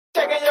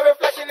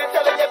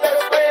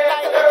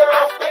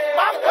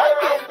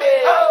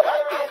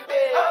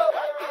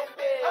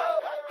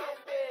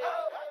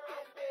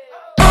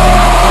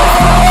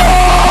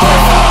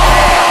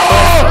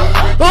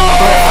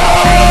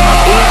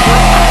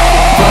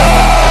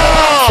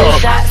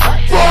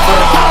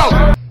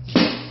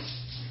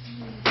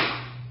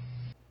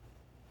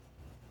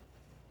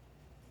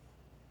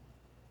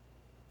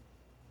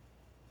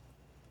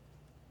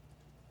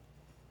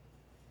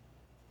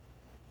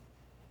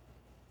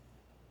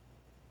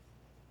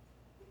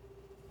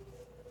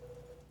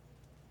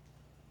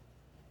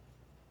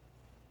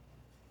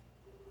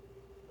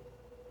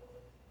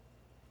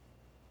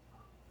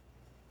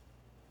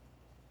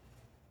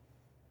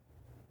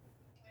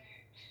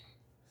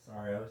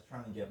was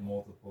trying to get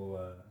multiple.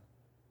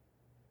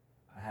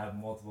 I have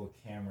multiple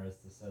cameras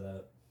to set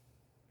up.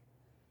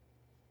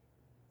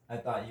 I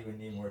thought you would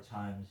need more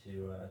time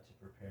to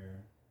prepare.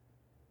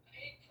 I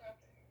hate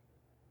prepping.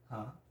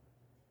 Huh?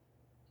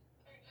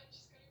 I'm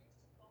just gonna use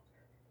the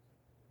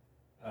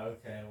filter.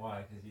 Okay,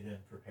 why? Because you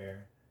didn't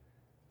prepare.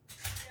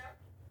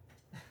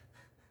 Yeah.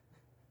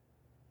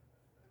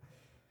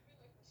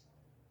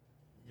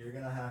 You're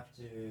gonna have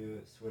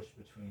to switch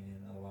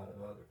between a lot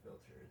of other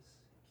filters.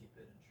 Keep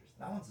it interesting.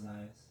 That one's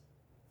nice.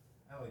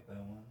 I like that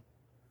one.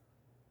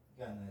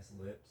 You got nice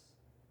lips.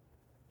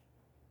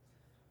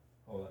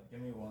 Hold up,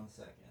 give me 1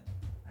 second.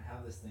 I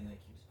have this thing that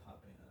keeps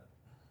popping up.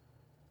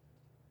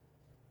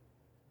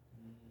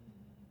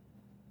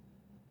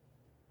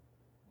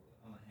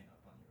 I'm gonna hang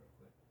up on you real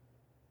quick.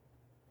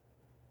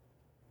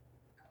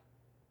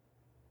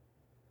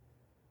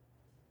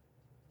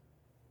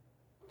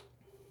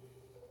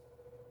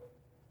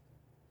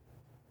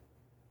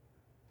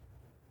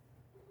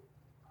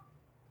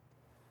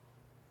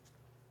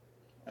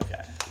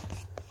 Okay.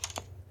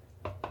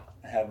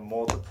 I have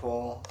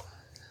multiple,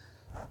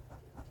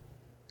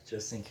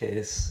 just in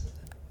case.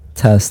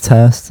 Test.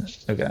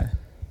 Okay.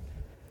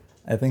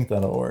 I think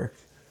that'll work.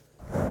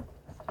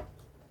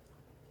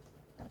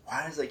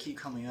 Why does that keep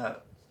coming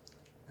up?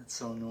 That's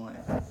so annoying.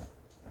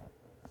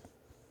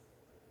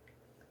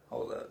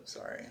 Hold up,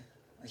 sorry.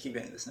 I keep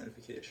getting this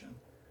notification.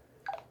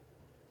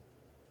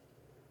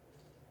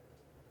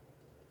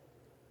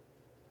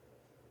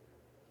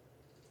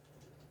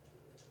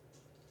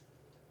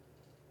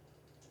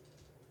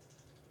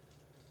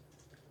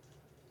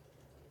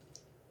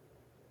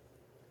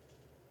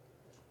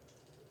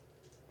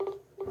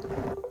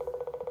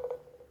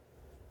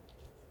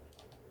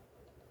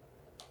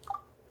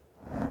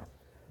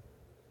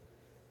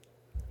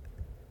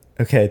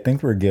 Okay, I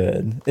think we're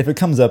good. If it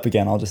comes up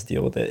again, I'll just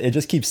deal with it. It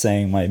just keeps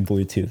saying my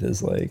Bluetooth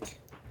is like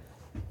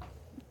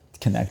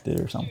connected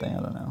or something.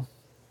 I don't know.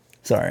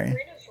 Sorry.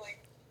 Screen is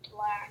like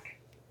black.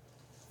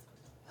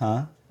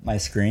 Huh? My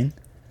screen?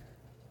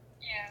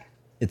 Yeah.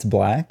 It's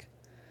black?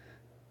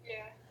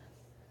 Yeah.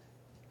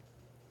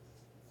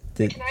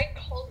 Did Can I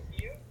call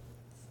you?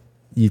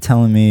 you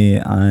telling me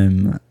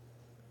I'm...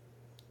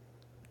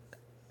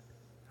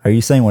 Are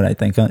you saying what I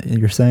think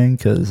you're saying?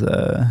 Because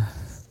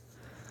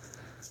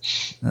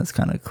that's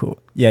kind of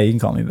cool. Yeah, you can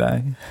call me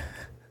back.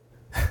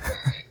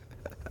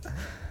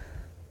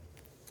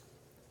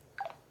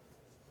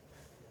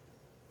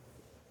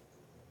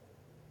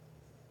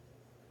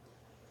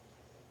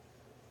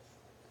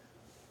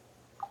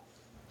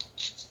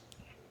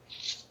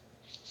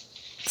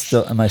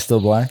 Still, am I still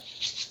black?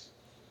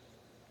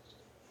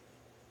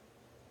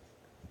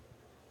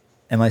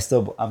 Am I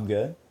still... I'm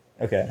good?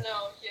 Okay.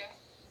 No, yeah.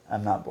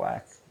 I'm not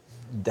black.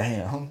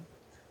 Damn. Alright,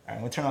 I'm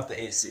gonna turn off the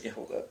AC.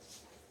 Hold up.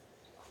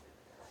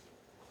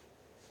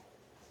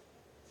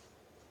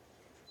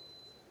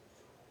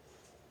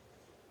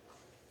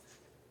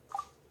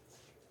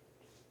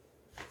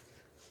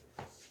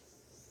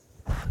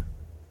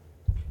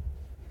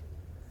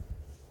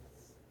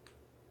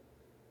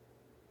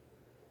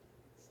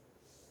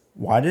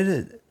 Why did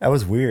it... That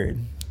was weird.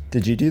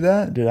 Did you do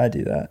that? Did I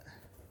do that?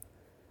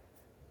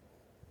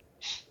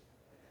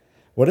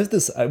 What if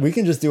this... We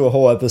can just do a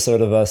whole episode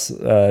of us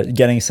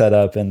getting set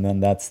up, and then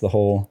that's the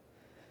whole...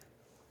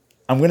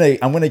 I'm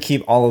gonna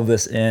keep all of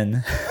this in.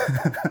 Dude,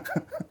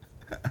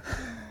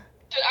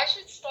 I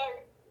should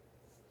start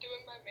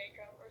doing my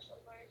makeup or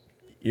something.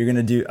 You're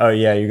gonna do... Oh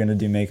yeah, you're gonna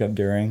do makeup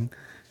during...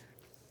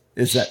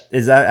 Is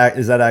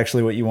that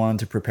actually what you wanted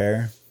to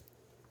prepare?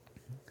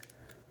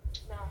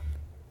 No.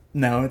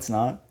 No, it's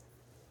not.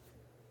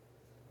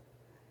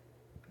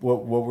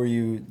 What were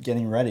you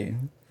getting ready?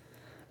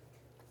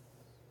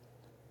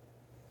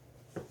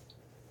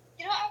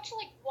 You don't have to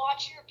like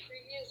watch your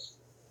previous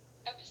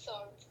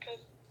episodes, cause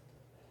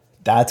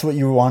That's what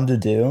you wanted to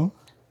do?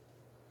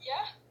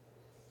 yeah,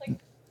 like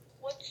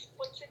what's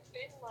it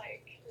been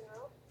like, you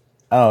know?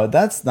 Oh,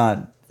 that's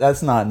not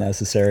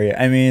necessary.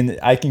 I mean,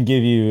 I can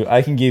give you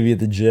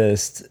the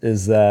gist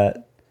is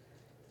that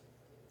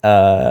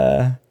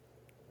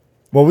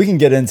well, we can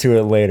get into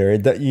it later.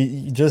 That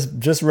you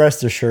just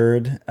rest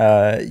assured,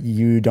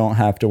 you don't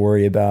have to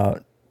worry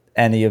about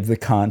any of the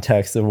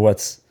context of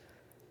what's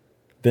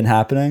been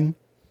happening.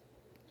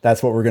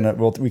 That's what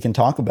we can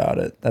talk about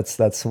it. That's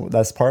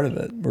part of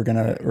it. We're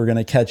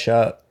gonna catch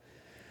up.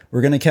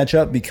 We're gonna catch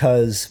up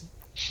because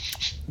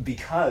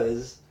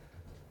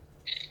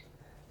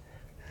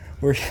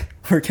we're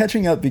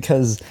catching up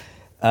because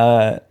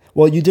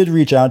well, you did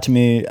reach out to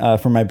me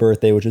for my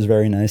birthday, which is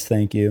very nice.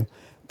 Thank you.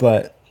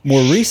 But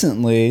more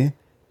recently,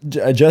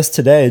 just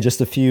today,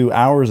 just a few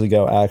hours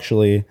ago,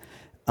 actually,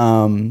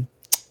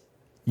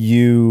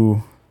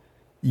 you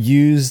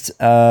used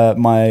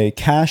my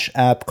Cash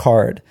App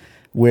card,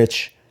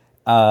 which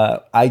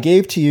I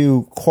gave to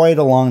you quite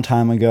a long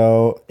time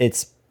ago.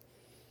 It's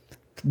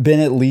been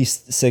at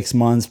least 6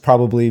 months,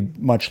 probably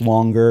much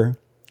longer,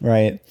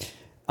 right?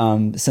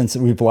 Since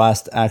we've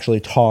last actually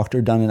talked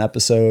or done an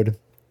episode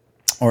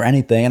or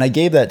anything. And I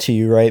gave that to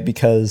you, right?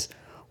 Because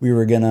we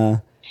were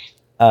gonna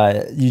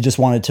you just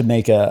wanted to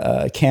make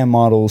a cam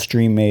model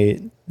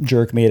streammate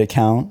jerkmate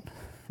account,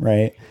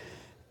 right?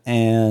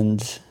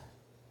 And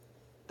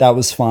that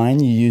was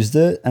fine. You used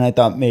it, and I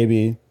thought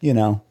maybe,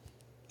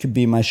 could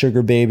be my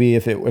sugar baby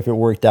if it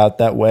worked out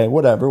that way.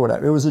 Whatever.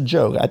 It was a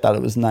joke. I thought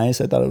it was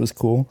nice. I thought it was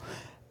cool.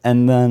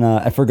 And then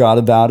I forgot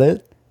about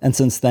it. And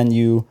since then,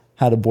 you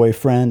had a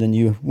boyfriend and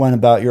you went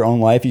about your own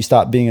life. You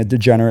stopped being a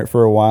degenerate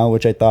for a while,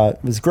 which I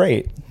thought was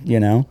great.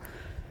 That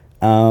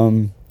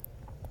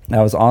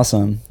was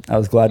awesome. I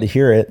was glad to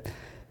hear it.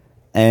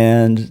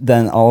 And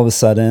then all of a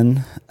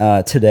sudden,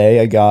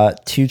 today I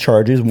got 2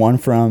 charges, one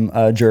from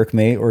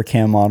Jerkmate or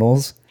Cam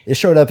Models. It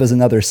showed up as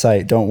another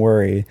site, don't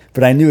worry,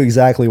 but I knew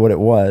exactly what it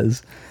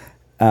was.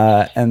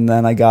 And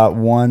then I got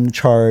 1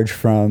 charge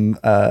from,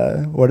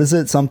 what is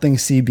it? Something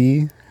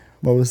CB?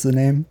 What was the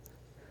name?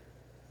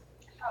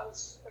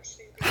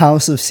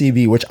 House of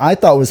CB, which I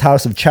thought was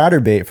House of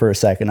Chatterbait for a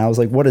second. I was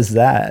like, what is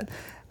that?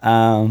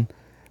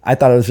 I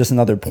thought it was just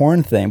another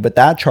porn thing, but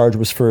that charge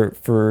was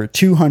for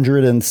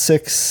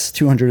 206,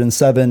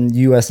 207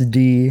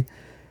 USD.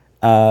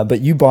 But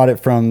you bought it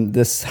from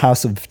this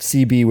House of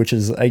CB, which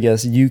is, I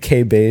guess,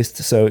 UK based.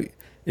 So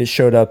it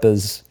showed up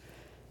as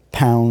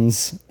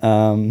pounds,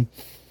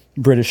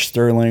 British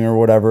sterling or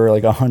whatever,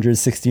 like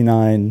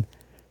 169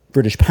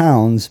 British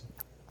pounds.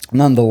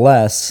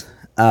 Nonetheless,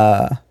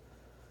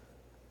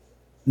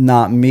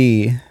 not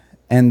me.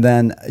 And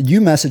then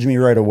you messaged me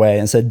right away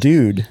and said,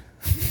 dude.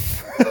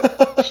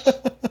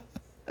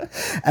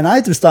 And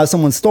I just thought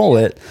someone stole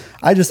it.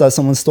 I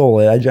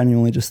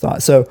genuinely just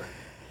thought. So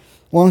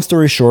long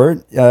story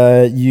short,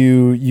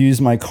 you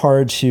used my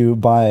card to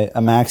buy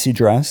a maxi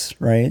dress,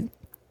 right?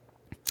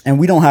 And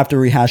we don't have to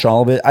rehash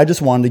all of it. I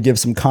just wanted to give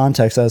some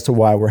context as to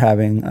why we're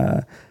having,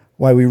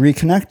 why we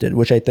reconnected,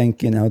 which I think,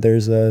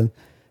 there's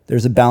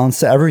a balance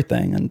to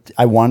everything. And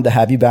I wanted to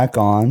have you back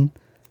on.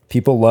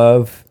 People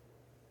love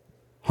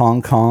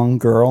Hong Kong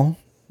girl,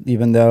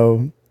 even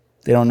though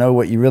they don't know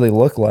what you really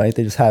look like.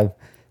 They just have,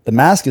 the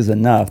mask is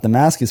enough. The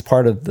mask is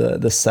part of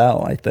the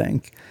sell, I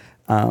think.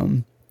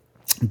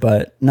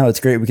 But no, it's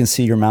great. We can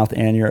see your mouth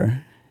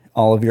and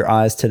all of your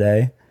eyes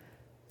today,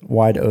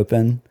 wide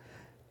open.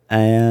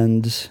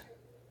 And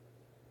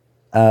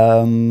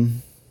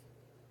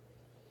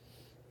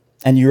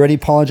you already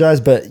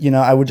apologized, but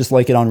I would just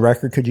like it on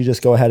record. Could you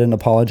just go ahead and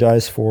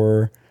apologize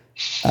for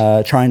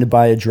trying to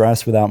buy a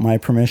dress without my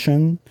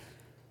permission?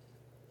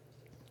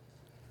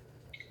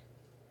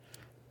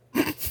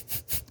 I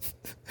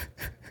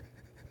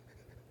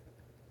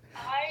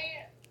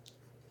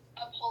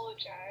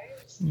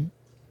apologize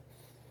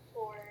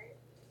for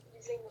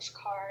using this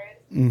card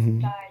that you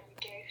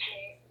gave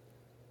me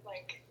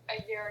like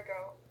a year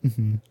ago.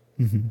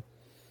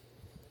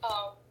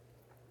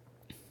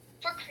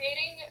 For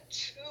creating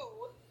 2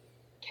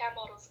 cam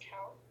models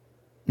account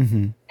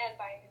and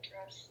buying a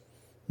dress.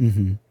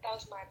 That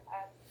was my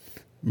bad.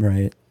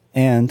 Right.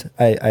 And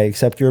I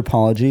accept your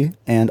apology,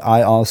 and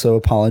I also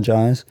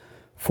apologize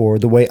for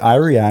the way I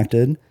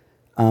reacted.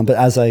 But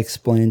as I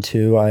explained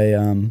too,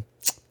 I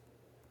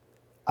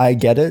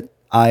get it.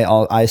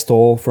 I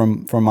stole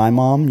from my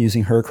mom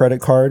using her credit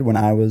card when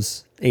I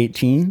was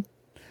 18.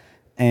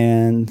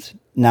 And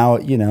now,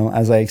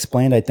 as I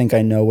explained, I think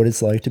I know what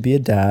it's like to be a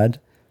dad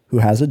who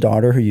has a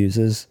daughter who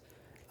uses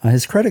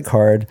his credit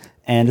card.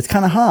 And it's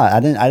kind of hot. I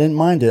didn't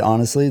mind it,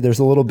 honestly. There's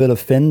a little bit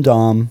of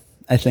findom,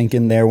 I think,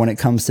 in there when it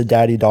comes to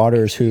daddy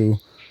daughters who,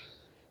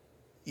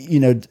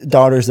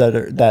 daughters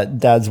that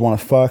dads want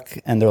to fuck,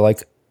 and they're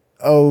like,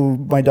 oh,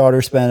 my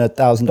daughter spent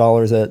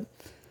 $1,000 at,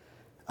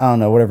 I don't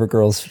know, whatever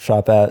girls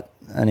shop at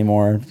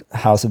anymore,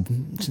 House of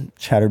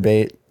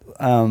Chatterbait,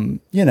 and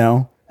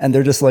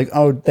they're just like,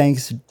 oh,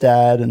 thanks,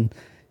 Dad, and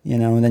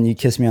and then you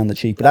kiss me on the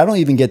cheek. But I don't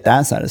even get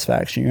that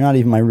satisfaction. You're not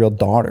even my real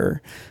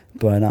daughter.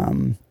 But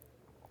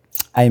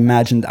I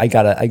imagined I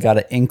got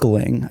an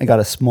inkling. I got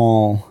a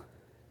small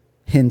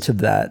hint of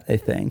that, I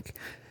think.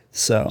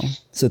 So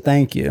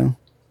thank you.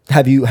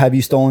 Have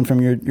you stolen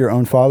from your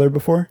own father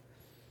before?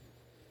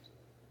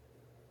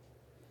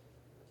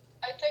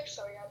 I think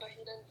so, yeah, but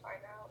he didn't find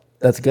out.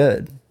 That's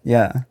good.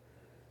 Yeah.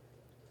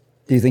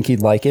 Do you think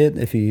he'd like it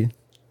if he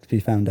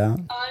found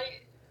out? I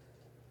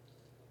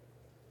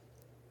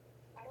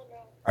don't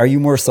know. Are you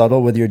more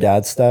subtle with your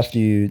dad's stuff? Do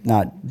you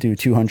not do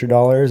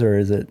 $200, or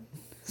is it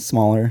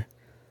smaller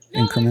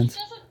increments?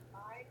 He doesn't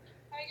mind,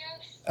 I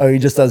guess. Oh, he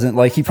just doesn't,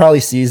 like, he probably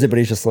sees it, but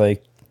he's just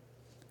like,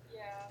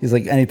 Yeah. he's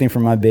like, anything for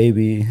my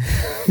baby.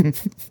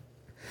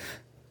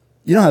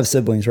 You don't have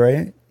siblings,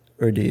 right?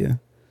 Or do you?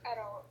 I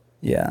don't.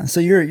 Yeah. So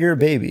you're a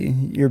baby.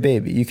 You're a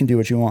baby. You can do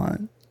what you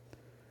want.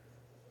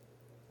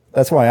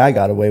 That's why I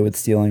got away with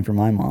stealing from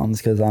my mom's,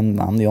 because I'm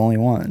the only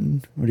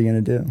one. What are you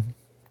gonna do?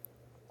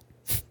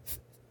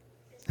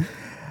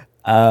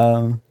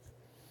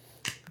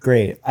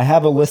 Great. I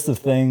have a list of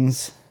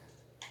things.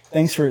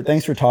 Thanks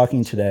for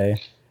talking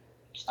today.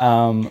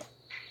 I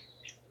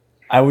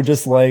would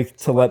just like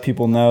to let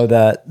people know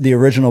that the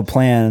original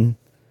plan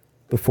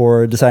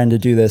before deciding to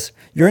do this,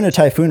 you're in a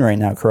typhoon right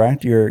now,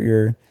 correct?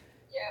 You're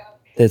Yeah.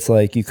 It's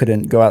like you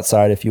couldn't go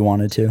outside if you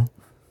wanted to.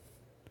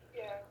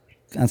 Yeah.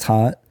 That's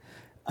hot.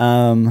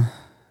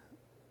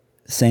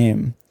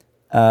 Same.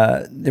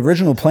 The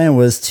original plan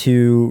was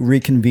to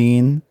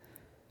reconvene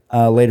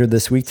later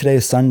this week. Today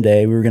is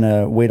Sunday. We were going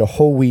to wait a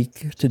whole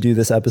week to do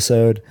this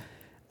episode.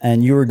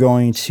 And your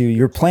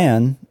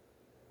plan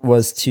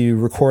was to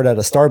record at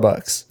a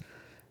Starbucks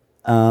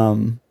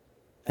and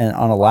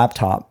on a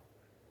laptop.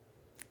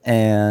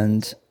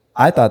 And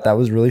I thought that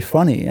was really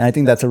funny. And I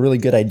think that's a really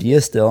good idea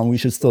still, and we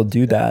should still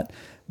do that.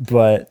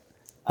 But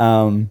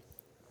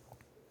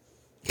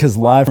because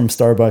live from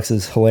Starbucks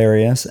is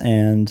hilarious,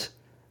 and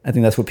I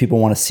think that's what people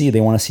want to see.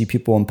 They want to see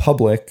people in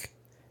public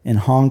in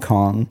Hong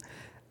Kong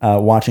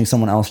watching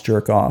someone else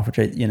jerk off, which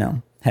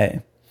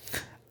hey.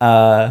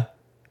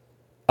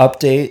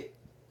 Update.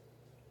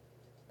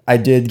 I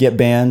did get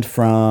banned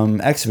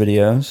from X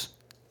videos.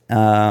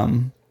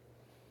 And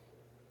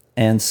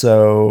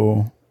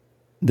so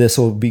this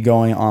will be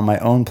going on my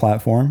own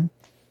platform.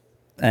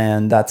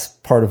 And that's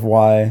part of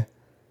why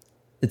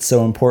it's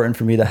so important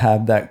for me to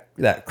have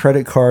that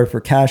credit card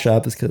for Cash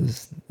App, is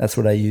because that's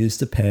what I use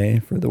to pay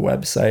for the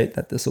website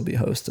that this will be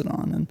hosted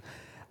on. And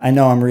I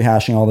know I'm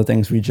rehashing all the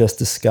things we just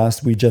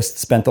discussed. We just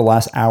spent the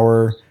last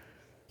hour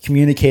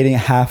communicating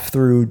half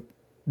through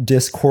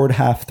Discord,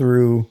 half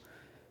through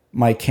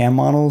my Cam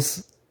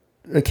Models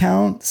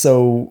account.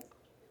 So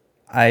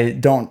I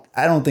don't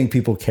think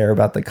people care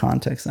about the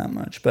context that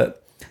much,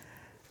 but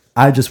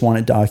I just want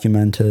it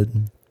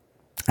documented.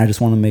 I just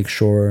want to make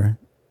sure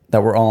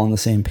that we're all on the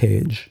same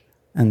page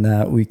and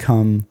that we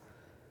came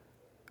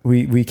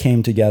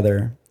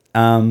together.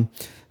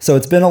 So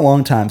it's been a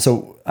long time.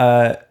 So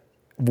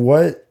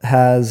what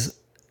has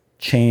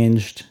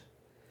changed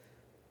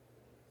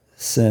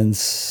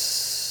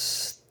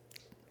since,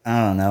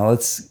 I don't know,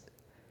 let's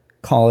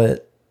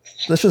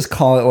just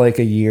call it like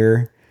a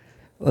year.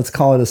 Let's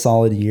call it a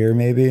solid year,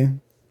 maybe.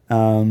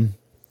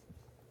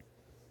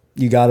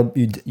 You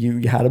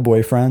had a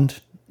boyfriend,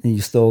 and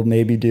you still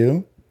maybe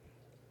do.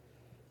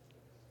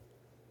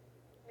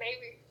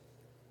 Maybe.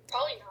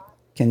 Probably not.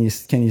 Can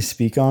you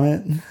speak on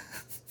it?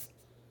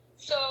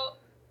 So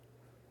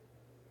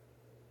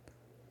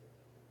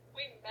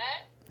we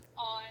met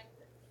on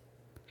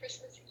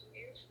Christmas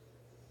Eve.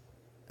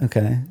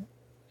 Okay.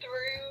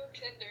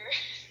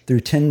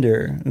 Through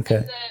Tinder. Okay.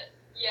 And then,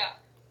 yeah.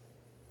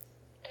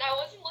 And I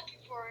wasn't looking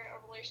for a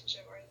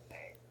relationship or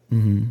anything.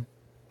 Mm-hmm.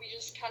 We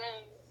just kind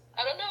of,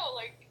 I don't know,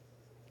 like,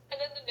 and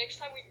then the next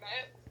time we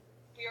met,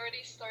 we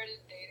already started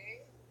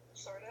dating,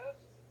 sort of.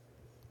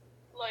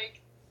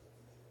 Like,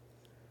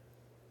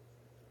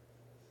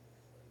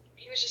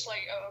 he was just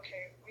like, oh,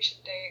 okay, we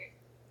should date.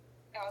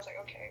 And I was like,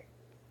 okay.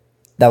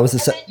 That was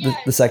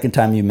the second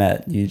time you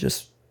met. You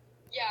just.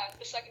 Yeah,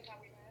 the second time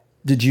we met.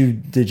 Did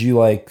you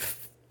like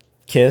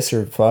kiss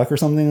or fuck or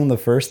something on the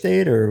first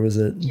date, or was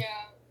it? Yeah.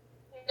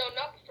 No,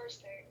 not the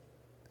first date.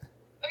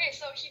 Okay,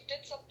 so he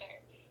did something.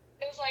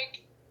 It was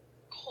like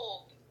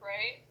cold,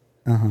 right?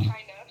 Uh-huh.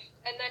 Kind of.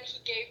 And then he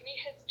gave me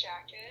his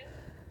jacket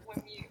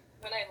when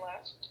I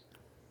left.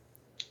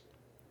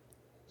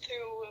 To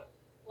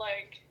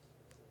like,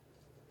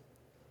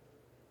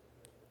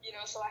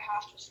 so I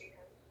have to see him.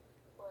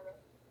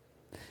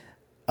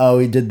 Oh,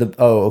 he did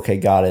okay,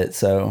 got it.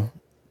 So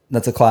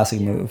that's a classic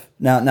move.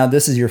 Now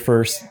this is your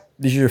first. Yeah.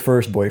 This is your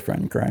first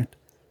boyfriend, correct?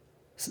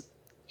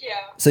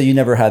 Yeah. So you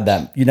never had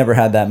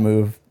that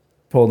move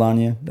pulled on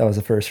you? That was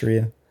the first for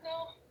you?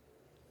 No.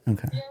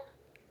 Okay. Yeah.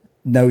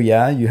 No,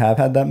 yeah, you have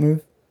had that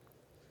move?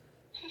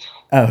 No.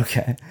 Oh,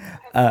 okay.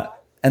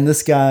 And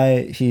this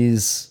guy,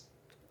 he's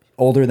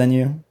older than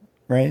you,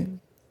 right?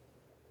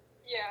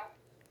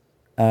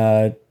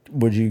 Yeah.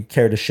 Would you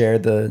care to share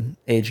the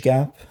age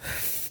gap?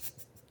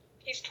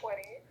 He's 20.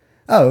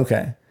 Oh,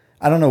 okay.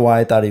 I don't know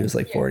why I thought he was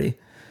like 40.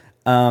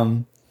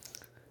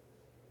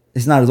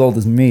 He's not as old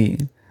as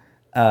me.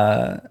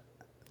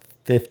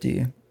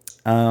 50.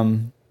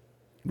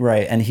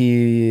 Right. And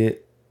he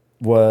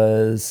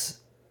was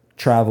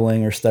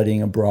traveling or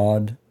studying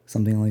abroad,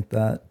 something like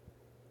that.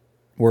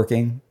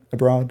 Working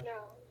abroad?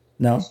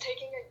 No? He was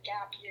taking a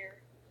gap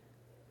year.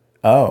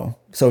 Oh,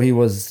 so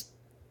was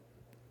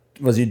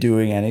he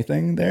doing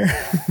anything there?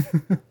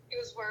 He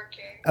was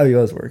working. Oh, he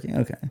was working.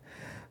 Okay.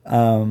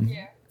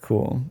 Yeah.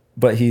 Cool.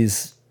 But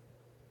has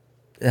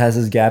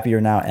his gap year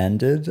now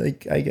ended,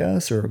 I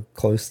guess, or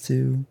close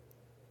to?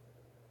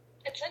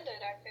 It's ended,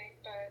 I think,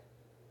 but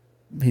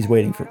he's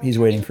waiting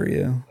for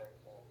you.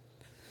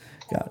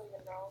 Got it.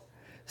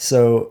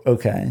 So,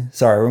 okay.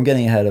 Sorry, I'm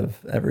getting ahead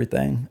of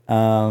everything.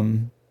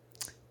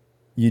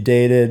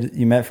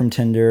 You met from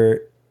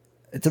Tinder.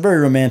 It's a very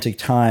romantic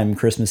time,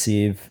 Christmas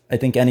Eve. I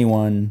think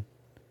anyone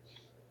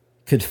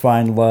could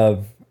find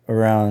love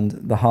around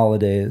the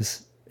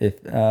holidays.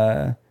 If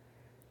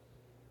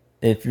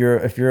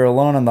you're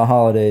alone on the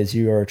holidays,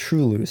 you are a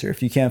true loser.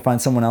 If you can't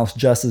find someone else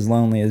just as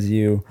lonely as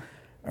you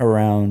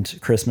around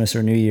Christmas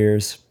or New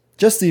Year's,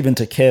 just even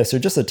to kiss, or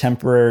just a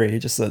temporary,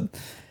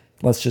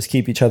 let's just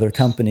keep each other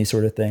company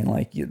sort of thing.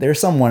 Like, there's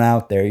someone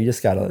out there. You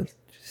just gotta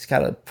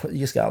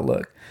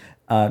look.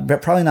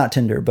 But probably not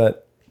Tinder.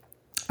 But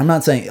I'm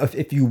not saying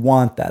if you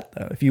want that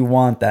though. If you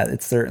want that,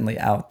 it's certainly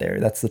out there.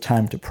 That's the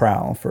time to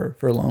prowl for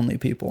lonely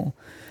people.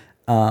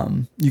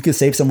 You could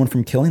save someone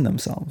from killing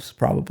themselves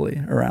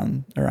probably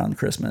around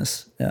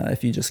Christmas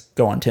if you just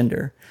go on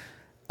Tinder.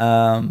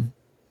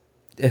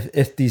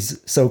 If these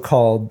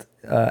so-called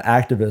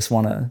activists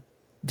want to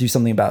do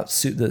something about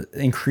the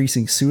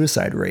increasing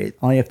suicide rate,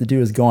 all you have to do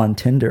is go on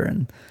Tinder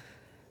and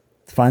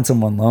find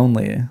someone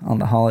lonely on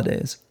the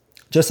holidays.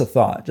 Just a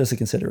thought, just a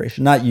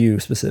consideration. Not you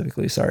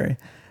specifically, sorry.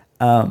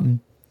 I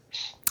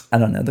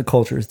don't know. The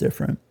culture is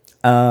different.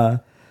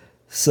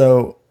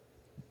 So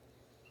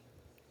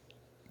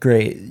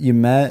great. You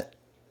met,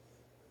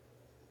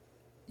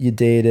 you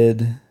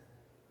dated,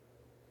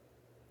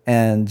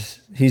 and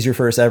he's your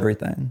first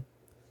everything.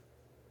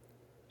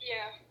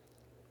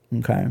 Yeah.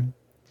 Okay.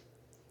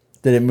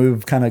 Did it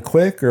move kind of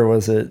quick, or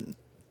was it?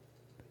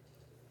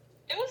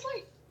 It was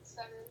like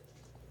 7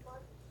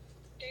 months.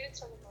 Dated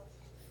 7 months.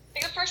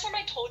 Like the first time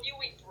I told you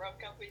we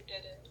broke up, we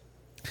did it.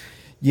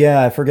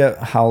 Yeah, I forget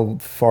how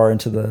far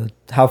into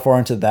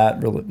that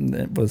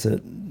was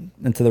it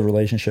into the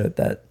relationship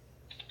that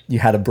you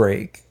had a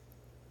break.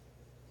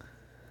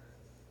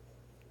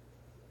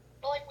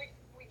 But like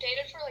we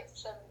dated for like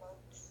 7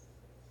 months.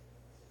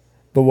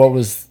 But what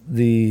was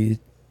the?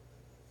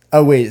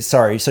 Oh wait,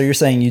 sorry. So you're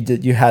saying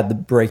you had the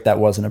break that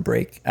wasn't a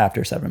break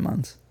after 7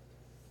 months?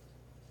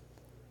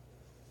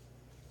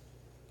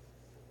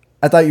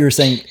 I thought you were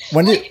saying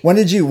when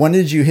did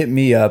you hit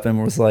me up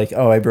and was like,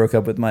 oh, I broke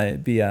up with my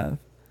BF?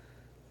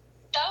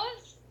 That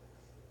was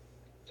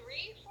 3-4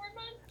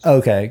 months.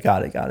 Okay,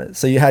 got it.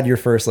 So you had your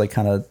first like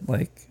kind of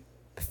like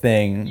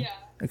thing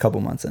a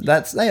couple months in.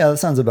 That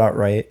sounds about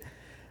right.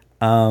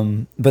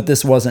 But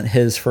this wasn't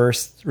his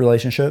first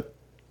relationship?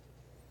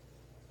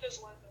 This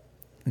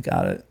wasn't.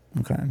 Got it.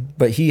 Okay.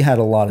 But he had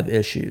a lot of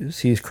issues.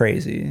 He's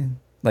crazy,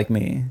 like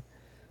me.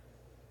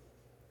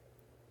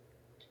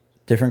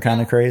 Different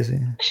kind of crazy.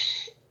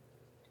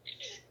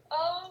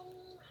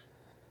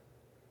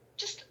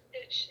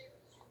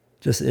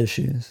 Just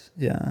issues.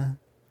 Yeah.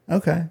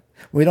 Okay.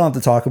 We don't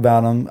have to talk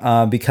about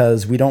him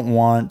because we don't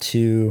want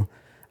to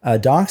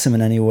dox him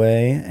in any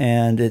way.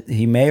 And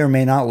he may or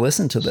may not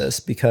listen to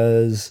this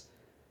because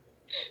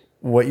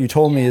what you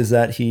told me is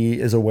that he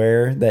is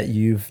aware that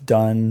you've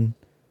done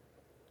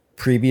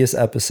previous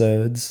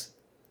episodes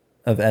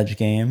of Edge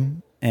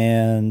Game.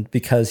 And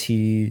because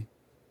he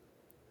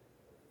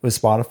was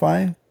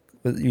Spotify,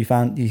 you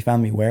found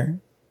me where?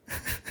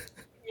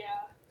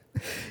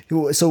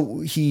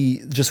 So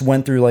he just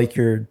went through like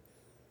your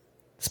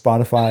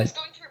Spotify. I was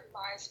going through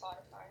my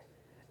Spotify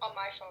on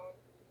my phone.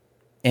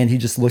 And he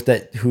just looked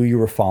at who you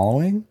were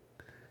following?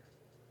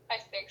 I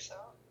think so.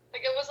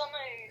 Like it was on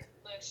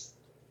my list.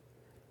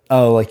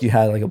 Oh, like you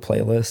had like a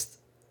playlist?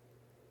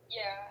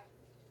 Yeah.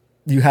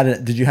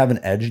 Did you have an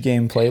Edge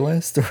Game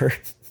playlist or?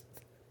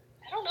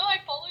 I don't know. I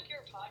followed your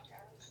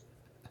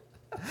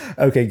podcast.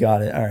 Okay,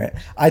 got it. All right.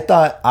 I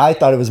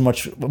thought it was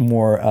much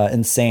more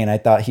insane. I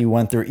thought he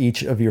went through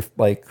each of your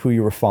like who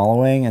you were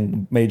following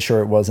and made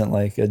sure it wasn't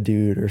like a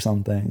dude or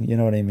something. You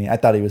know what I mean? I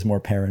thought he was more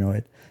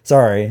paranoid.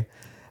 Sorry.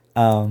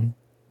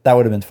 That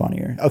would have been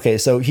funnier. Okay,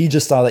 so he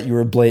just saw that you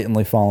were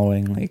blatantly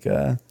following like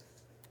a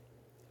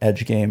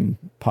Edge Game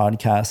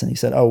podcast, and he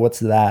said, "Oh, what's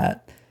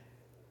that?"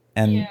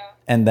 And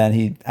then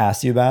he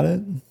asked you about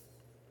it.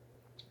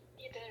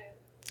 He did.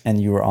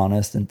 And you were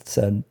honest and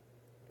said,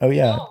 "Oh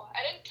yeah." No,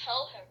 I didn't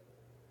tell him,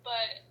 but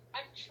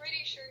I'm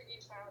pretty sure he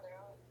found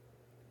out.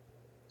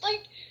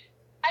 Like,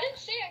 I didn't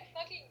say I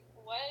fucking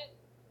went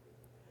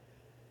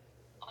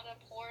on a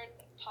porn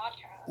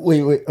podcast.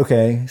 Wait,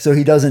 okay. So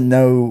he doesn't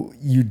know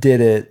you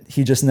did it.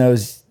 He just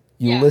knows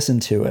you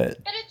listened to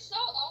it. But it's so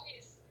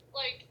obvious.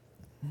 Like,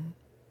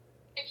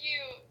 if you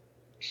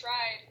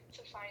tried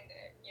to find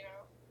it, you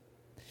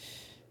know?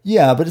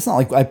 Yeah, but it's not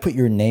like I put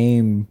your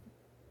name.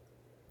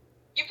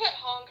 You put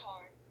Hong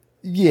Kong.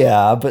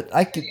 Yeah, but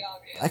I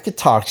could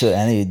talk to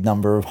any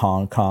number of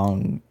Hong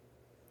Kong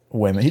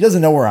women. He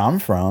doesn't know where I'm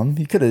from.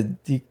 He could have,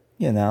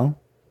 you know.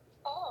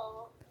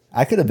 Oh.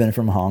 I could have been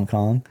from Hong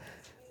Kong.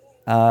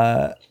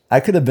 I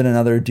could have been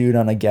another dude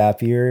on a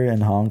gap year in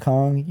Hong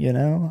Kong, you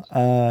know?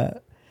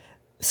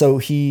 So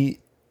do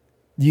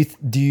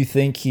you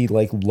think he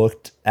like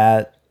looked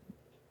at,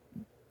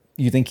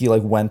 you think he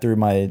like went through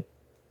my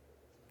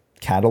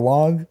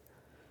catalog?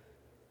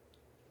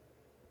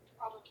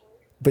 Probably.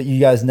 But you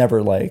guys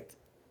never like,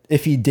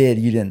 if he did,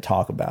 you didn't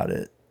talk about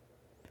it.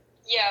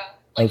 Yeah.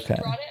 Like okay.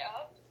 He brought it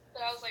up,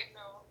 but I was like,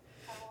 no,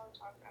 I don't want to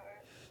talk about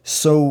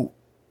it.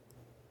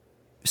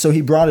 So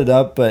he brought it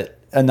up, but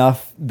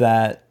enough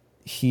that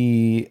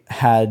he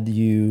had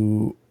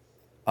you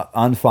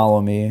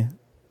unfollow me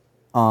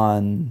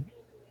on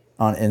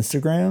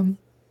Instagram.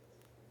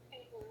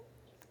 Mm-hmm.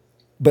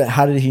 But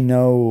how did he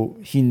know?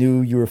 He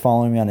knew you were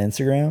following me on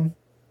Instagram?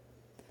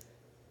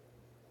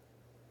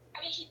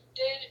 I mean, he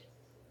did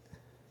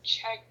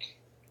check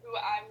who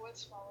I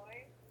was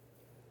following.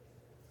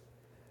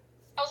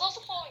 I was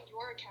also following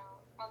your account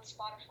on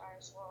Spotify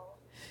as well.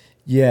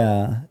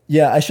 Yeah.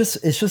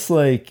 It's just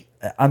like,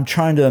 I'm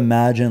trying to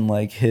imagine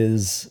like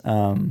his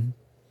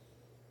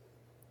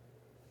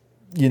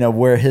you know,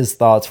 where his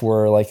thoughts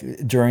were like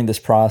during this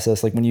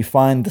process. Like when you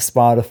find the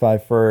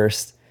Spotify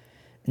first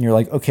and you're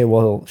like, okay,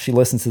 well, she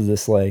listens to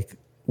this like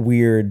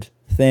weird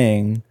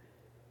thing.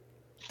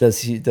 Does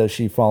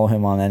she follow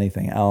him on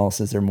anything else?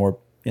 Is there more,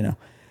 you know?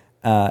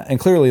 And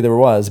clearly there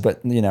was,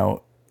 but you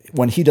know,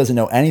 when he doesn't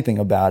know anything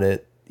about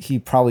it, he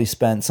probably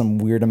spent some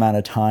weird amount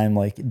of time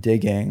like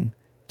digging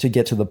to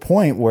get to the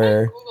point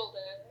where, Googled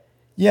it.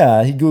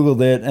 yeah, he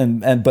Googled it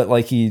and but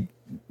like he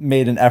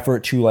made an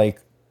effort to like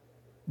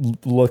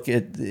look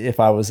at if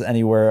I was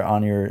anywhere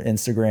on your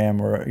Instagram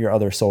or your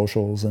other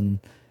socials. And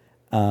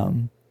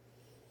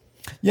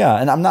yeah,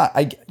 and I'm not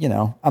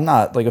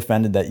like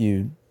offended that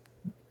you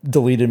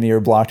deleted me or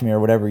blocked me or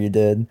whatever you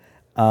did.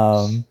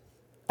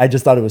 I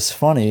just thought it was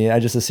funny. I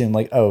just assumed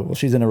like, oh, well,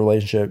 she's in a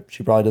relationship,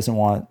 she probably doesn't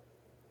want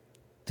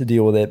to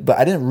deal with it. But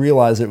I didn't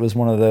realize it was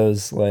one of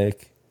those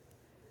like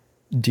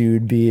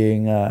dude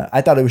being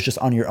I thought it was just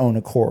on your own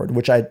accord,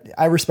 which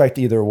I respect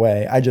either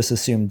way. I just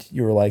assumed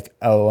you were like,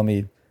 oh, let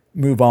me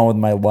move on with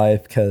my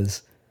life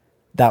because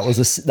that was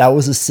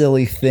a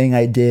silly thing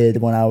I did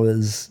when I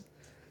was,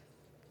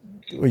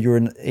 you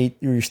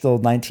were still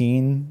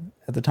 19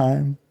 at the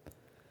time.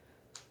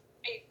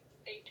 18.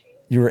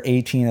 You were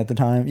 18 at the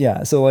time.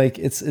 Yeah. So like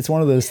it's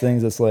one of those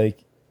things that's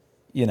like,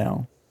 you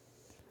know,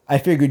 I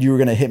figured you were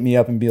gonna hit me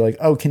up and be like,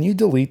 oh, can you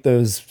delete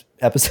those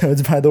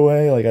episodes, by the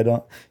way? Like I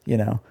don't, you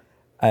know,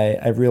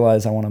 I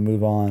realize I want to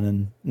move on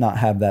and not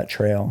have that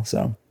trail.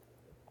 So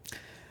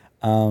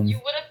you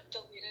would have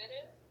deleted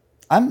it?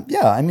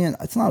 I mean,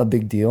 it's not a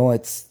big deal.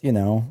 It's, you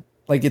know,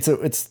 like it's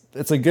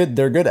a good,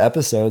 they're good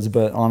episodes,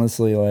 but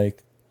honestly,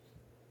 like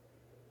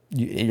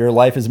your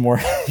life is more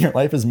your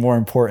life is more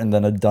important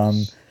than a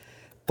dumb.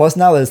 Plus,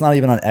 now that it's not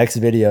even on X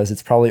videos,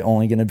 it's probably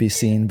only going to be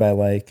seen by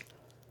like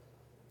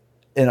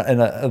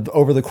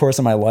over the course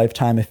of my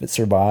lifetime, if it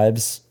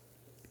survives,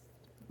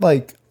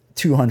 like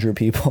 200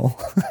 people.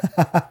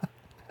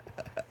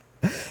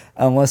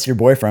 Unless your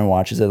boyfriend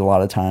watches it a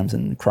lot of times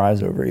and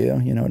cries over you,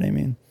 you know what I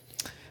mean?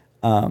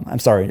 I'm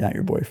sorry, not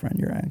your boyfriend,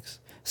 your ex.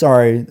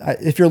 Sorry,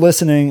 if you're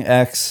listening,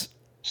 ex.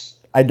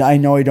 I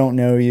know I don't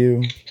know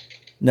you.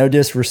 No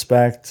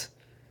disrespect,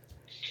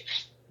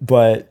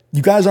 but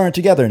you guys aren't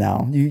together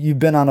now. You've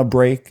been on a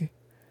break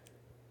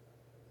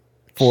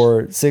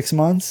for 6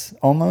 months,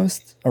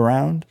 almost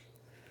around.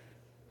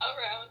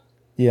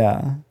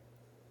 Yeah.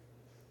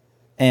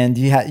 And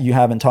you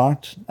haven't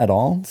talked at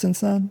all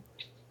since then?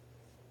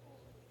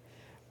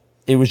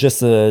 It was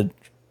just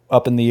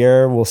up in the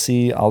air. We'll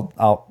see.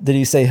 Did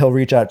he say he'll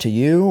reach out to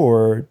you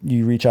or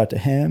you reach out to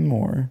him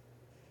or?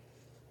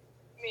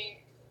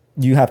 Me.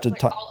 You have to like,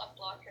 talk. I'll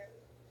unblock him.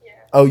 Yeah.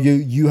 Oh,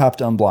 you have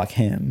to unblock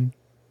him.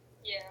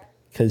 Yeah.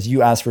 Because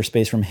you asked for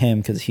space from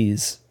him because he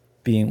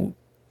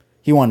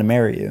wanted to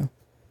marry you.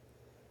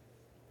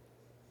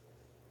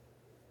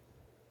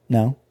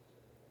 No?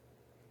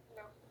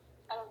 No.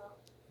 I don't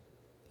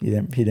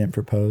know. He didn't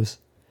propose.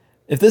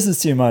 If this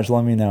is too much,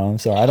 let me know. I'm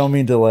sorry. I don't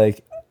mean to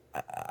like,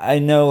 I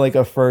know like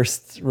a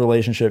first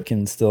relationship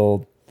can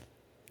still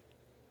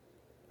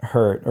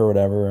hurt or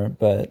whatever,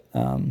 but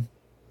I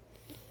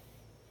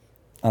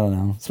don't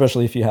know.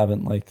 Especially if you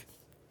haven't like,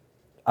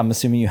 I'm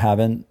assuming you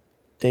haven't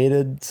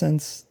dated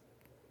since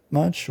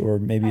much, or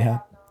maybe you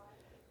have.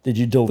 Did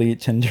you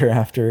delete Tinder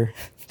after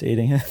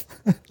dating him?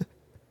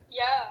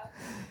 Yeah.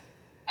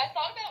 I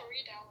thought about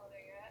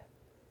re-downloading it.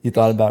 You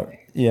thought about,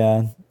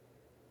 yeah.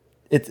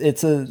 It's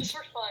a just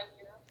for fun,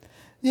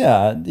 you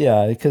know.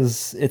 Yeah,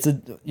 because it's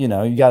a, you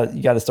know, you got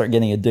to start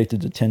getting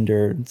addicted to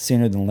Tinder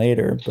sooner than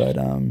later. But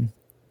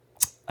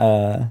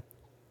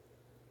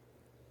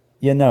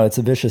yeah, no, it's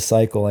a vicious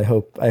cycle. I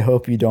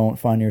hope you don't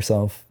find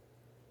yourself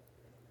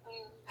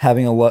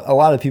having a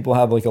lot of people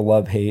have like a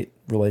love-hate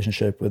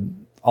relationship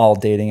with all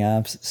dating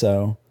apps.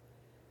 So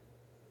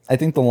I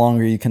think the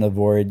longer you can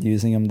avoid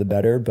using them, the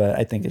better. But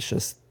I think it's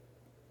just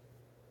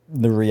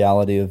the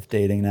reality of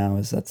dating now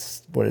is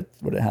that's what it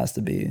has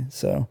to be.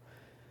 So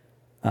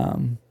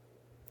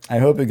I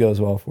hope it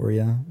goes well for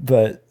you.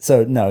 But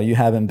so no, you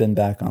haven't been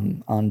back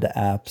on the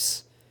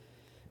apps.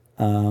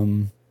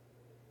 Can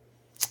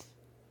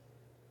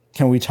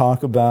we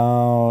talk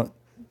about,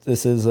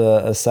 this is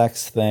a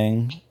sex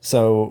thing.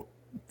 So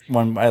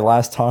when I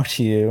last talked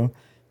to you,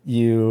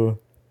 you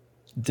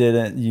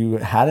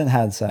hadn't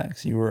had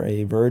sex. You were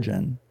a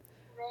virgin.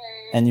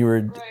 Right.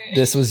 And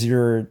this was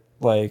your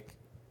like,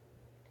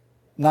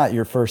 not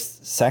your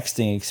first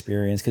sexting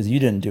experience because you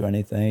didn't do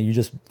anything. You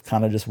just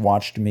kind of just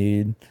watched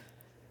me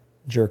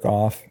jerk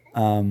off.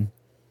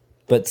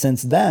 But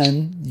since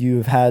then,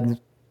 you've had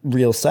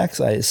real sex,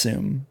 I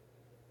assume.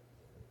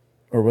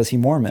 Or was he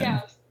Mormon?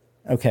 Yeah.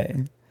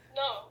 Okay.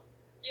 No.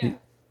 Yeah.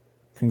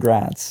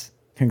 Congrats.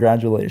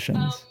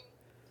 Congratulations.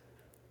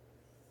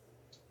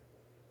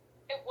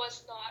 It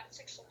was not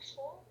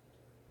successful.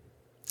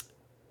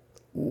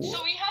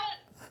 So we had.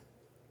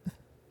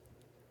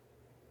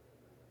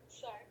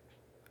 Sorry,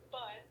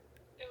 but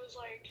it was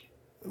like.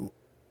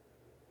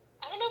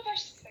 I don't know if I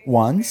should say.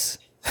 Once?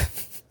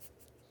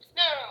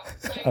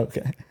 No. Like,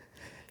 okay.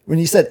 When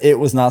you said it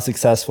was not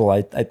successful,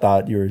 I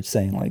thought you were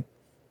saying like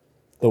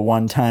the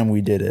one time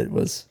we did it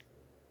was.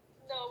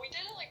 No, we did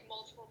it like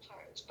multiple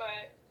times,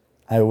 but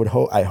I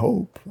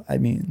hope. I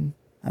mean,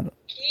 I don't.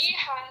 he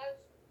has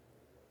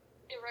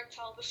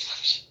erectile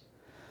dysfunction.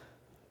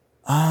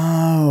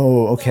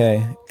 Oh,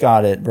 okay. So,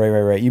 Got it.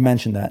 Right. You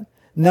mentioned that.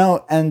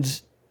 No,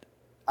 and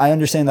I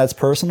understand that's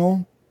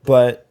personal,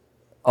 but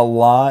a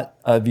lot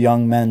of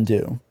young men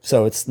do.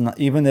 So it's not,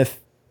 even if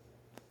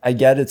I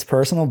get it's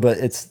personal, but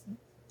it's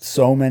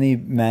so many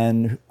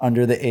men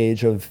under the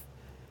age of,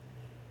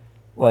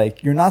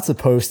 like, you're not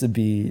supposed to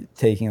be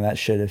taking that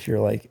shit if you're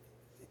like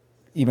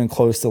even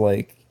close to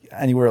like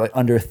anywhere like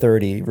under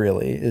 30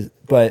 really is,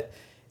 but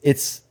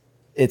it's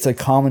a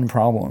common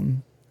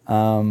problem.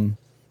 And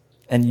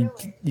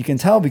you can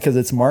tell because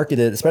it's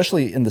marketed,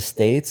 especially in the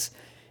States,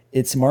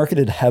 it's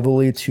marketed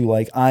heavily to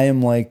like, I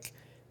am like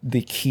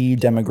the key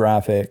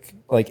demographic,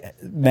 like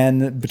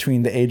men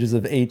between the ages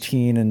of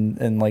 18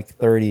 and like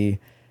 30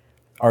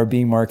 are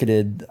being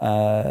marketed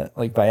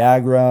like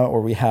Viagra,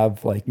 or we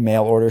have like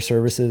mail order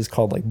services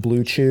called like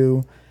Blue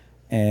Chew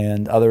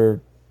and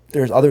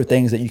there's other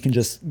things that you can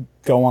just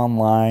go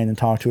online and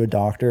talk to a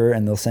doctor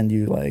and they'll send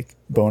you like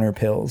boner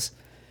pills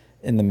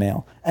in the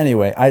mail.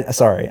 Anyway,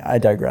 I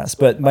digress.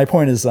 But my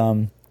point is,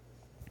 your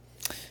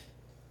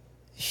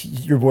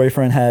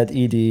boyfriend had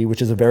ED,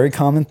 which is a very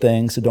common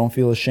thing, so don't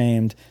feel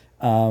ashamed.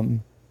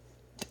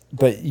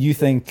 But you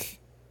think,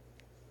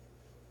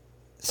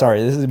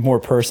 sorry, this is more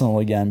personal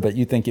again, but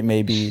you think it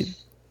may be,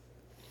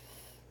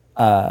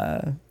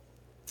 I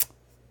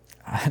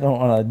don't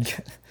want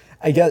to,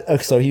 I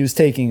get, so he was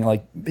taking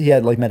like, he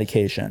had like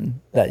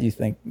medication that you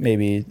think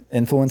maybe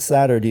influenced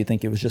that, or do you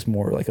think it was just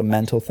more like a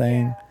mental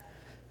thing? yeah,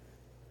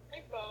 I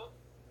think both,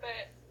 but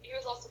he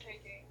was also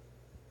taking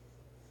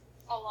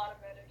a lot of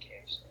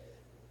medication.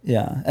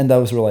 Yeah, and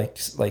those were like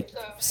So,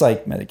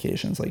 psych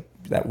medications, like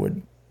that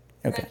would,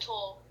 okay,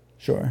 mental.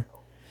 sure.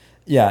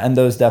 Yeah, and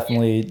those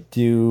definitely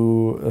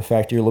do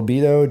affect your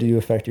libido, do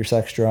affect your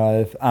sex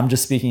drive. I'm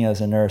just speaking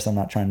as a nurse. I'm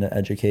not trying to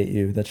educate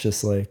you. That's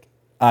just like,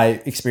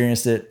 I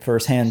experienced it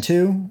firsthand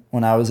too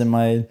when I was in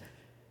my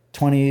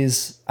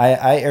 20s.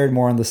 I erred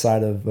more on the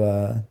side of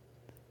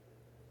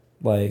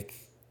like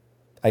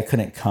I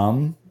couldn't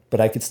come, but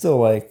I could still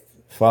like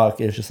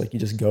fuck. It's just like you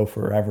just go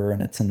forever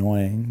and it's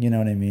annoying. You know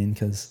what I mean?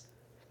 Because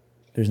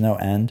there's no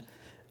end.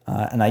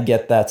 And I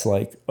get that's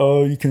like,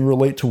 oh, you can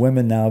relate to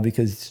women now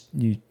because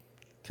you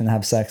can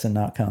have sex and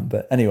not come.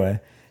 But anyway,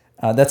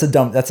 that's a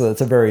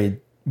very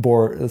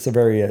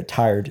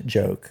tired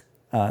joke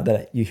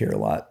that you hear a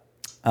lot.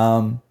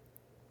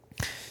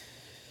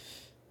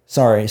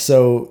 Sorry.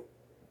 So,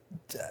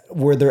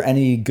 were there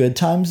any good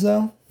times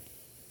though?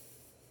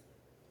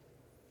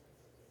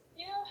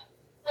 Yeah,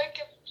 like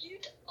if you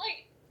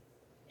like,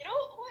 you know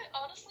what?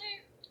 Honestly,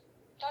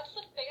 that's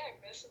the thing I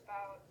miss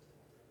about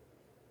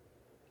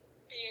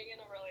being in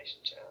a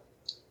relationship.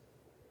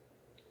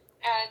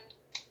 And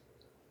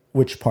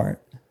Which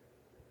part?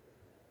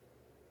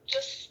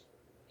 just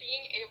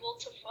being able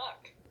to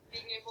fuck,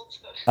 being able to.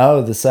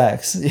 Oh, the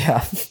sex.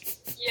 Yeah.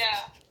 Yeah.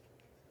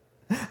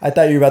 I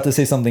thought you were about to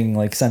say something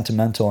like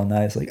sentimental and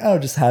nice, like, oh,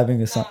 just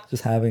having a. So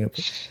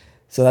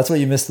that's what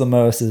you miss the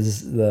most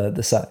is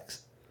the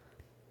sex.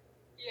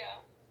 Yeah.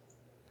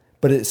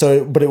 But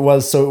it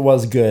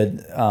was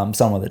good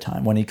some of the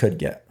time when he could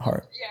get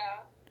hard. Yeah.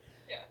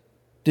 Yeah.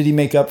 Did he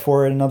make up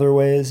for it in other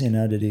ways? You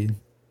know, does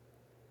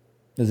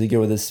he good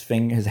with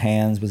his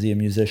hands? Was he a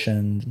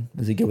musician?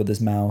 Was he good with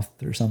his mouth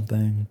or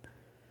something?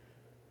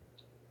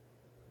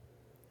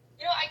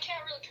 You know, I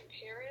can't really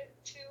compare it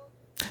to.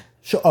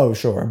 Sure. Oh,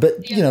 sure.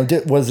 But Yeah. you know,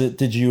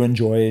 did you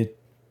enjoy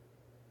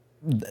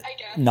I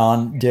guess.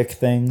 non-dick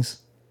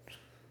things?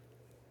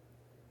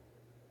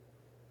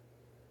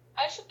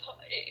 I suppose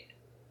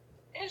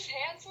his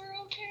hands are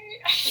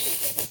okay.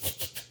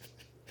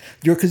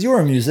 Because you're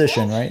a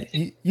musician, right?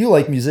 You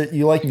like music.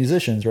 You like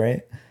musicians,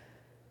 right?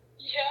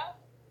 Yeah.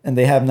 And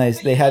they have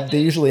they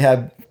usually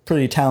have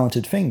pretty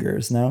talented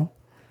fingers, no?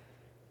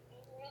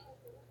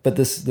 But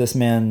this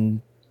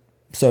man,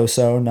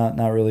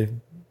 not really.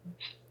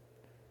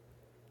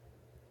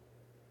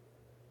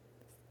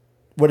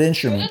 What Good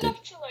instrument did?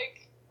 enough to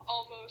like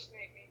almost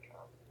make me come.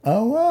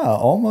 Oh wow,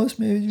 almost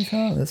made you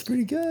come. That's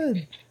pretty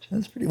good.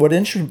 That's pretty. What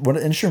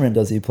instrument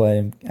does he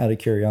play? Out of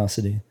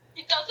curiosity.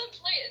 He doesn't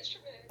play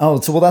instruments. Oh,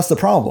 so well, that's the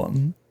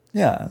problem.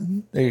 Yeah,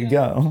 there you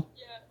go.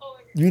 Yeah. Oh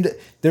my god.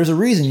 There's a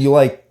reason you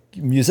like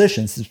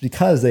musicians. It's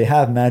because they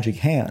have magic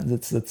hands.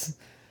 It's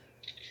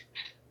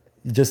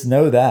you just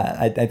know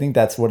that. I think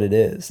that's what it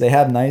is. They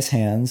have nice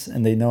hands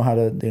and they know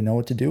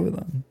what to do with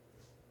them.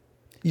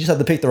 You just have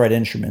to pick the right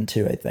instrument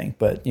too, I think.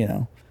 But you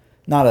know,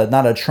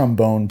 not a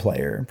trombone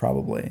player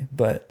probably,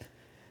 but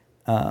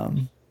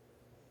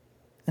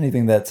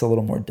anything that's a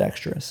little more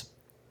dexterous.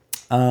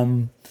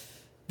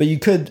 But you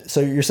could.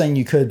 So you're saying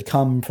you could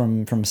come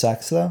from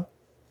sex though?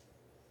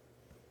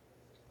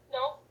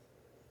 No.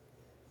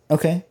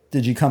 Okay.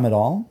 Did you come at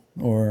all,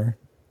 or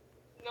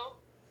No.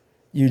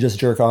 you just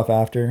jerk off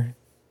after?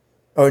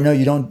 Oh no,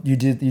 you don't. You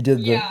do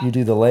Yeah. you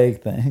do the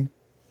leg thing.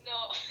 No.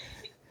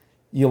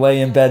 You lay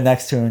in bed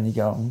next to him and you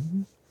go.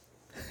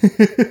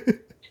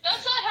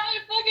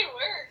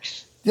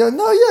 Yeah,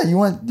 no, yeah, you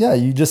went, yeah,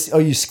 you just,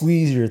 you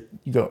squeeze you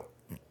go.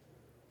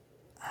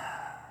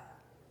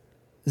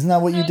 Isn't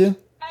that what you do?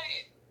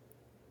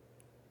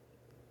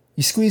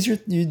 You squeeze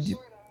Sort of. Yeah.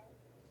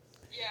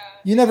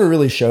 you never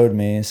really showed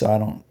me, so I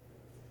don't,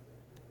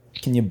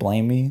 can you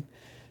blame me?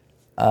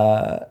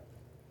 I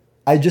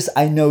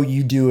know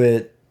you do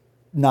it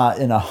not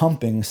in a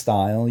humping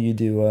style. You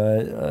do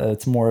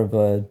it's more of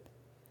a,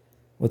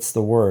 what's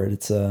the word?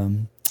 It's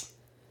an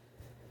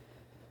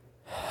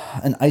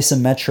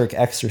isometric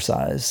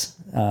exercise.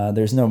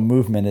 There's no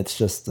movement. It's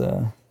just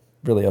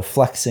really a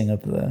flexing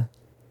of the.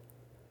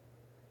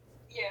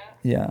 Yeah.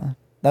 Yeah,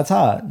 that's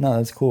hot. No,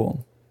 that's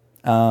cool.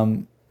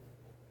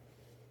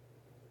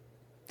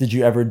 Did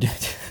you ever do?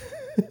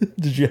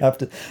 Did you have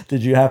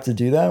to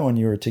do that when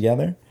you were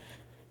together?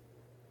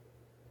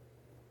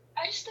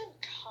 I just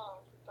didn't come,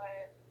 but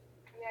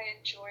I mean, I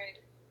enjoyed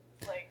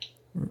like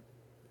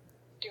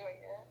doing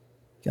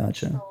it.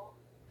 Gotcha. So,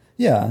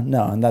 Yeah,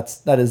 no, and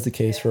that is the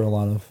case for a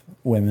lot of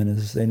women,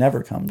 is they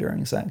never come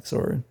during sex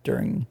or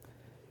during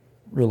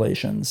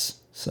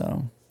relations.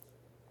 So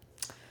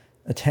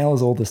a tale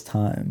as old as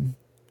time.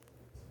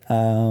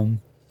 But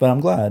I'm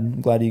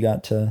glad you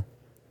got to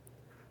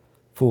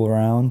fool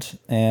around.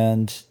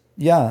 And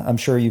yeah, I'm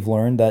sure you've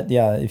learned that,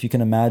 yeah, if you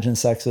can imagine,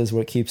 sex is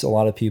what keeps a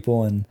lot of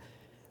people in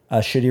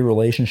shitty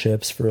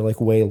relationships for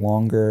like way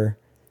longer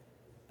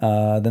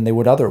than they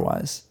would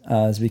otherwise,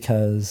 is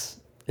because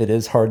it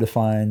is hard to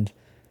find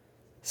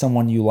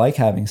someone you like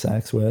having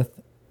sex with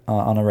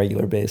on a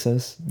regular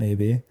basis,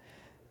 maybe.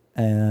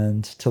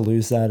 And to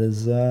lose that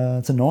is,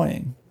 it's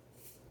annoying.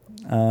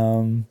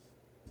 Do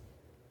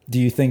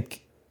you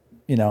think,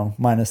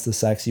 minus the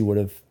sex, you would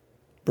have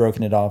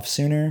broken it off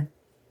sooner?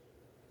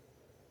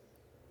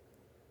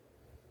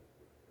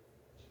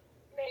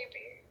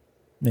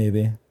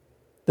 Maybe.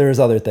 There's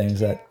other things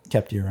that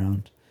kept you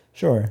around.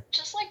 Sure.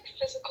 Just like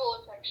physical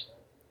affection.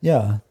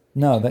 Yeah.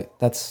 No,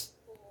 that's.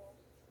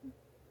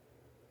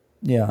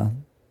 Yeah.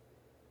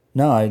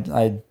 No,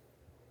 I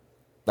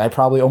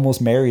probably almost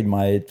married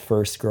my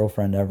first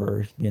girlfriend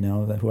ever,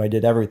 who I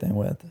did everything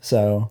with.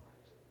 So,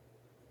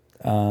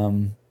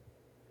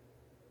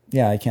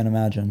 yeah, I can't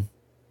imagine.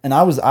 And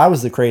I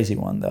was the crazy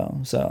one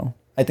though. So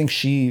I think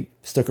she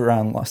stuck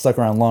around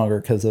longer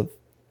because of,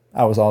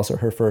 I was also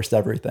her first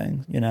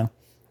everything,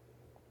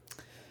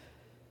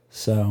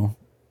 So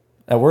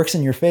that works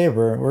in your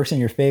favor. It works in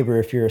your favor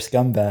if you're a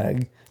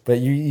scumbag, but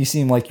you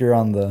seem like you're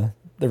on the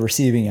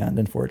receiving end,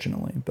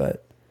 unfortunately.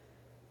 But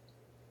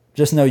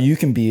just know you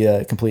can be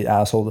a complete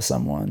asshole to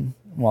someone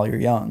while you're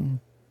young.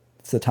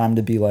 It's the time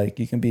to be like,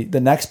 you can be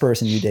the next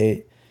person you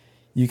date,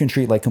 you can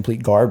treat like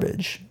complete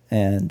garbage,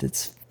 and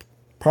it's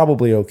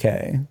probably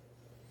okay.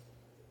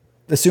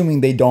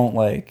 Assuming they don't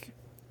like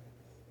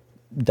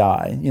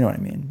die, you know what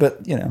I mean?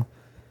 But,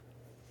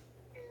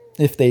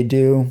 if they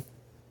do,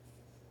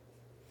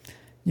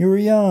 you were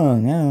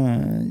young.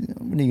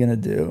 What are you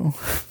going to do?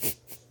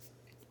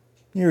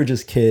 You were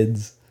just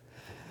kids.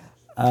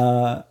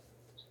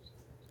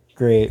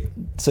 Great.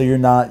 So you're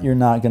not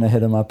going to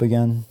hit him up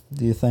again,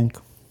 do you think?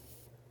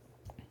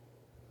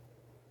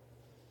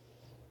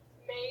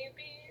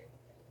 Maybe.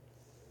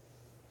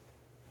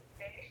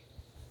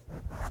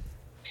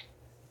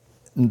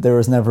 There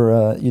was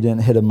never you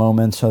didn't hit a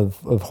moment of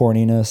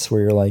horniness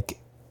where you're like,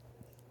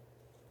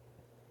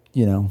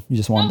 you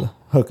just wanted to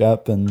hook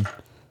up and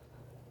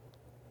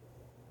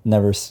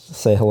never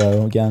say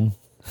hello again.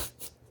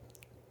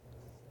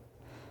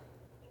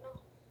 No.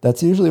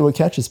 That's usually what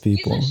catches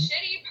people. He's a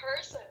shitty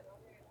person.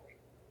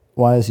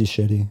 Why is he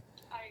shitty?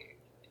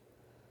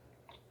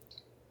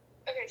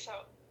 Okay, so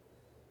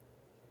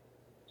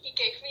he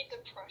gave me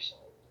depression.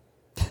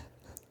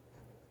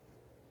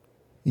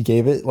 You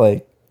gave it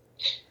like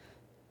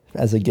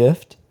as a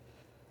gift?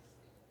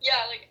 Yeah,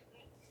 like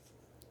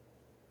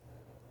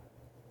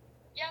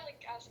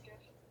as a gift.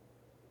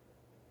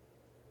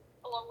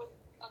 Along with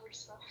other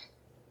stuff.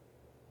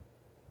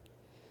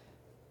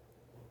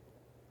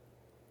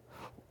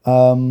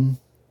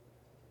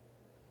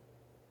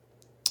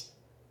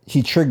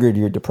 He triggered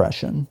your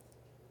depression,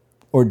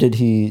 or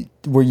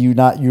were you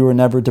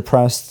never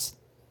depressed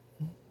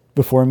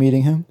before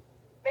meeting him?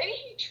 Maybe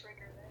he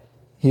triggered it.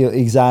 He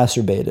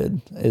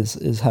exacerbated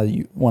is how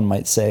one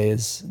might say,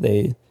 is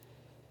they,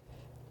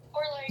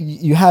 or like,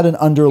 you had an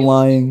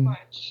underlying, it was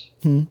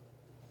too much.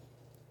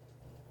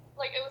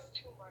 Like it was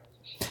too much.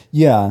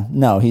 Yeah,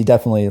 no, he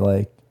definitely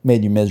like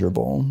made you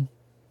miserable,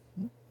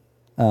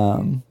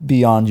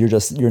 beyond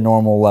your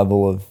normal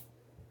level of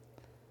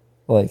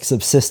like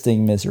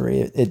subsisting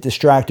misery. It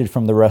distracted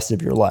from the rest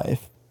of your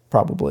life,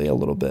 probably a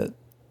little bit.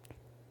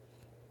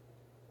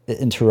 It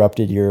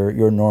interrupted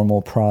your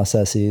normal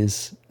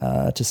processes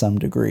to some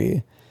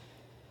degree.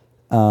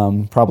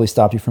 Probably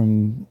stopped you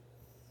from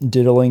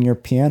diddling your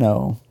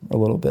piano a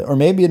little bit, or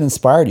maybe it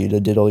inspired you to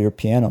diddle your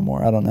piano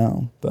more. I don't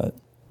know, but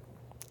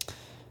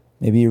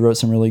maybe you wrote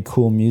some really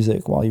cool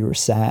music while you were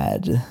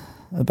sad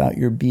about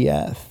your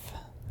BF.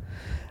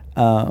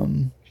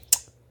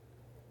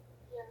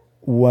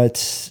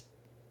 What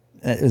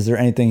is there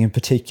anything in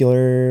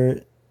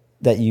particular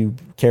that you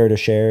care to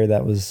share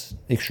that was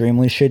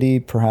extremely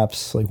shitty?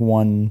 Perhaps like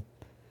one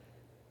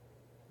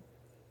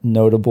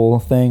notable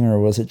thing, or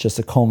was it just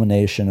a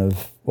culmination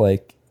of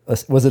like,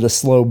 was it a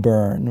slow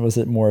burn? Was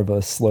it more of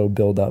a slow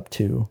build up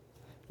to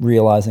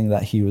realizing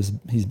that he's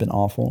been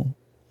awful?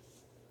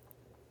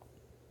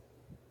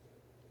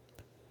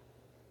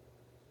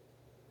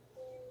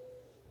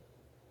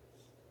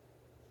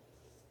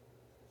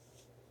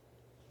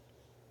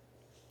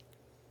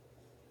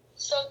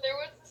 So there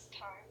was this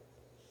time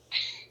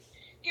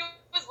he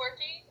was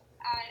working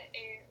at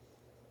a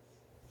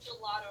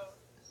gelato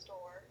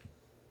store,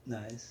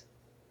 Nice.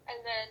 and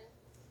then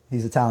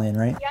He's Italian,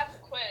 right? he had to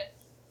quit.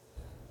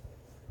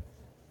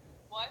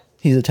 What?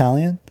 He's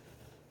Italian?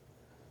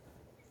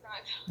 He's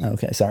not.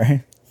 Okay, sorry.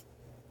 And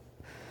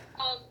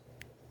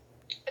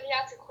he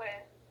had to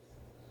quit.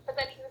 But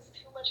then he was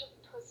too much of a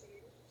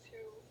pussy to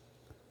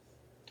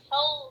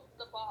tell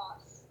the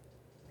boss.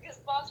 Because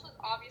the boss was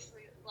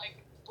obviously,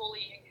 like,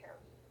 bullying him.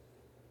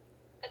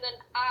 And then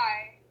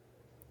I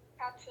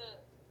had to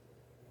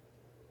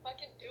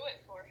fucking do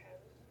it for him.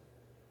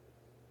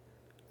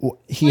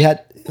 We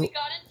got into a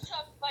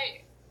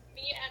fight,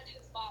 me and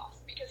his boss,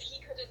 because he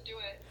couldn't do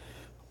it.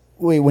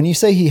 Wait, when you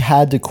say he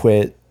had to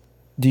quit,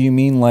 do you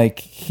mean like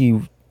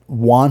he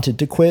wanted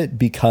to quit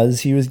because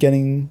he was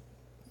getting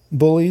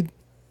bullied?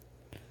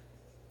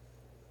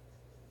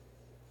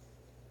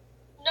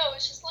 No,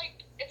 it's just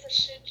like, it's a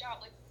shit job.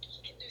 Like,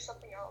 he can do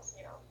something else,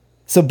 you know?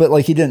 So, but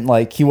like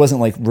he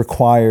wasn't like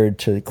required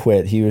to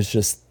quit. He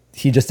just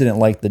didn't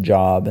like the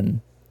job,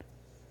 and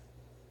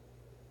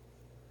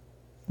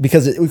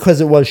because it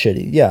was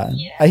shitty. Yeah.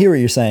 I hear what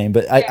you're saying,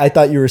 but I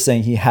thought you were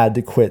saying he had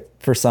to quit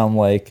for some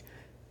like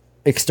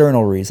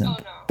external reason. Oh,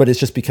 no. But it's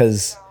just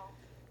because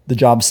the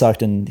job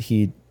sucked and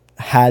he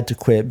had to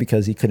quit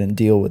because he couldn't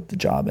deal with the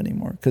job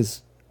anymore.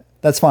 Because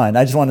that's fine.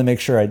 I just wanted to make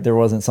sure there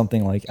wasn't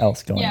something like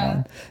else going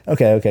on.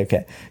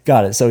 Okay.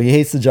 Got it. So he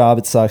hates the job.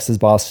 It sucks. His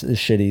boss is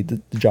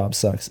shitty. The job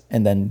sucks.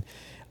 And then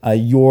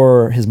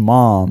you're his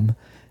mom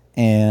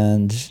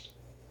and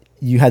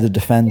you had to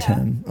defend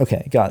him.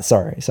 Okay. Got it.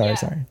 Sorry.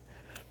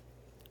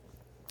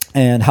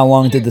 And how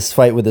long did this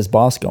fight with his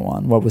boss go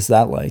on? What was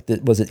that like?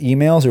 Was it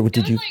emails or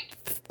did you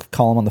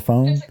call him on the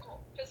phone?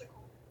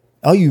 Physical.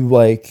 Oh, you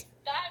like...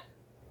 That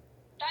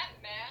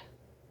man...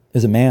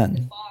 is a man.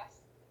 His boss.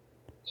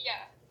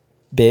 Yeah.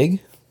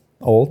 Big?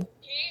 Old?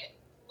 He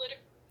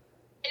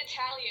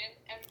Italian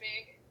and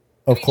big.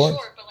 Of course.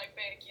 Short, but like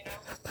big, you know?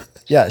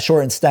 Yeah,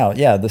 short and stout.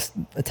 Yeah, this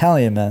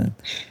Italian man.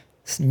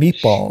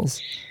 Meatballs.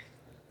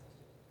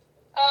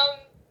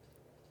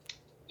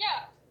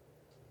 Yeah.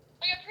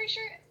 Like, I'm pretty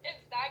sure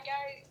if that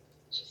guy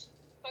just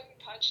fucking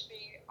punched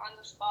me on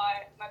the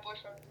spot, my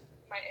boyfriend,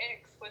 my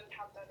ex, wouldn't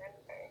have done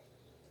anything.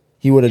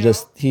 He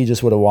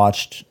just would have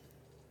watched.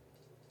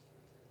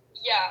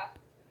 Yeah.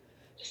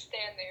 Just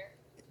stand there.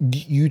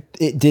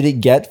 Did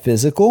it get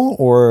physical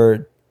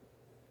or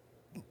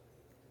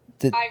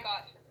did... I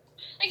got him.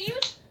 Like, he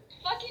was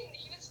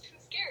too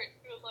scared.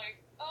 He was like,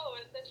 oh,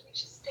 and then he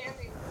was just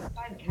standing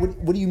by the counter.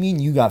 What do you mean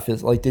you got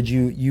physical? Like, did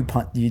you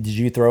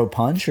throw a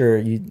punch or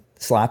you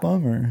slap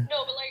him or?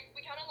 No, but like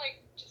we kind of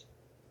like just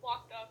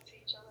walked up to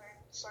each other and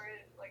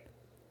started like.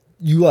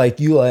 You it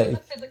was a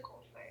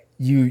physical thing.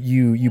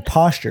 You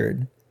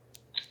postured.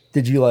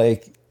 Did you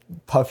like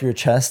puff your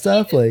chest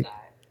up like?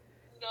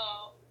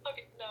 No.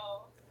 Okay,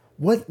 no.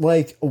 What,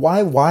 like,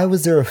 why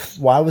was there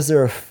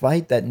a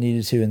fight that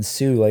needed to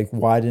ensue? Like,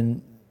 why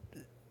didn't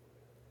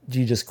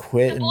you just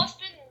quit? The boss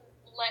didn't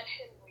let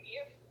him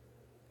leave.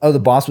 Oh, the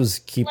boss was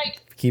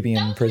keeping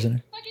him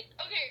prisoner.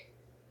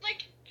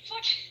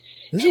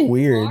 This is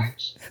weird. In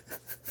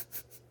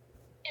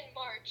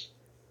March,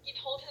 he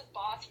told his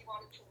boss he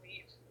wanted to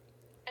leave,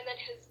 and then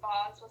his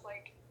boss was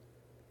like,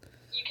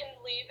 "You can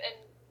leave in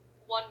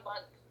 1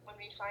 month when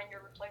we find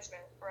your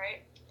replacement,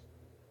 right?"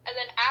 And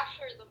then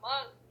after the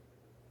month,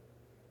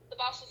 the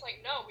boss was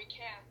like, "No, we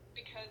can't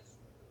because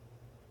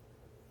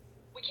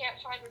we can't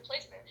find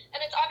replacement." And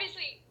it's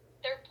obviously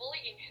they're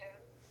bullying him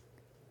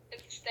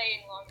into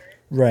staying longer.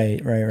 Right.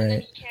 And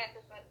then he can't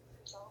defend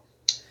himself.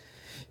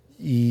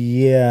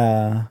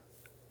 Yeah,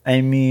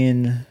 I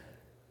mean,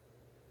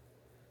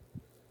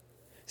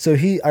 so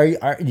do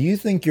you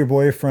think your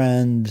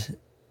boyfriend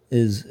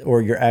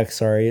or your ex?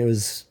 Sorry,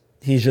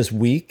 he's just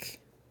weak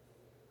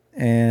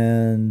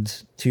and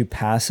too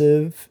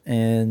passive,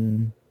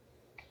 and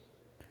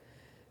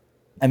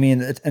I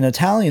mean, an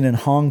Italian in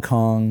Hong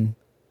Kong,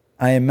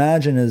 I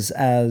imagine, is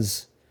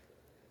as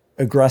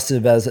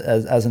aggressive as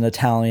an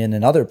Italian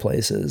in other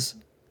places.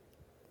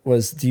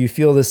 Do you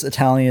feel this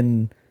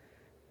Italian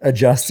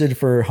adjusted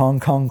for Hong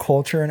Kong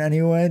culture in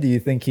any way? Do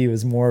you think he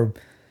was more...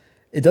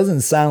 It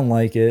doesn't sound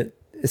like it.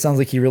 It sounds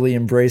like he really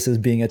embraces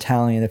being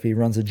Italian if he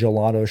runs a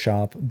gelato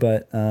shop,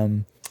 but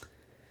I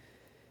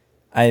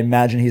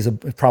imagine he's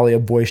probably a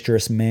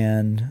boisterous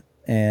man.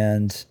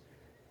 And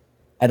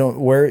I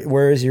don't...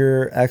 Where is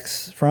your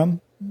ex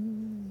from?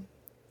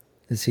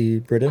 Is he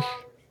British?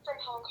 From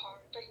Hong Kong,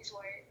 but he's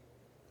white.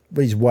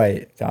 But he's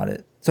white. Got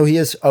it. So he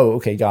is... Oh,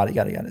 okay. Got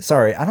it.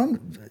 Sorry.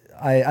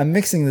 I'm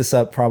mixing this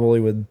up probably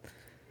with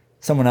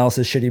someone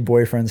else's shitty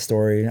boyfriend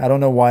story. I don't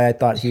know why I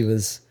thought he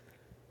was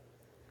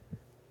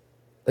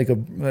like a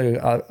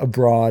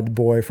broad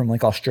boy from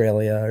like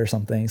Australia or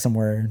something,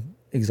 somewhere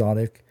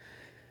exotic.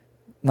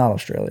 Not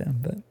Australia,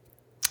 but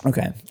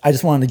okay. I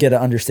just wanted to get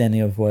an understanding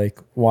of like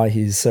why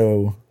he's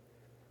so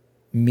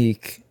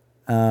meek.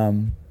 Got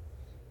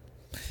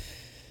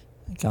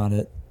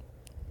it.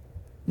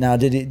 Now,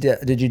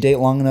 did you date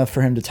long enough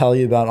for him to tell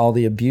you about all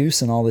the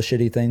abuse and all the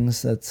shitty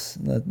things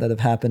that have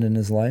happened in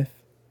his life?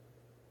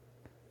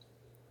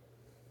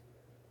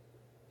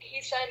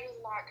 He said he was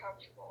not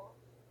comfortable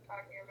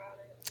talking about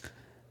it.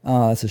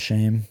 Oh, that's a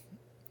shame.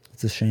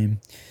 It's a shame.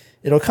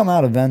 It'll come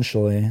out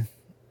eventually.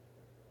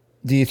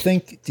 Do you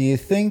think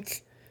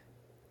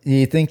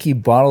he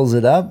bottles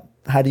it up?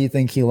 How do you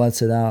think he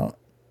lets it out?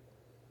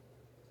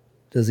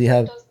 Does he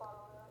have? Does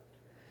bottle it up.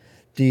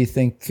 Do you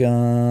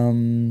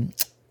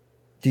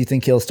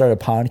think he'll start a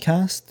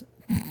podcast?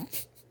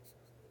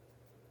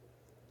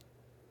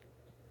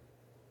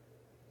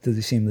 Does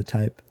he seem the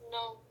type?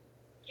 No,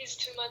 he's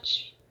too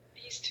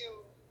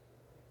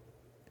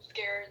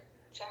scared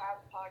to have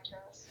a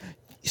podcast.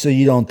 So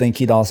you don't think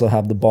he'd also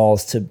have the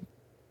balls to,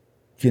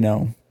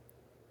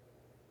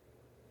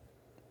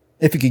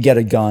 if he could get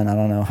a gun? I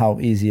don't know how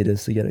easy it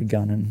is to get a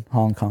gun in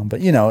Hong Kong,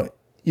 but you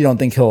don't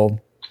think he'll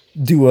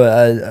do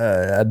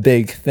a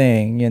big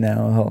thing, you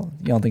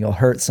don't think he'll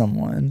hurt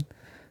someone.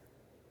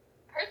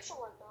 Hurt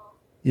someone though.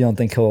 You don't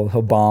think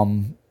he'll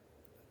bomb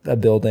a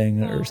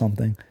building or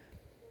something?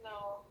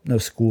 No. No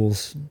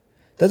schools.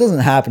 That doesn't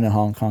happen in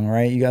Hong Kong,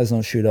 right? You guys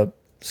don't shoot up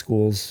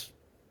schools.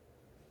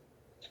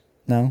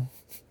 No?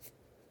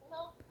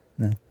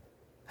 No.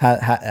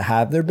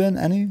 Have there been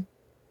any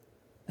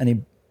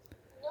No.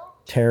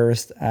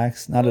 terrorist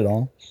acts? Not at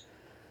all.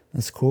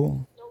 That's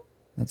cool. Nope.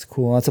 That's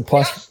cool. That's a He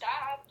plus. got stabbed.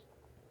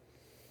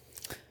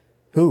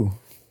 Who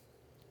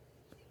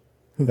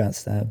got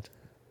stabbed?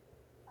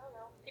 I don't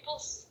know. People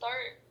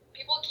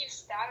keep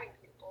stabbing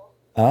people.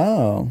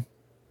 Oh.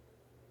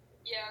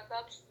 Yeah,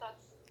 that's a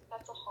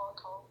Hong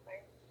Kong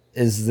thing.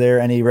 Is there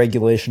any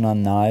regulation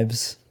on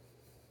knives?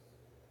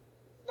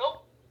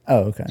 Nope. Oh,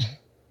 okay.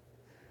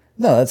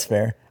 No, that's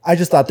fair. I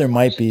just thought there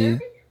might be.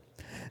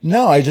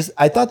 No, I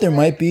thought there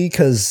might be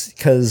because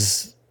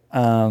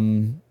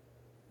in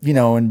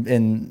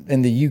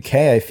the UK,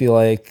 I feel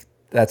like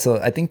I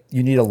think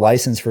you need a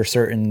license for a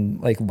certain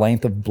like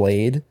length of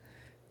blade.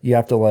 You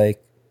have to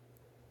like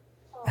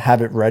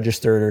have it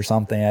registered or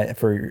something I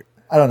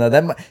don't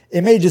know.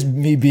 It may just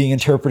me being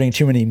interpreting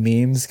too many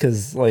memes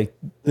because like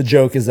the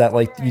joke is that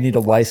like you need a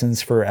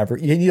license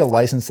you need a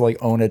license to like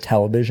own a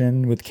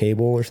television with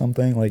cable or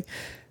something like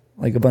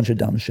a bunch of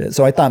dumb shit.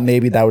 So I thought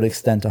maybe that would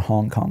extend to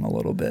Hong Kong a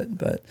little bit,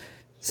 but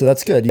so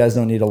that's good. You guys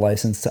don't need a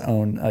license to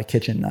own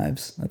kitchen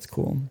knives. That's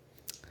cool.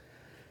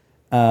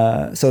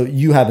 So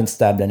you haven't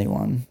stabbed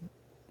anyone,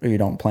 or you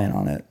don't plan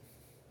on it.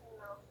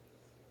 No.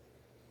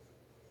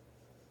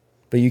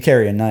 But you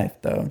carry a knife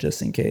though,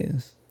 just in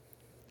case.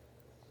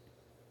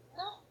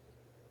 No.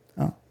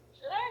 Oh.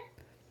 Should I?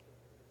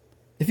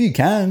 If you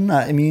can,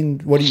 I mean,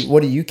 what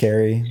do you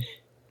carry?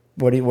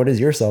 What is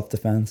your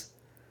self-defense?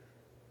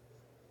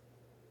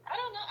 I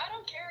don't know. I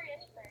don't carry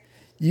anything.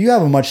 You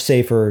have a much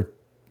safer,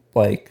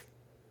 like,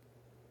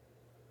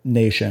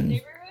 nation.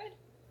 Neighborhood?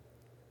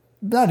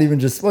 Not even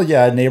just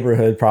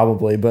neighborhood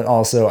probably, but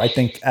also I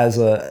think as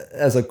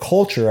a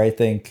culture, I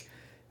think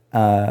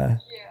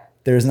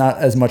there's not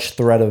as much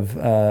threat of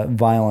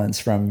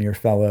violence from your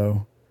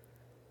fellow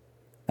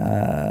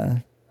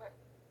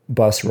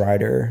bus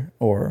rider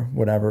or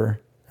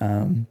whatever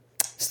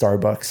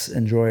Starbucks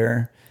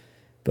enjoyer.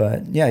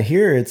 But yeah,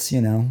 here it's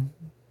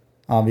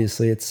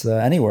obviously it's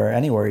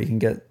anywhere you can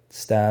get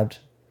stabbed,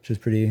 which is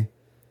pretty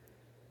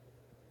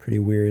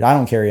weird. I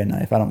don't carry a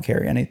knife. I don't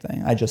carry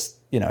anything. I just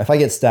if I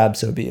get stabbed,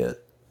 so be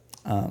it.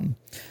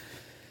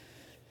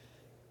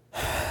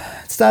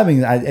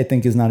 Stabbing, I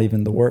think, is not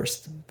even the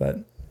worst, but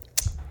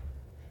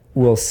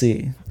we'll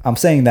see. I'm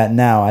saying that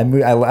now. I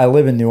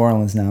live in New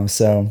Orleans now,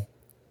 so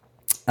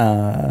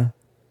I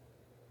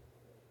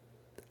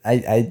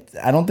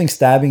don't think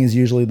stabbing is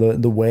usually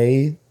the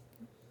way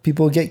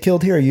people get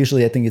killed here.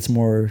 Usually, I think it's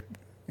more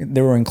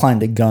they were inclined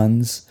to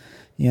guns,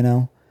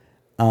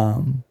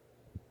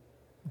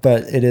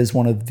 but it is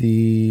one of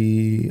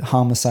the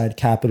homicide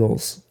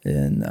capitals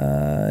in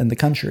the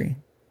country.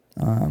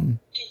 Do you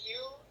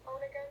own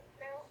a gun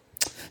now?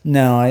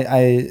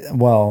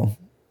 No,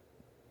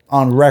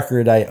 on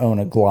record I own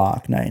a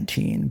Glock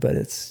 19, but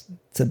it's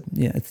the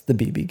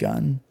BB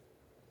gun.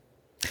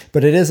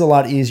 But it is a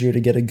lot easier to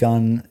get a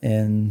gun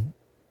in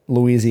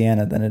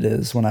Louisiana than it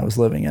is when I was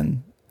living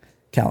in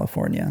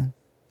California.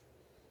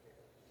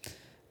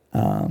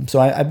 So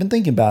I've been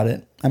thinking about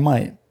it. I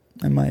might,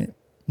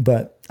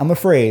 but I'm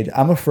afraid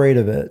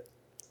of it.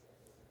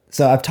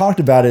 So I've talked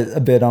about it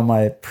a bit on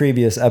my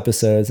previous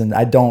episodes, and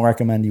I don't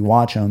recommend you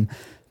watch them,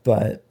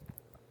 but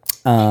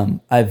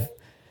I've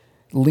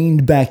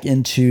leaned back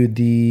into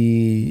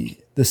the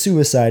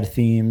suicide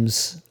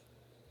themes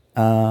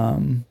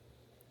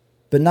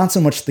but not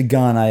so much the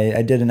gun.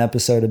 I did an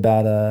episode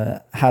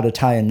about how to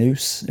tie a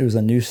noose. It was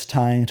a noose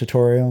tying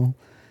tutorial,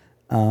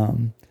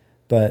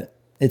 but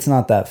it's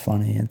not that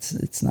funny.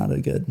 It's not a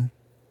good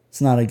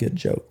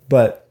joke.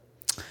 But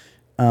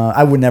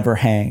I would never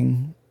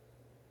hang.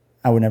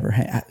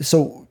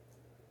 So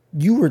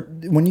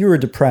when you were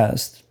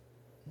depressed.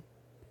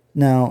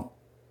 Now,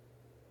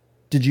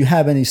 did you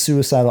have any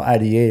suicidal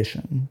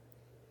ideation?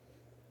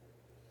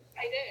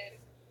 I did.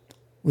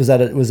 Was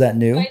that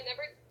new? I never.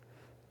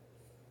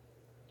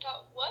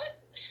 What?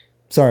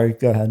 Sorry,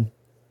 go ahead.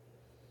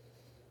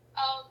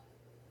 I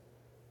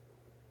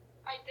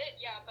did,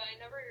 yeah, but I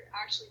never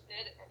actually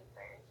did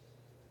anything.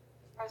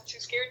 I was too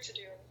scared to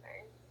do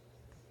anything.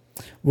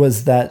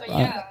 Was that?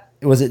 Yeah.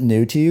 Was it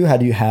new to you?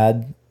 Had you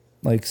had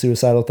like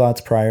suicidal thoughts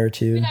prior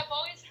to? I mean, I've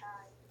always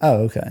had.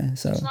 Oh, okay.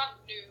 So it's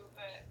not new,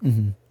 but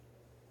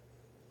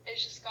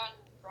it's just gotten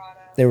brought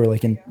up. They were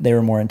they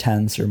were more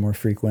intense or more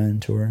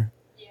frequent, or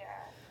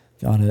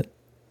got it.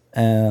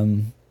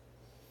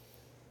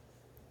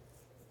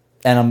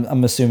 And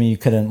I'm assuming you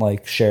couldn't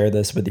like share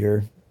this with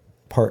your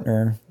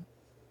partner,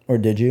 or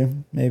did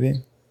you?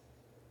 Maybe.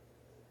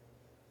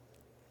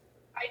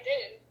 I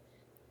did.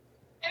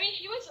 I mean,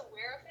 he was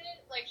aware of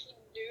it. Like, he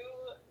knew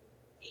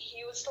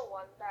he was the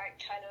one that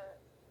kind of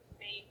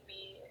made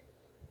me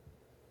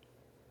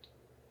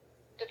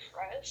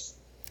depressed.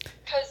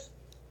 Because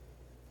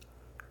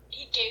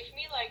he gave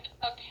me, like,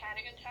 a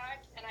panic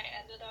attack, and I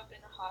ended up in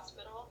the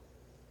hospital.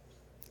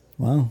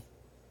 Wow.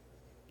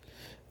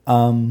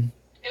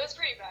 It was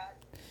pretty bad.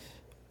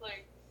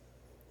 Like.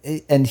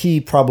 And he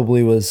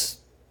probably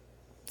was,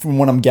 from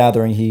what I'm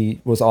gathering,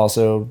 he was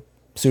also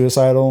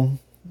suicidal.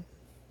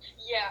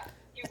 Yeah,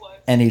 he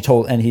was. And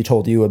he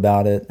told you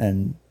about it,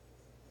 and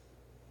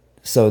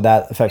so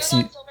that affects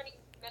you. So many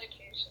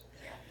medications.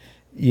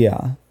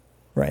 Yeah,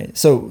 right.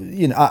 So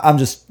I'm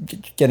just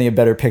getting a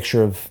better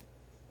picture of,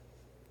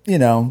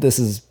 this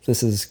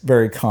is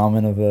very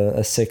common of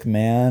a sick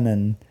man,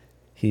 and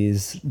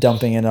he's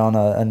dumping it on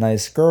a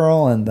nice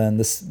girl, and then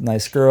this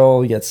nice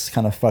girl gets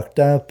kind of fucked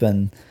up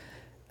and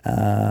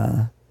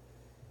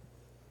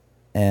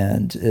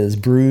is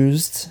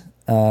bruised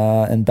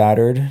and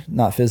battered,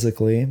 not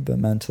physically, but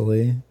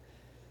mentally.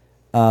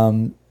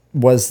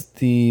 Was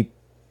the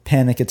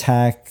panic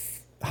attack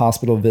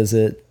hospital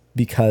visit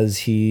because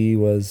he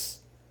was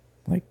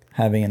like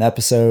having an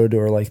episode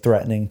or like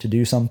threatening to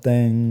do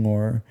something,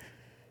 or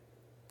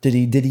did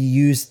he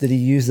use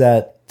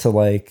that to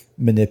like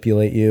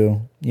manipulate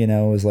you? It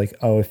was like,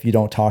 oh, if you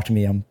don't talk to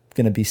me, I'm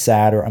going to be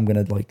sad, or I'm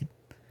going to like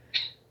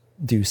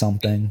do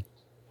something.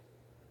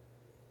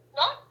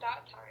 Not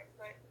that time,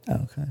 but.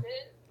 Oh, okay.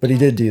 But he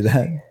did do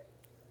that.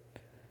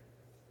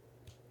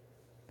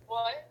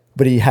 What?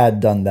 But he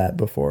had done that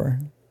before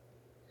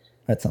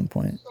at some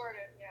point. Sort of,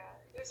 yeah.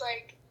 It was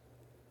like,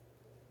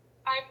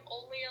 I'm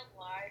only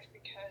alive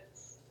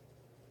because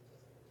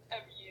of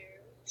you,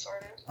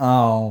 sort of.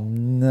 Oh,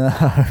 no.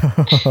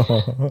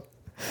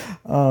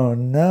 Oh,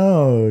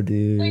 no,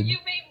 dude. Like, you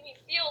made me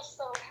feel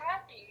so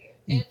happy.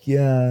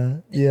 Yeah.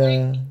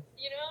 Like,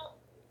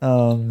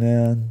 Oh,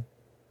 man.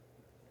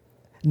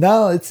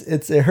 No,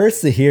 it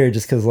hurts to hear,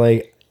 just because,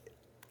 like,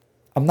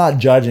 I'm not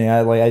judging.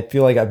 I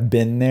feel like I've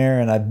been there,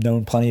 and I've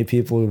known plenty of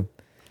people who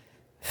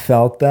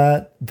felt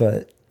that,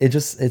 but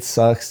it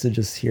sucks to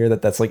just hear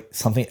that that's like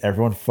something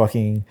everyone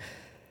fucking.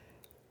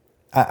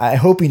 I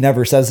hope he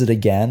never says it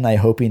again. I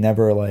hope he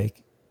never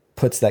like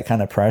puts that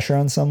kind of pressure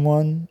on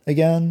someone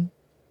again.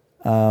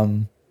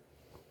 Because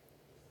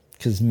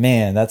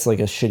man, that's like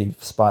a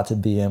shitty spot to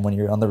be in when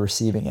you're on the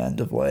receiving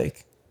end of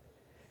like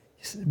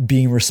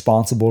being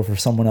responsible for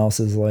someone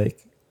else's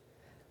like.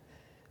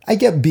 I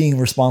get being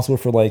responsible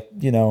for like,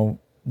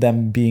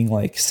 them being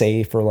like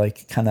safe or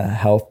like kind of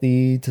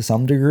healthy to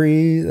some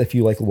degree if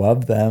you like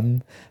love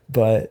them,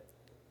 but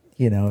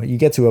you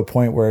get to a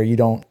point where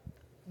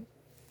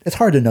it's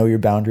hard to know your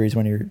boundaries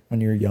when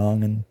you're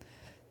young, and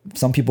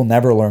some people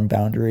never learn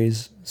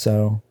boundaries.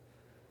 So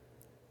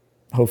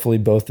hopefully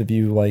both of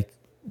you like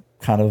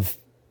kind of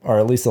are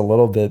at least a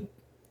little bit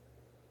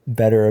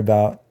better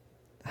about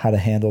how to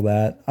handle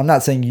that. I'm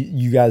not saying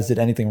you guys did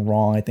anything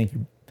wrong. I think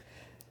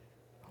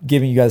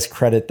giving you guys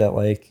credit that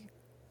like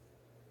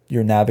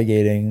you're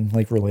navigating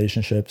like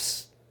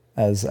relationships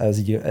as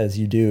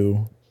you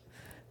do,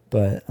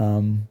 but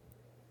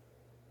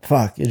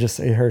fuck,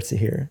 it hurts to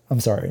hear. I'm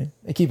sorry,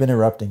 I keep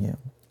interrupting you.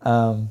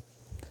 I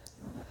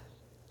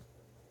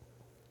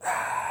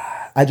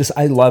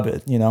love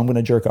it. I'm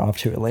gonna jerk off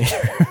to it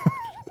later.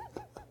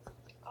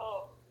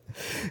 Oh.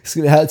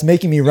 It's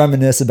making me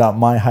reminisce about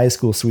my high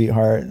school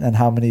sweetheart and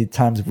how many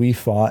times we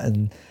fought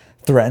and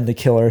threatened to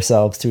kill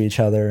ourselves to each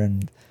other,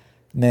 and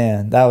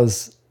man, that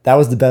was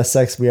the best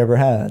sex we ever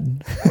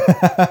had.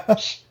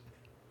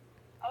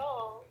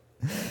 Oh.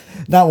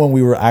 Not when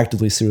we were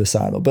actively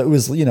suicidal, but it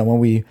was,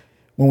 when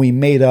we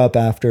made up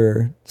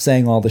after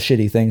saying all the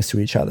shitty things to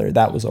each other,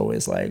 that was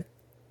always like,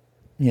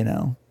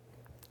 Right.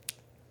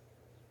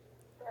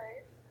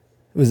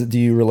 do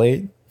you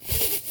relate?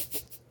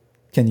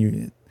 Can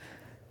you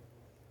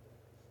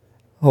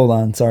hold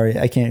on? Sorry,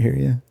 I can't hear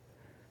you.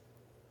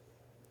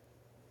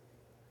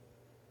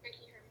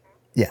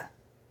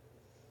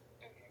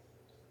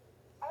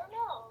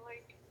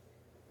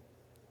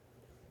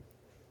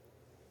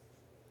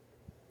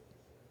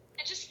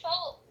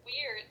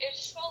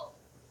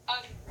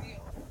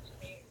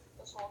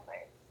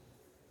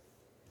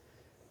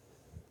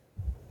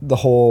 the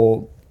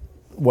whole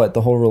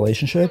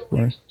relationship? The Or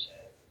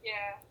relationship.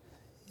 Yeah.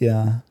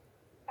 yeah.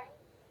 I,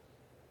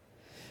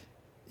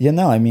 Yeah,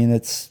 no, I mean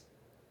it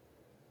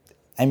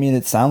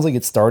sounds like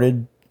it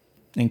started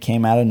and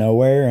came out of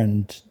nowhere,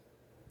 and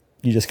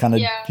you just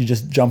yeah. you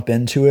just jump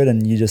into it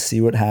and you just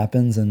see what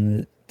happens,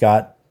 and it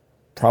got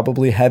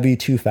probably heavy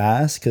too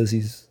fast because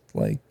he's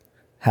like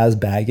has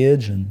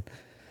baggage, and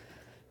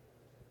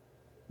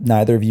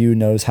neither of you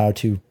knows how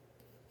to,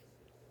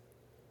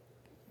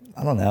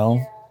 I don't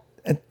know.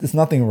 There's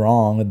nothing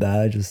wrong with that.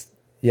 I just,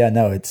 yeah,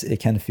 no, it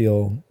can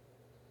feel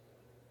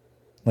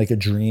like a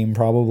dream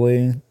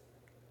probably,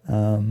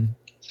 um,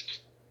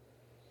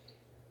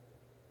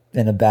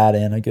 in a bad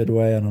and a good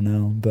way. I don't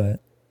know,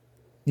 but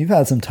you've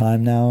had some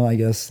time now, I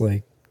guess,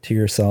 like to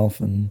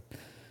yourself and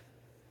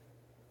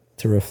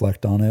to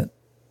reflect on it.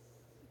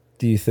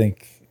 Do you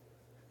think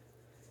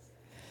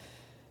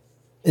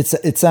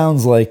it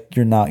sounds like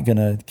you're not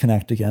gonna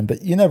connect again,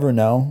 but you never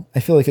know. I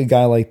feel like a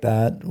guy like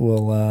that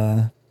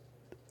will,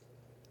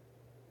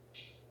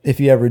 if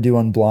you ever do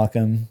unblock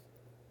him,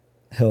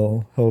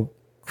 he'll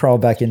crawl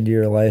back into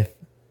your life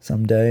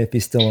someday if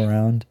he's still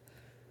around.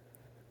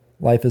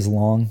 Life is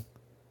long,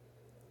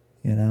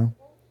 you know.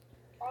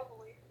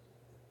 Probably.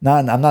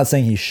 I'm not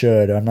saying he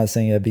should. I'm not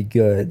saying it'd be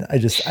good. I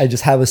just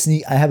have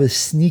I have a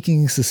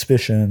sneaking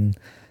suspicion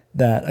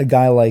that a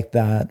guy like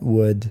that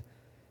would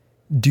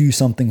do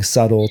something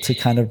subtle to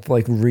kind of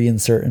like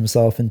reinsert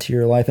himself into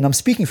your life. And I'm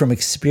speaking from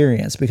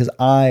experience because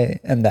I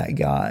am that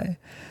guy.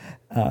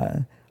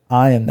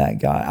 I am that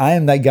guy. I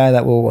am that guy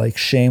that will like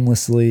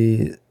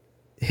shamelessly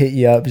hit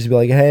you up, just be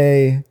like,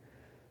 "Hey,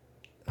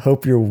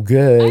 hope you're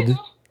good.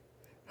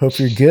 Hope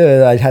you're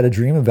good. I had a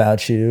dream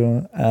about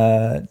you.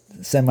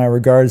 Send my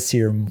regards to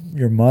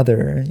your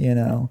mother." You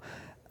know,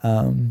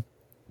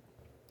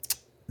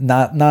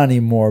 not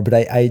anymore. But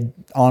I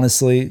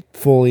honestly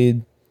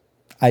fully,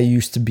 I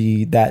used to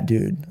be that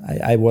dude.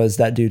 I was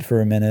that dude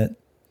for a minute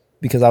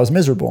because I was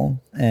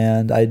miserable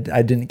and I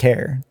didn't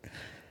care.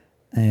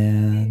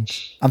 And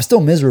I'm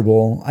still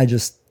miserable.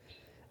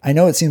 I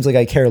know it seems like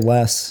I care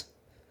less,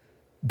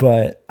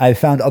 but I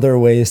found other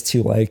ways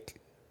to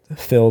like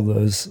fill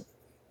those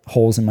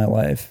holes in my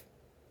life,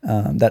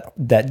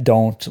 that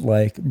don't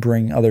like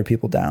bring other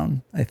people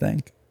down. I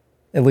think,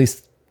 at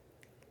least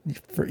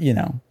for, you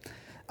know,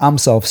 I'm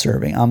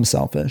self-serving, I'm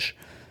selfish,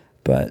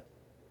 but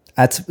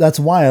that's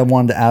why I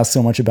wanted to ask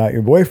so much about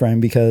your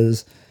boyfriend,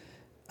 because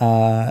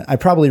I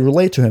probably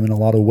relate to him in a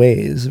lot of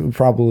ways. We'd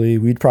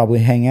probably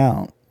hang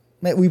out.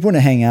 We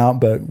wouldn't hang out,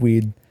 but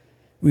we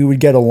would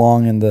get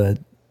along in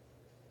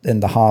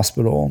the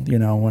hospital. You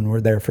know, when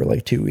we're there for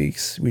like 2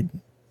 weeks, we'd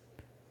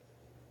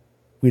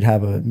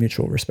have a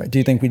mutual respect. Do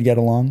you think we'd get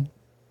along?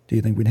 Do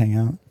you think we'd hang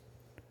out?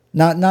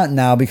 Not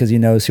now because he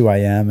knows who I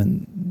am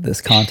in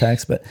this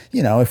context, but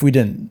you know, if we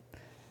didn't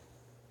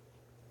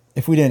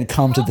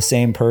come to the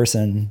same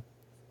person.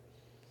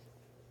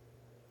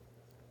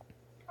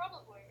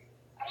 Probably.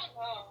 I don't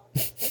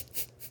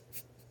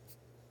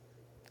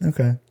know.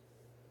 Okay.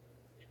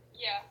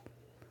 Yeah.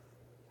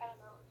 I don't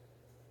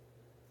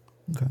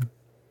know. Okay.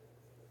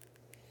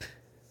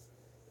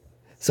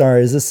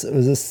 Sorry, was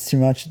this too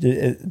much?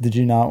 Did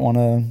you not want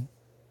to?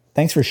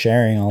 Thanks for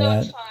sharing all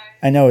that. It's fine.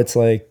 I know it's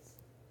like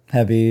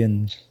heavy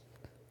and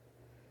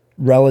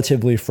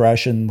relatively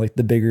fresh in like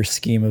the bigger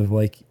scheme of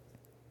like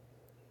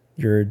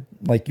your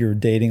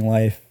dating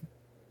life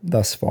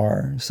thus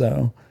far.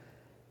 So,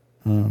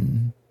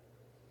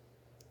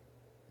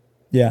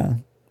 yeah,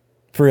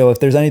 for real. If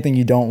there's anything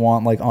you don't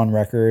want like on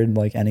record,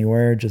 like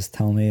anywhere, just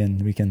tell me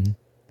and we can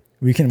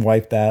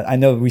wipe that. I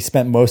know we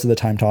spent most of the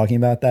time talking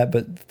about that,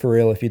 but for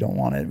real, if you don't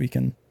want it, we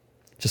can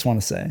just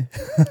want to say,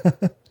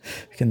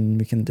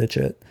 we can ditch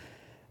it.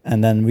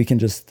 And then we can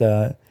just,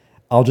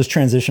 I'll just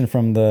transition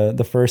from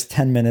the first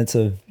 10 minutes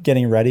of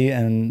getting ready,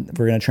 and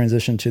we're going to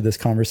transition to this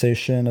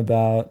conversation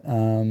about,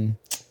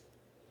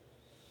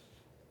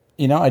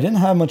 you know, I didn't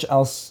have much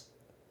else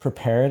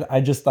prepared.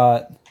 I just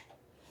thought,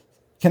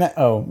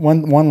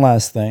 one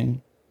last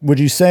thing. Would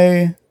you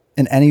say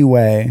in any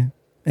way,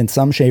 in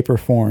some shape or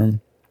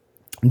form,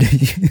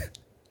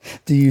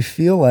 do you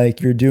feel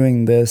like you're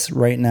doing this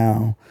right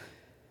now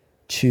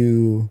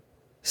to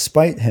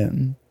spite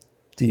him?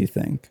 Do you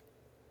think?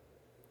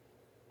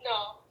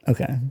 No.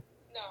 Okay.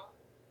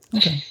 No.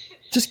 Okay.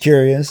 Just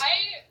curious. I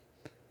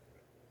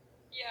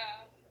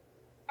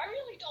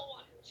really don't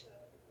want him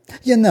to.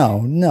 Yeah,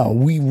 no.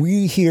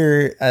 We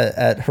here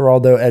at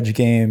Geraldo Edge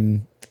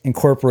Game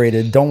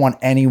Incorporated don't want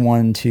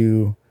anyone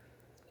to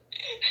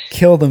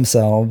kill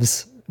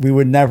themselves. We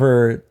would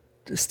never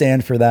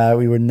stand for that.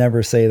 We would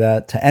never say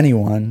that to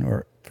anyone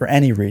or for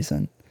any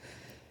reason.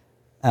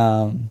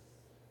 But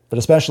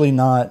especially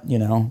not, you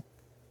know,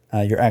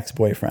 your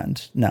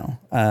ex-boyfriend. No.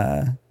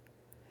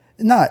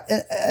 Not,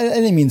 I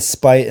didn't mean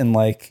spite and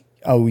like,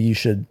 oh, you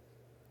should,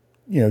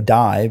 you know,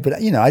 die.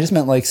 But, you know, I just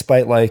meant like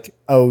spite, like,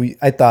 oh,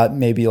 I thought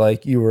maybe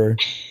like you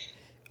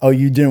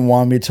didn't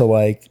want me to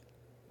like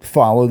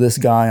follow this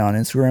guy on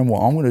Instagram.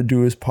 Well, I'm going to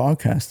do his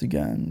podcast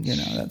again, you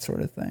know, that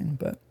sort of thing.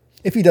 But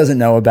if he doesn't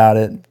know about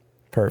it,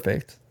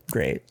 perfect.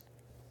 Great.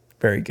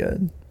 Very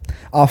good.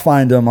 I'll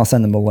find him. I'll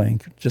send him a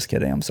link. Just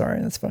kidding. I'm sorry.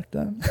 That's fucked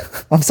up.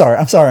 I'm sorry.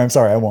 I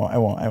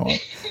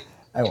won't.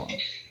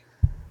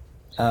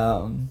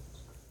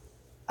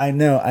 I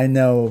know.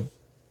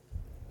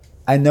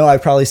 I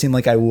probably seem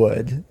like I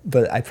would,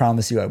 but I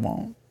promise you I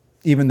won't.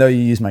 Even though you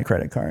use my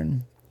credit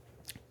card.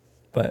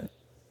 But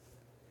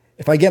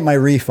if I get my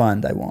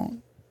refund, I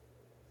won't.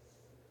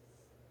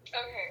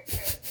 Okay,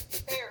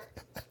 fair.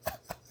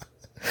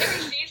 If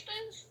he sees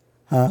this,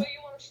 Huh? what do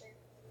you want to say?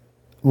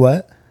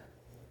 What?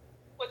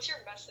 What's your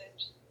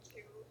message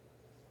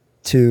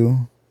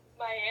To?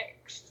 my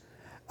ex?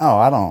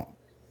 Oh,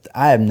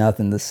 I have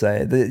nothing to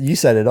say. You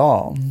said it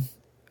all.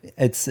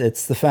 It's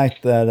the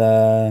fact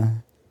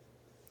that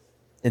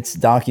it's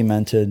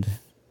documented.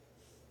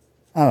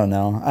 I don't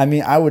know. I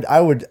mean, I would.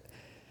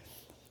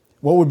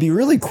 What would be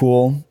really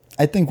cool?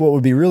 I think what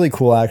would be really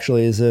cool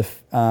actually is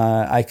if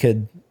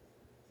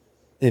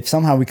if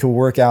somehow we could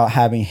work out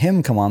having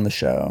him come on the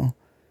show,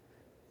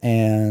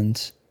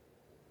 and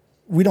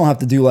we don't have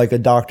to do like a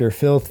Dr.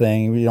 Phil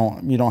thing.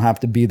 You don't have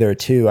to be there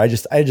too. I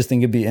just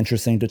think it'd be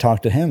interesting to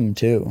talk to him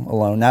too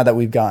alone. Now that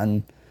we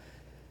don't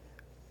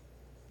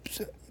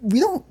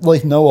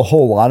like know a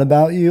whole lot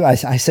about you. I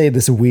say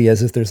this we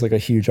as if there's like a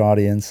huge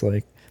audience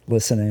like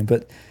listening,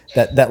 but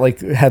that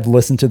like have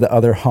listened to the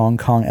other Hong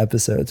Kong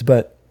episodes.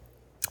 But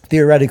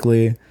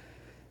theoretically,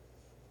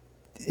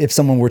 if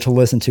someone were to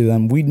listen to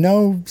them, we'd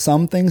know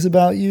some things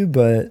about you,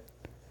 but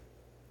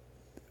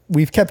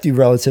we've kept you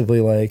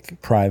relatively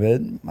like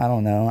private. I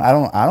don't know.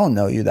 I don't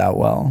know you that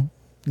well,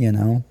 you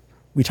know.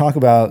 We talk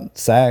about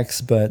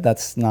sex, but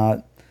there's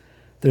not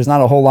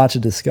a whole lot to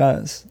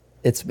discuss.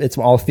 It's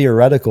all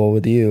theoretical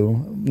with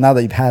you. Now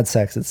that you've had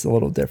sex, it's a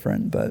little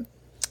different, but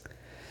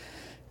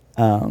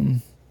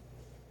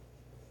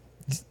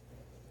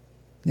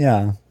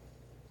yeah.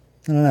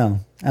 I don't know.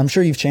 I'm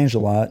sure you've changed a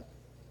lot.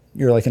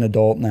 You're like an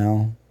adult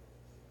now.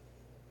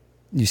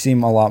 You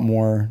seem a lot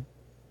more,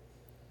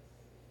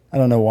 I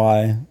don't know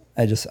why.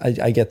 I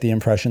get the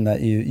impression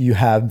that you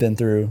have been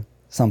through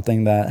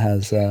something that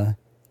has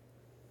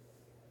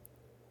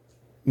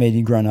made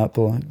you grown up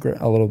a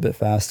little bit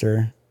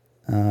faster.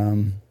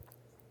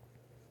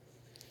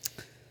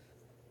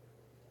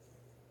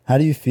 How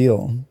do you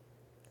feel?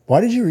 Why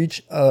did you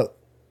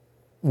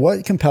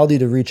what compelled you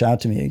to reach out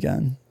to me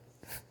again?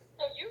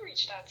 No, you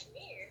reached out to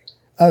me.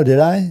 Oh, did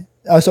I?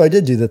 Oh, so I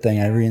did do the thing.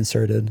 I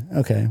reinserted.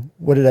 Okay.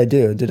 What did I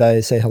do? Did I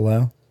say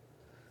hello?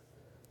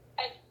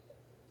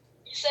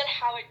 You said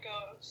how it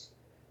goes.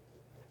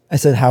 I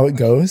said how it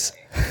goes?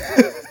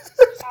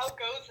 How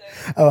goes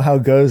it? Oh, how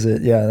goes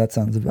it? Yeah, that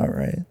sounds about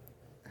right.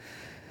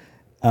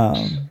 Yeah,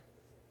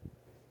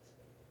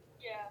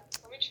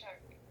 let me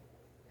check.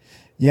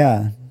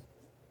 Yeah.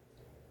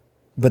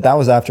 But that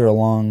was after a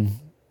long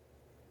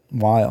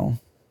while.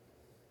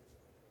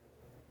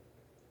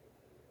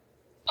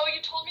 Oh,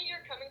 you told me you're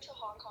coming to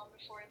Hong Kong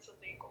before it's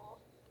illegal.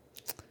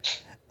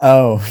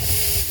 Oh.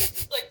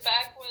 Like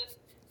back when,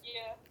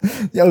 yeah.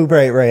 Oh,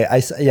 right.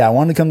 I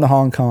wanted to come to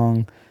Hong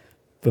Kong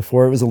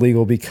before it was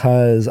illegal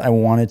because I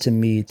wanted to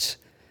meet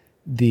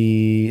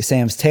the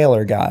Sam's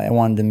Taylor guy. I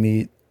wanted to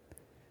meet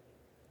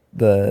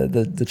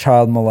the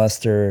child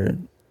molester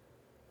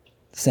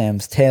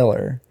Sam's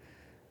Taylor.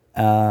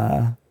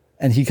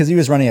 And because he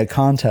was running a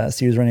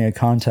contest.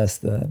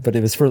 But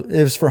it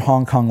was for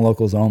Hong Kong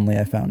locals only,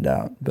 I found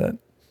out, but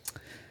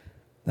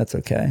that's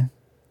okay.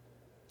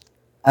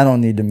 I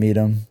don't need to meet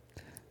him.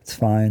 It's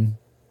fine.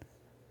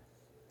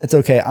 It's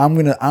okay. I'm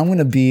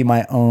gonna be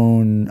my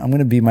own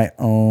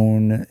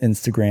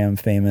Instagram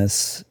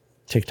famous,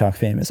 TikTok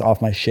famous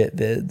off my shit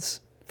vids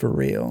for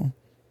real.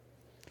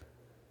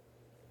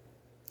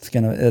 It's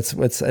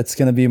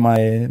gonna be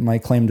my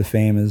claim to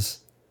fame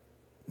is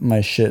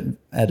my shit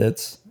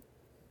edits.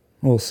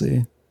 We'll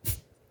see.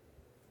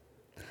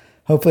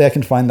 Hopefully I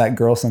can find that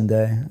girl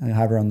someday and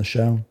have her on the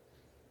show.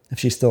 If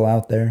she's still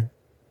out there.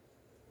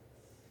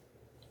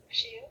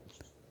 She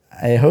is?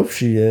 I hope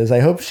she is.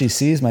 I hope she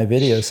sees my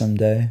video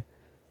someday.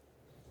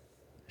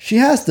 She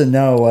has to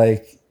know,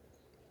 like,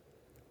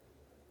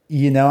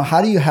 you know,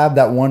 how do you have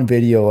that one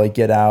video like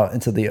get out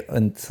into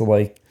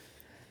like,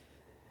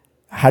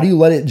 how do you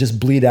let it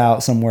just bleed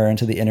out somewhere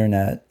into the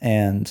internet?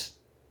 And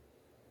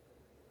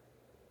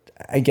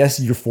I guess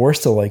you're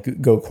forced to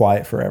like go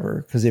quiet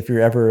forever. Because if you're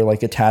ever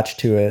like attached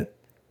to it,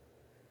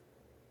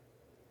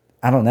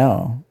 I don't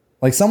know.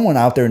 Like someone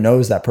out there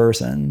knows that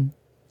person,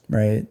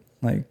 right?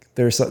 Like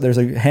there's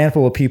a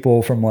handful of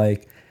people from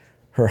like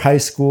her high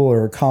school or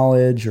her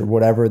college or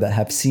whatever that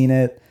have seen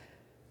it,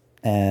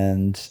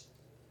 and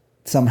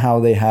somehow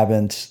they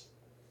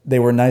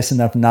were nice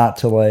enough not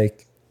to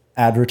like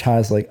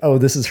advertise like, oh,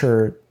 this is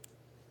her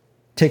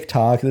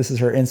TikTok, this is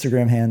her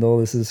Instagram handle,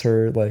 this is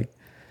her like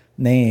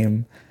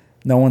name.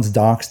 No one's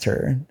doxed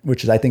her,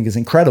 which I think is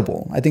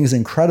incredible. I think it's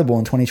incredible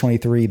in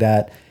 2023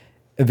 that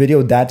a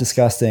video that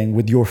disgusting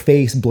with your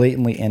face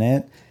blatantly in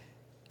it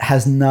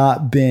has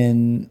not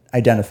been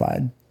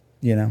identified,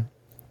 you know?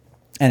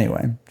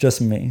 Anyway,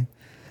 just me.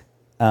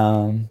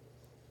 I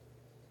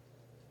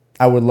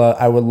would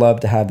love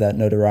to have that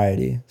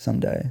notoriety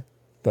someday,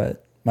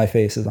 but my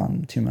face is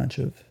on too much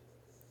of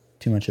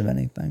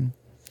anything.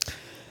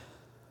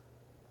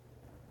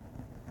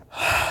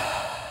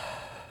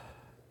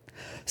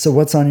 So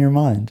what's on your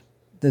mind?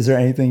 Is there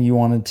anything you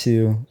wanted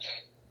to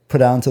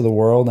put out into the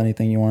world?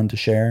 Anything you wanted to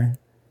share?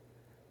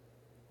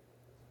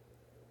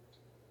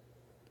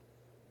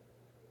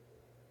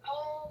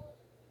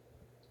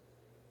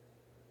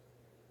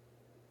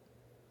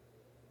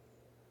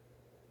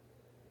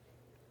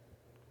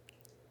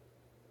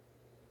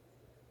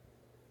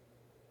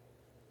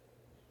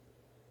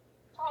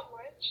 Not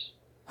much.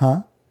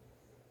 Huh?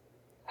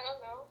 I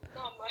don't know.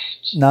 Not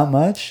much. Not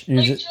much?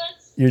 Like,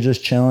 You're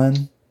just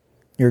chilling?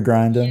 You're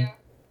grinding?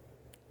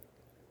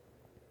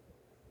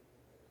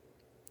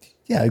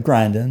 Yeah,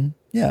 grinding.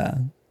 Yeah.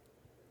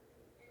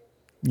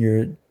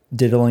 You're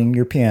diddling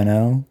your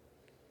piano.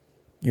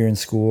 You're in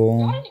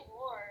school. Not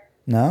anymore.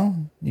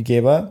 No? You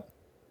gave up?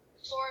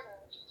 Sort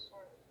of.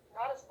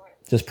 Not as much.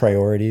 Just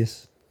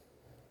priorities?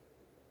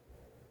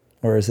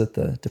 Or is it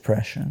the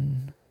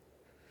depression?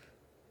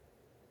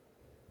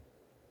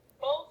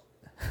 Both.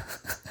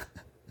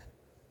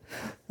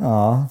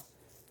 Aw.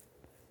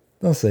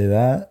 Don't say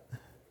that.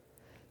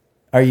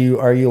 Are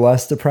you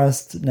less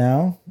depressed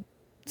now?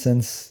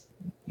 Since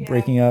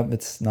breaking up,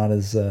 it's not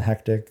as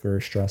hectic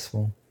or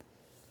stressful.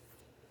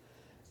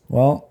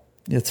 Well,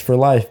 it's for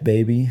life,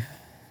 baby.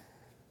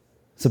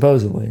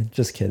 Supposedly.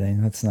 Just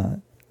kidding. That's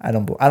not. I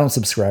don't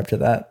subscribe to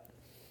that.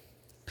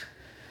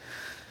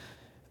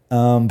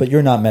 But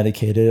you're not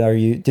medicated, are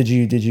you? Did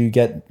you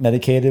get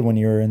medicated when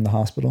you were in the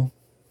hospital?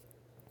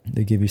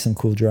 They give you some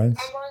cool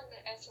drugs? I'm on the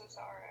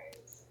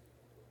SSRIs.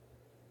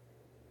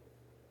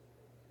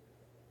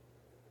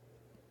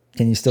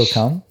 Can you still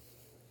come?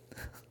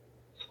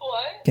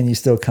 What? Can you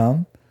still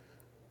come?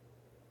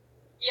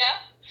 Yeah.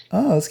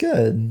 Oh, that's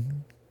good.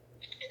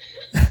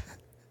 I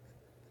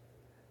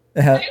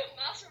don't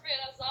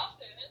masturbate as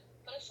often,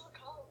 but I still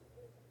come.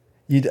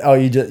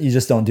 You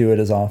just don't do it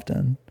as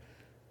often.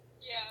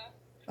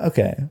 Yeah.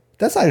 Okay.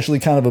 That's actually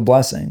kind of a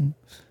blessing.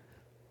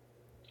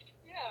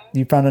 Yeah.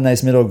 You found a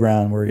nice middle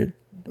ground where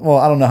well,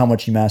 I don't know how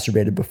much you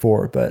masturbated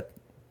before, but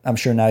I'm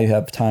sure now you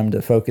have time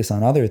to focus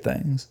on other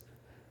things.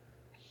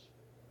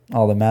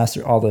 All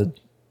the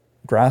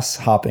grass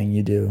hopping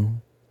you do.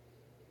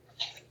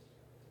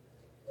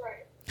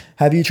 Right.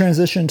 Have you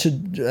transitioned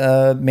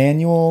to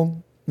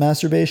manual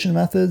masturbation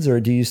methods, or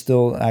do you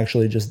still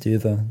actually just do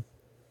the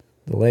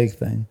leg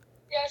thing?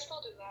 Yeah, I still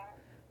do that.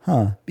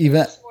 Huh.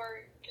 Even It's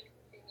more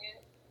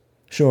convenient.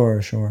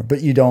 Sure.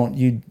 But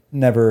you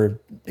never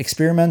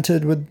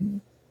experimented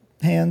with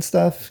hand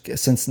stuff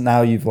since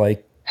now you've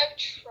like. I've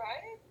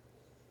tried.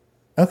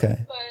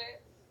 Okay. But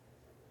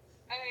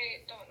I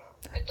don't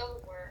know. It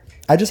doesn't work.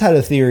 I just had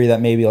a theory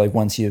that maybe like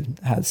once you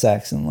had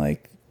sex and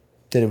like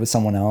did it with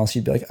someone else,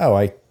 you'd be like,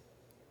 oh,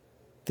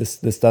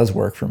 this does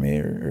work for me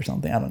or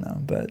something. I don't know,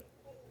 but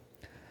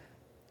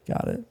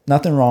got it.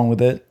 Nothing wrong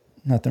with it.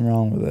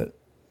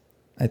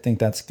 I think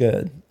that's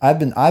good. I've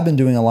been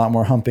doing a lot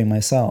more humping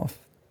myself.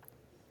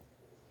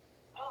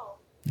 Oh.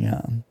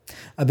 Yeah.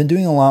 I've been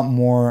doing a lot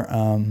more.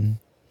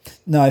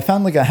 No, I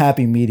found like a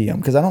happy medium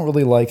because I don't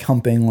really like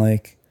humping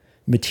like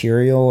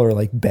material or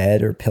like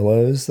bed or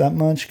pillows that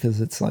much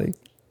because it's like,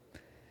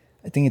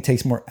 I think it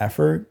takes more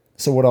effort.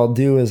 So what I'll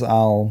do is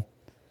I'll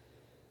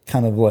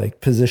kind of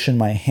like position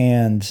my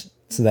hand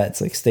so that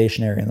it's like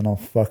stationary and then I'll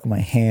fuck my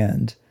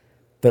hand.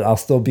 But I'll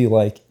still be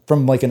like,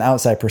 from like an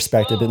outside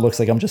perspective, it looks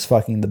like I'm just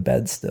fucking the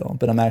bed still,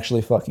 but I'm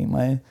actually fucking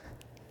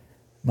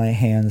my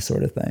hand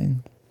sort of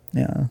thing.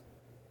 Yeah.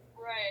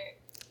 Right.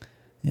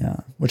 Yeah.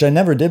 Which I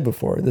never did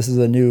before. This is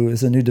a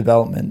new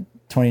development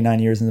 29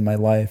 years into my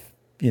life,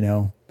 you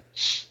know.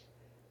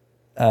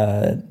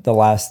 The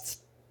last,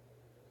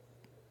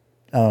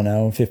 I don't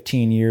know,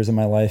 15 years of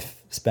my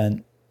life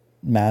spent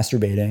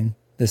masturbating.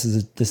 This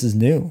is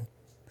new.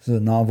 This is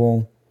a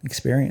novel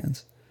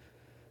experience.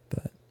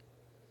 But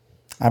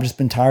I've just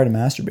been tired of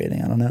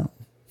masturbating. I don't know.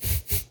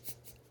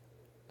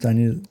 So I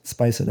need to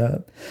spice it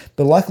up.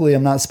 But luckily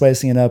I'm not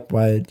spicing it up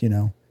by, you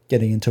know,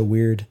 getting into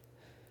weird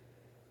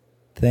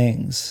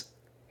things.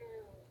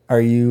 Are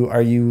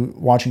you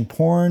watching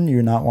porn?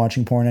 You're not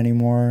watching porn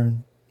anymore?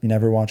 You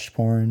never watched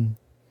porn?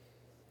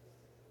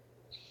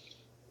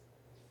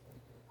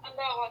 I'm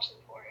not watching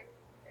porn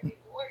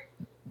anymore.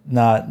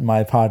 Not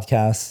my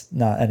podcast,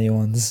 not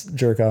anyone's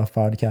jerk off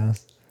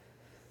podcast.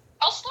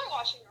 I'll start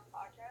watching your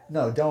podcast.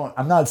 No, don't.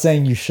 I'm not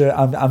saying you should.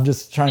 I'm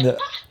just trying to.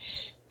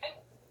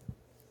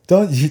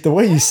 The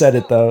way you said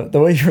it though, the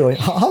way you're like,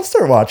 I'll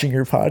start watching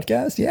your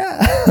podcast.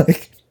 Yeah.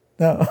 Like,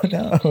 no.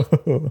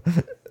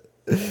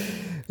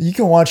 You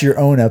can watch your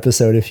own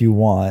episode if you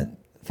want.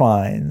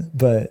 Fine.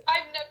 But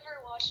I've never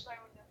watched my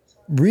own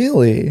episode.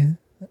 really?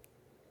 Never.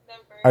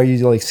 Are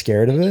you like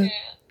scared of it?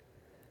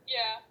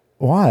 Yeah.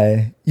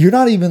 Why? You're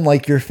not even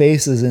like, your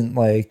face isn't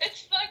like.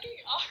 It's fucking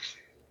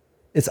awkward.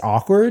 It's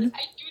awkward? I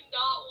do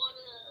not want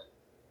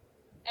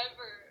to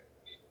ever.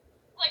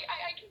 Like,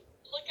 I can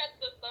look at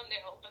the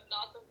thumbnail, but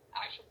not the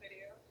actual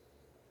video.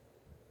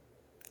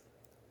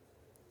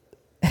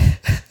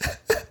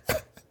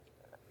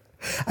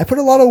 I put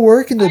a lot of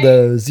work into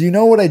those. Do you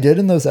know what I did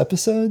in those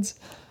episodes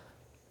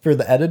for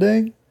the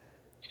editing?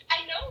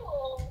 I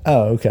know.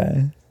 Oh,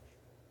 okay.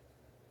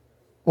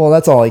 Well,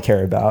 that's all I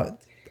care about.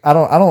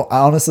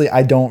 Honestly,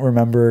 I don't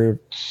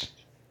remember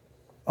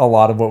a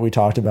lot of what we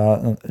talked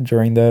about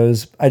during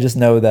those. I just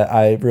know that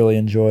I really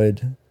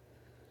enjoyed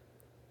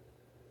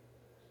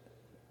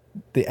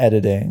the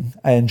editing.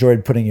 I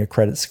enjoyed putting your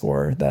credit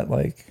score that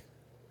like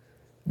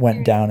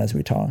went down as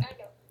we talked.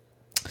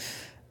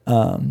 I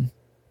know.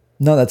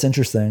 No, that's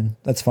interesting.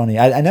 That's funny.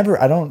 I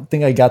don't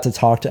think I got to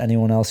talk to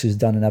anyone else who's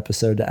done an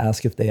episode to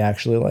ask if they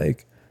actually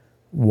like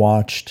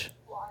watched.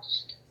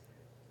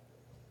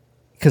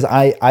 Because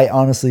I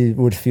honestly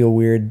would feel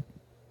weird.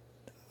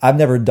 I've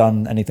never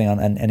done anything on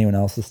anyone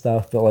else's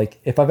stuff, but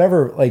like if I've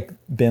ever like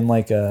been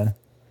like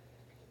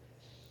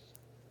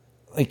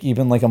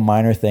even like a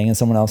minor thing in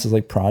someone else's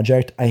like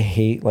project, I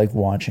hate like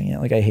watching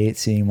it. Like I hate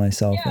seeing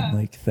myself in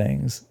like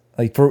things.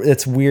 Like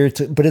it's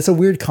weird but it's a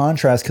weird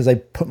contrast because I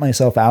put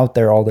myself out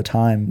there all the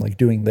time, like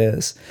doing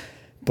this,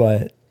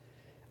 but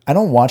I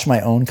don't watch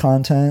my own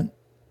content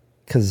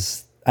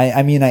because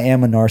I mean I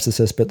am a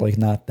narcissist, but like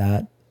not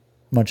that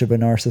much of a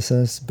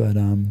narcissist. But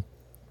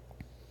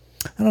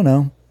I don't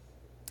know.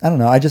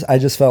 I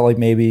just felt like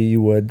maybe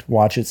you would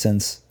watch it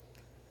since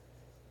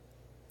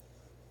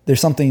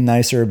there's something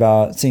nicer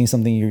about seeing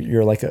something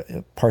you're like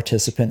a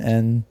participant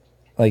in.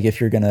 Like if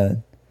you're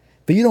gonna,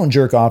 but you don't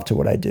jerk off to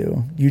what I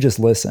do. You just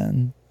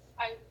listen.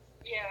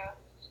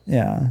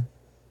 Yeah.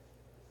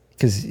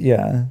 Cause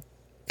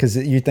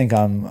you think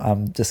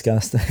I'm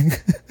disgusting.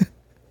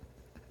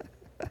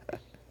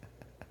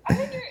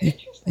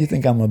 You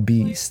think I'm a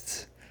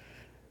beast.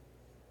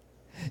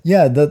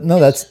 Yeah.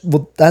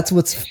 That's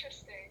what's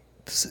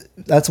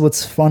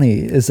funny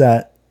is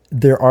that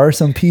there are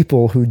some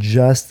people who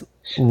just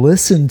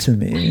listen to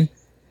me,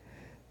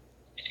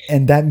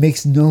 and that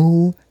makes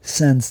no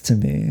sense to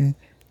me.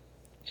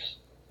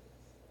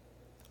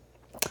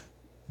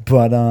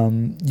 But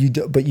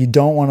you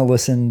don't want to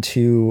listen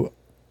to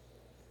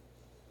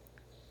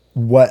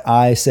what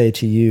I say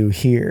to you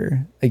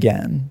here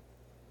again.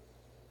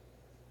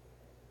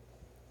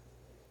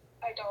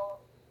 I don't.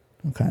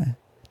 Okay.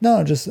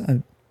 No, just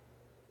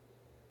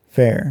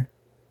fair.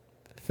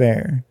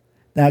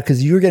 Now,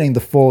 because you're getting the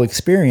full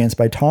experience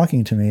by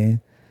talking to me,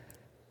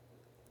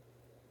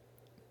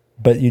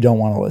 but you don't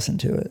want to listen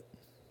to it.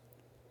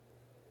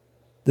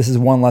 This is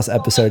one less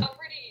episode. I'm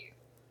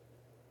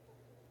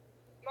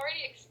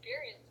already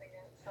experiencing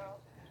it, so.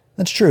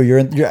 That's true.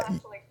 You're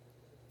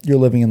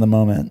living in the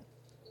moment.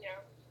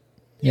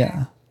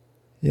 Yeah.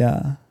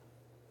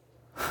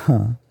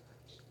 Huh.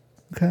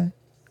 Okay.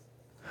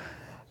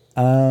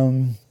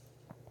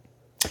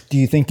 Do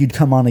you think you'd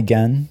come on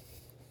again?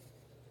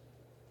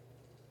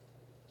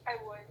 I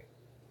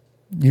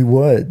would. You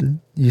would.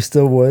 You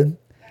still would.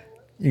 I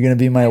would. You're gonna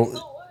be my. I still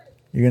would.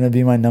 You're gonna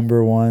be my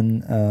number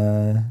one.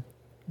 I'm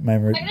gonna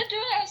do it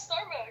at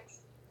Starbucks.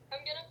 I'm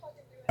gonna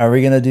fucking do it. Are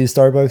we gonna do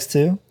Starbucks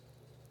too?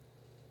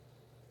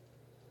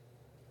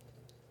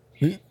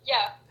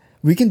 Yeah.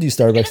 We can do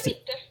Starbucks It's too. gonna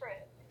be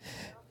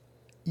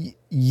different.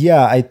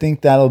 Yeah, I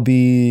think that'll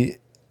be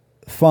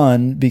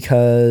fun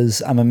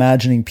because I'm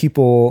imagining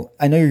people.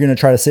 I know you're gonna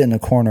try to sit in a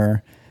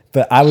corner,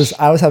 but I was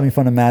having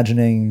fun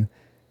imagining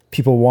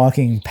people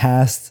walking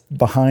past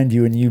behind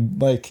you and you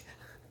like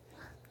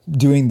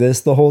doing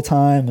this the whole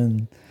time,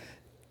 and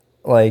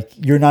like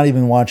you're not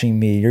even watching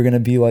me. You're gonna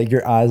be like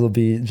your eyes will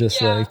be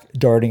just like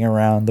darting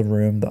around the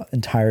room the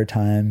entire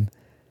time,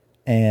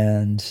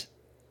 and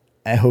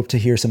I hope to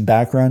hear some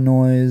background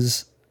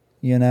noise,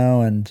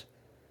 and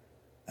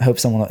I hope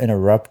someone will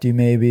interrupt you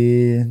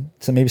maybe.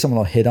 So maybe someone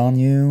will hit on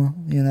you,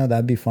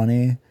 that'd be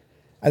funny.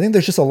 I think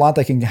there's just a lot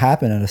that can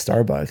happen at a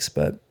Starbucks,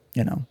 but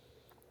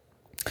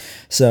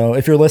So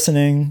if you're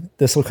listening,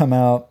 this will come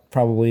out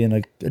probably in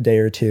a day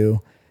or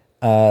two.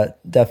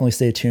 Definitely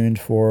stay tuned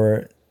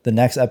for the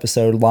next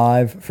episode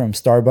live from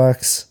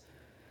Starbucks.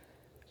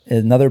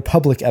 Another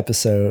public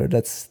episode.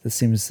 That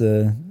seems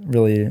to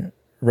really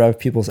rev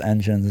people's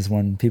engines is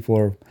when people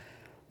are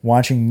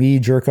watching me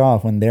jerk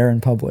off when they're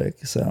in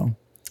public. So,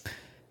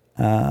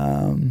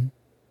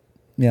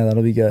 yeah,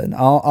 that'll be good.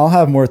 I'll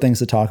have more things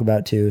to talk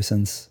about too,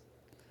 since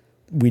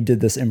we did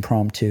this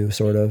impromptu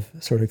sort of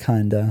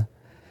kinda.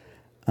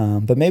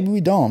 But maybe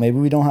we don't. Maybe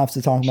we don't have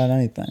to talk about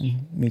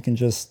anything. We can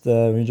just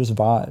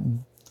vibe.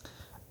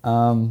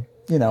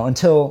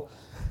 Until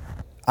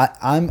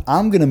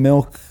I'm gonna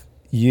milk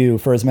you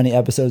for as many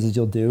episodes as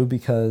you'll do,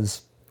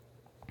 because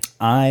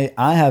I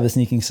have a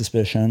sneaking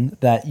suspicion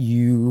that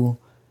you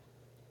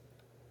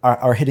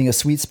are hitting a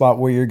sweet spot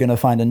where you're gonna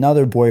find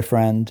another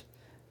boyfriend,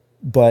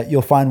 but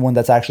you'll find one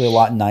that's actually a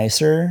lot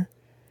nicer,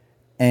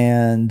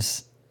 and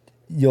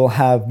you'll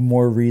have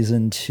more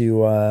reason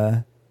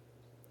to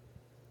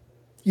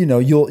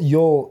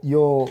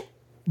you'll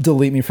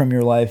delete me from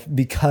your life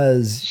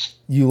because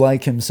you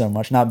like him so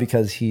much, not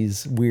because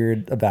he's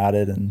weird about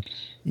it. And,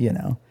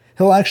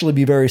 he'll actually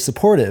be very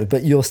supportive,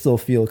 but you'll still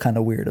feel kind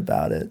of weird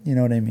about it. You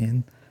know what I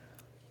mean?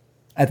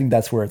 I think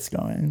that's where it's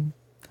going.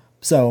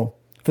 So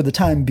for the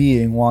time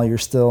being, while you're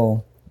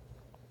still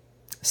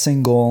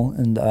single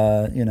and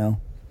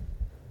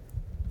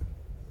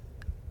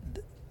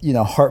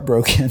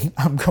heartbroken,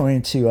 I'm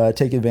going to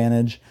take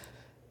advantage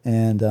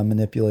and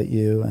manipulate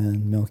you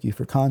and milk you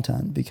for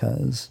content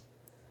because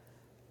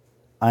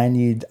I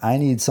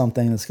need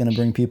something that's going to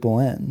bring people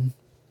in.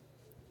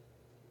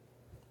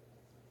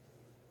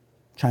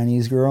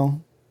 Chinese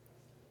girl,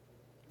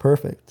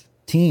 perfect.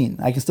 Teen,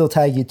 I can still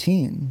tag you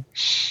teen.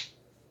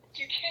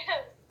 You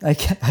can. I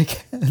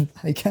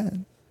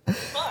can.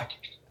 Fuck.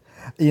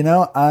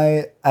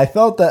 I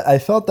felt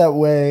that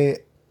way.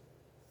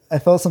 I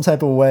felt some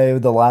type of way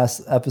with the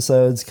last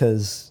episodes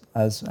because,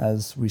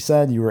 as we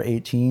said, you were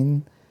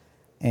 18,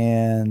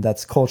 and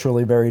that's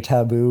culturally very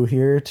taboo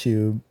here.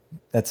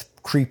 That's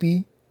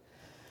creepy,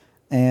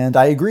 and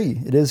I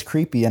agree, it is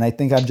creepy. And I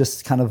think I've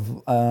just kind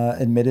of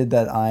admitted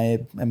that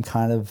I am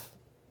kind of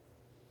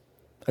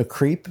a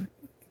creep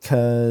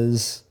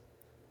because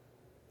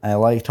I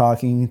like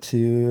talking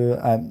to.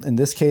 In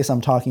this case,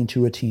 I'm talking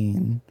to a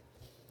teen.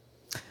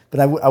 But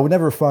I would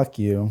never fuck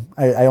you.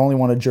 I only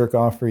want to jerk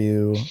off for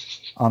you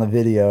on a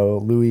video,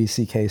 Louis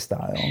C.K.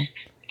 style.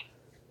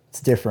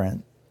 It's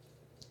different.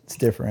 It's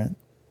different.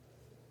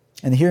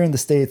 And here in the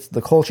States,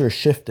 the culture is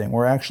shifting.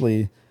 We're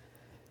actually,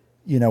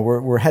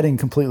 we're heading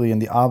completely in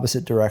the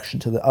opposite direction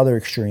to the other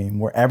extreme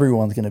where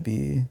everyone's going to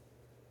be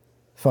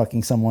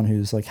fucking someone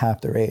who's like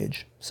half their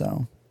age.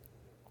 So,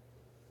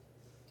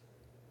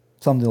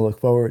 something to look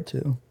forward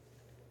to.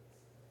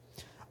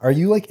 Are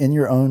you like in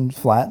your own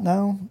flat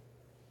now?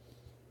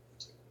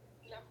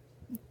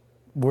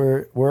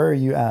 Where are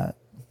you at?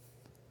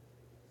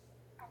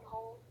 I'm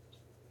home.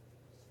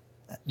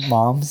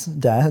 Moms?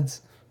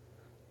 Dads?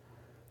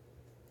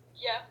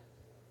 Yeah.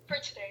 For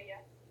today,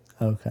 yeah.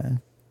 Okay.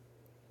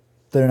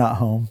 They're not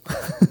home.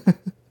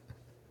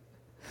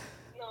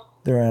 No.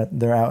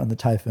 They're out in the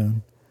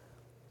typhoon.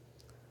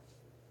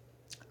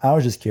 I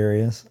was just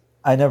curious.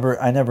 I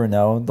never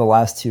know. The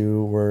last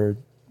two were,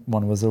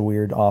 one was a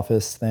weird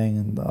office thing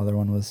and the other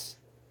one was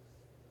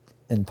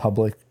in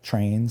public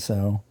train,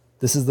 so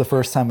this is the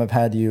first time I've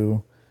had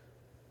you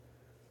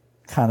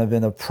kind of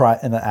in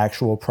an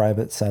actual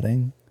private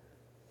setting,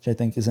 which I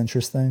think is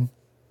interesting.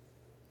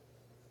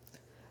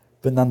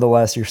 But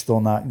nonetheless, you're still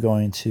not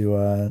going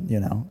to,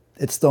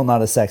 it's still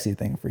not a sexy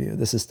thing for you.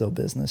 This is still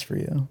business for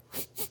you.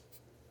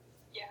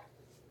 Yeah.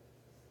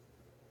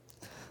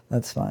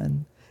 That's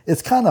fine.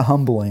 It's kind of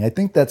humbling. I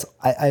think that's,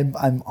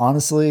 I'm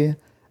honestly,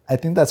 I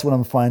think that's what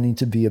I'm finding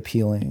to be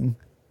appealing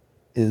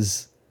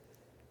is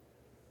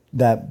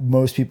that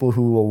most people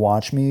who will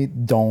watch me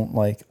don't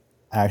like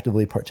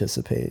actively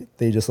participate.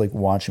 They just like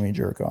watch me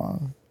jerk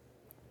off.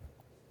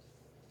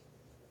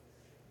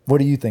 What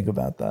do you think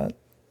about that?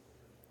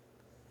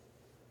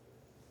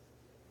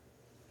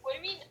 What do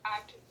you mean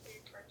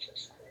actively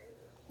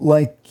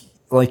participate?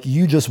 Like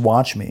you just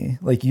watch me.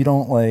 Like you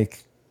don't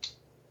like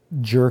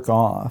jerk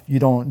off. You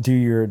don't do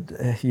your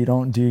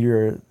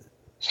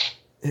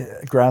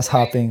grass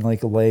hopping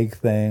like leg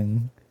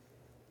thing.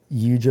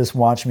 You just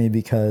watch me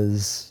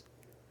because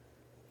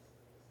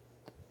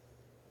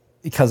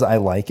I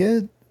like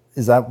it?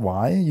 Is that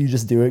why? You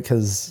just do it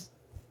because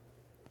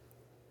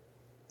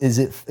is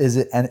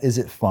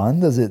it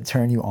fun? Does it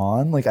turn you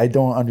on? Like I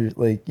don't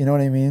you know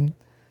what I mean?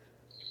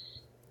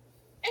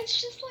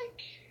 It's just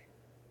like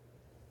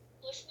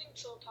listening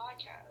to a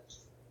podcast,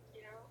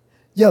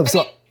 Yeah,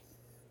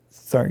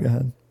 sorry, go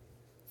ahead.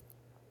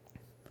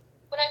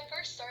 When I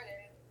first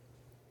started,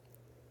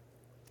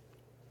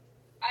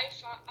 I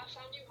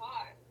found you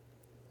hot.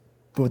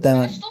 But then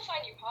I still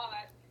find you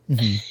hot.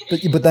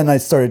 Mm-hmm. But then I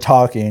started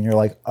talking, and you're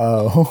like,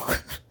 oh.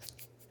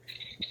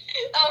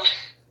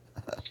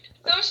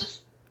 I was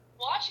just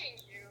watching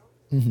you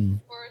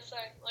for a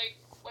sec, like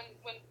when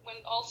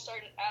it all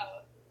started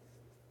out,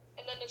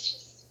 and then it's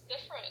just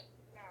different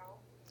now.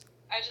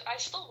 I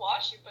still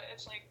watch you, but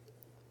it's like,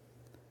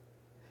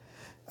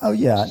 oh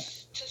yeah,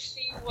 to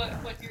see what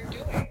you're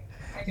doing,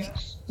 I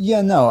guess.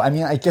 Yeah, no, I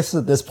mean, I guess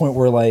at this point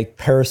we're like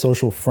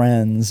parasocial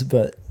friends,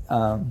 but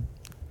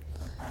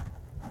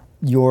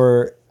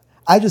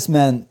I just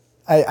meant,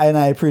 and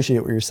I appreciate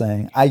what you're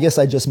saying. I guess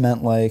I just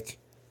meant like,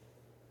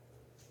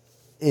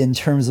 in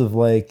terms of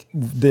like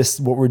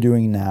what we're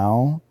doing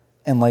now,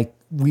 and like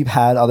we've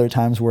had other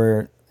times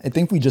where I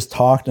think we just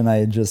talked and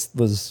I just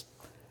was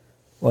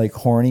like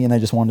horny and I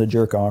just wanted to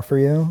jerk off for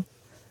you.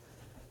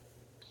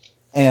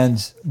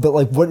 But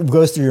like what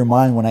goes through your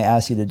mind when I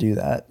ask you to do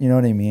that? You know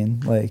what I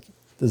mean? Like,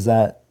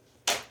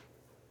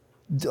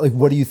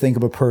 what do you think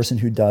of a person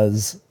who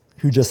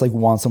just like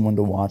wants someone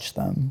to watch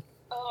them?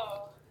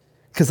 Oh.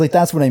 Cause like,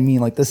 that's what I mean.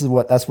 Like, that's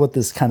what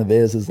this kind of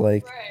is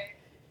like, right.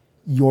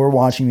 You're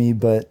watching me,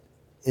 but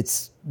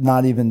it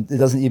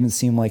doesn't even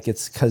seem like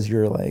it's cause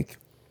you're like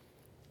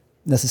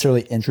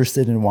necessarily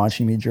interested in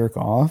watching me jerk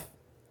off,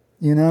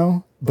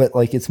 but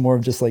like, it's more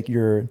of just like,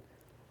 you're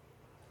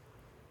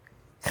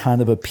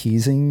kind of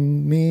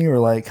appeasing me or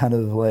like, kind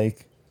of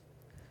like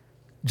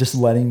just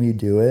letting me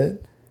do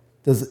it.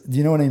 Do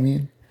you know what I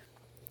mean?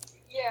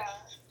 Yeah.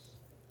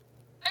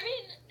 I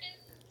mean,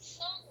 in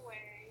some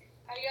way,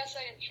 I guess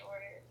I enjoy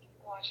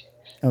watching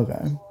it.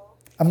 Okay. Cool.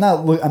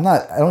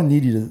 I don't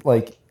need you to,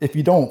 like, if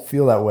you don't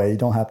feel that way, you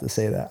don't have to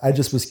say that. I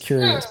just was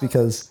curious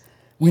because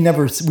we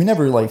never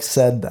like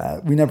said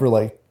that. We never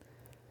like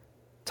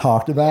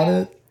talked about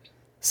it.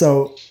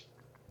 So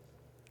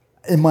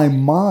in my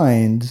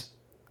mind,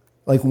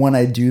 like when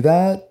I do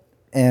that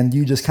and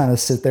you just kind of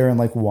sit there and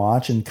like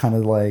watch and kind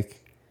of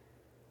like,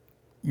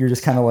 you're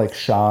just kind of like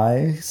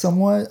shy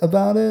somewhat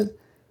about it.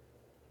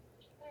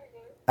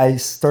 I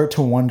start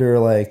to wonder,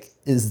 like,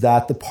 is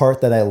that the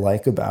part that I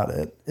like about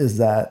it? Is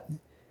that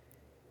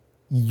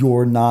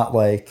you're not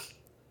like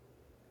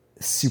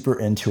super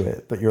into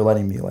it, but you're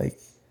letting me like,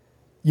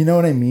 you know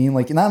what I mean?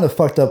 Like, not a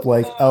fucked up,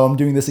 like, oh, I'm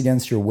doing this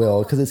against your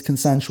will, because it's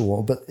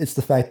consensual, but it's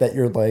the fact that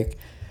you're like,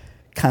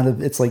 kind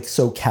of, it's like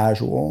so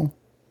casual,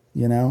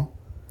 you know?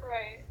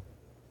 Right.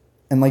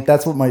 And like,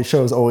 that's what my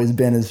show has always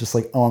been, is just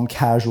like, oh, I'm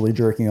casually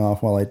jerking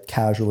off while I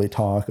casually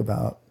talk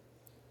about,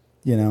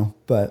 you know?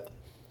 But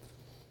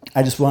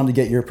I just wanted to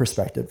get your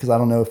perspective, because I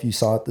don't know if you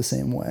saw it the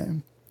same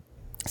way,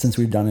 since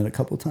we've done it a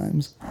couple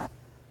times.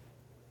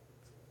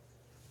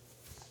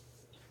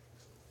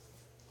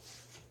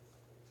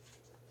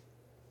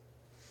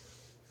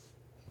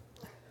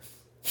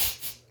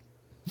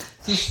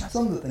 Just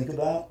something to think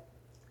about.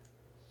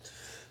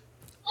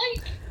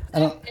 Like,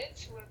 I'm into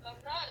it, but I'm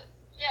not,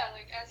 yeah,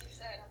 like, as you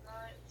said, I'm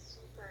not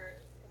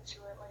super into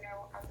it. Like,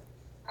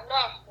 I'm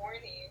not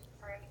horny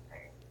or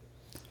anything.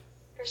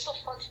 They're still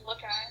fun to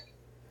look at.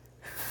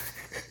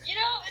 You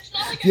know, it's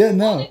not like I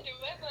want to do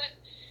it, but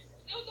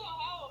I don't know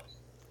how.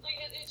 Like,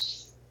 it's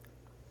just...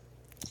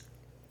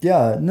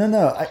 Yeah,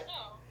 no,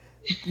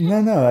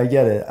 I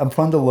get it. I'm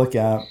fun to look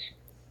at,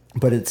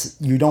 but it's,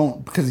 you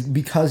don't,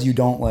 because you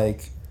don't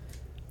like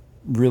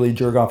really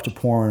jerk off to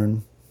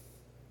porn,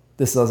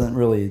 this doesn't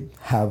really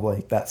have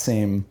like that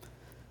same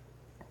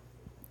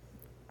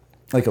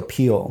like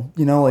appeal,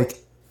 you know? Like,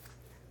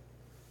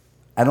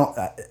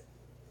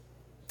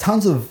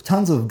 tons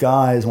of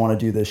guys want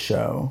to do this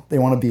show. They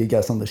want to be a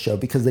guest on the show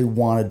because they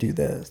want to do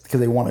this, because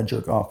they want to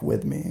jerk off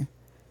with me.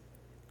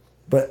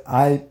 But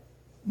I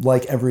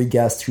like every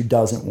guest who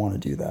doesn't want to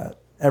do that.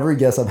 Every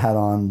guest I've had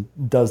on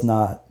does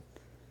not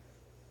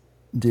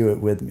do it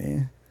with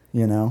me,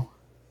 you know?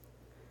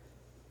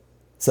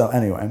 So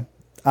anyway,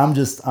 I'm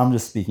just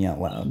speaking out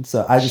loud.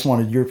 So I just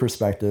wanted your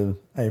perspective.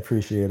 I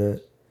appreciate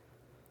it.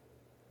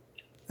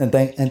 And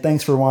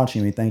thanks for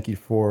watching me. Thank you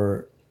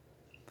for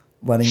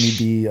letting me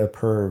be a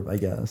perv, I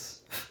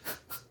guess.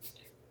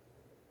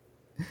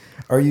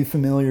 Are you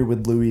familiar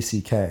with Louis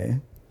C.K.?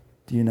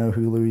 Do you know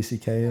who Louis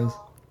C.K. is?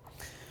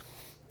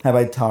 Have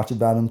I talked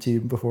about him to you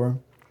before?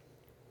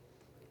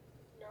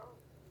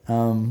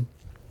 No.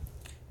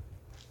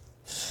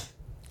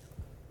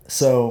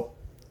 So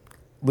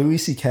Louis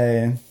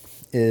C.K.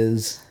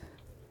 is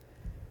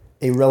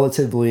a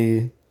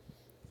relatively,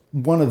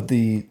 one of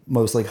the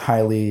most like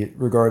highly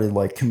regarded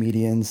like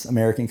comedians,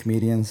 American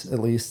comedians at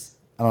least.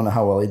 I don't know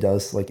how well he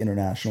does like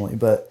internationally,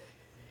 but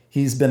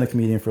he's been a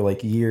comedian for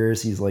like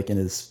years. He's like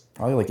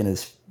probably like in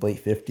his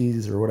late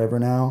 50s or whatever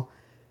now.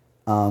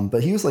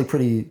 But he was like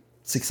pretty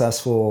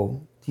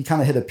successful. He kind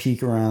of hit a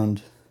peak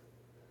around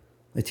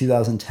like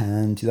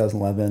 2010,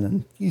 2011,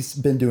 and he's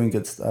been doing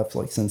good stuff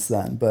like since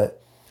then.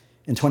 But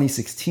in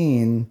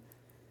 2016,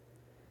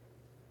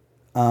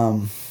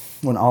 when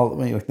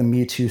like the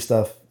Me Too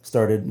stuff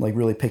started like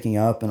really picking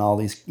up, and all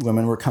these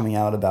women were coming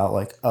out about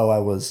like, oh, I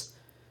was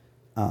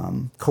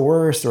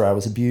coerced, or I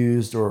was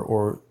abused,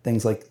 or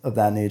things like of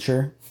that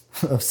nature,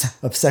 of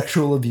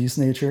sexual abuse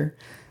nature.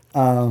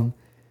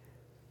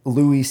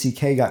 Louis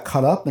C.K. got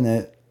caught up in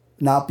it,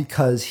 not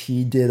because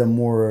he did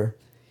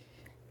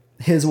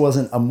his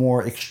wasn't a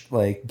more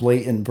like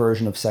blatant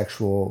version of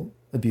sexual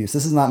abuse.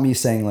 This is not me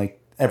saying like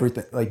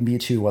everything, like Me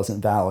Too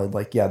wasn't valid.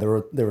 Like, yeah,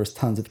 there was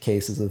tons of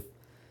cases of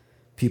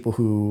people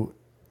who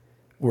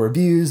were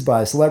abused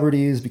by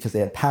celebrities because they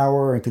had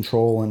power and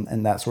control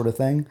and that sort of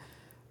thing.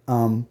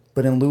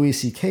 But in Louis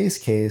C.K.'s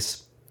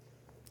case,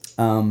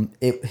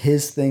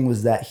 his thing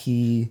was that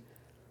he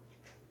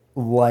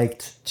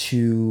liked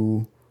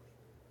to,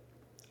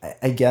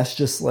 I guess,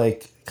 just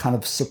like kind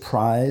of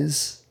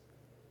surprise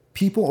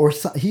people, or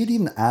he'd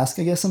even ask,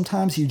 I guess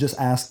sometimes he'd just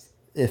ask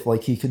if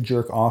like he could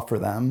jerk off for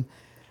them,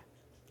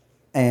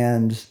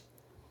 and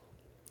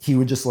he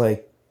would just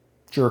like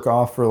jerk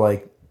off for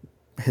like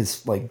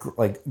his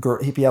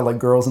if he had like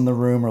girls in the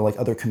room, or like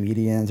other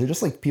comedians, or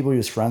just like people he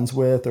was friends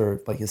with,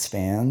 or like his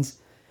fans,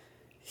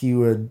 he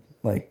would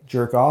like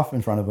jerk off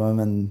in front of them,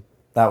 and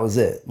that was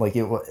it. Like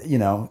it was, you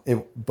know,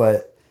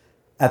 but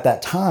at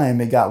that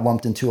time it got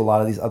lumped into a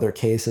lot of these other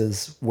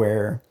cases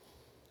where,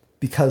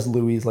 because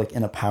Louis is like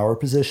in a power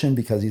position,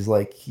 because he's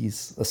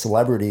a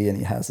celebrity and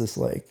he has this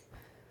like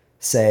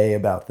say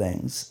about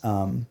things,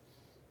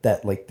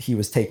 that like he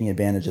was taking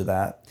advantage of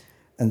that.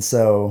 And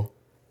so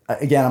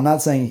again, I'm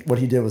not saying what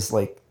he did was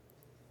like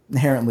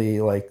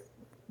inherently like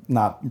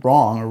not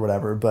wrong or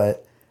whatever,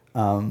 but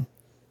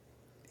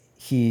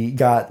he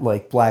got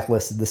like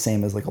blacklisted the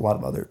same as like a lot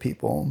of other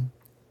people.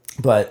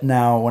 But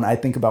now when I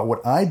think about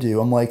what I do,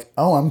 I'm like,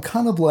 oh, I'm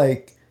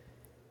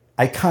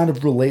I kind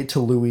of relate to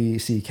Louis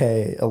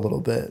C.K. a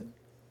little bit.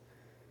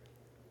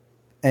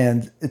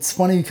 And it's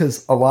funny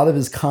because a lot of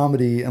his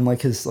comedy and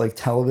like his like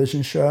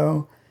television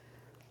show,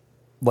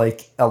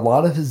 like a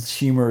lot of his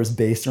humor is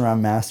based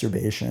around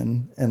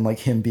masturbation and like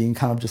him being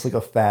kind of just like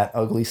a fat,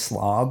 ugly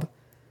slob.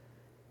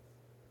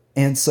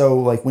 And so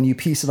like when you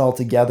piece it all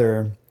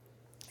together,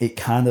 it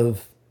kind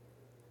of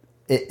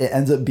it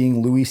ends up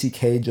being Louis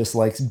C.K. just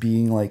likes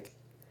being like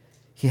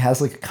he has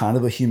like kind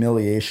of a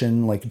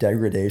humiliation, like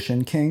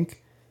degradation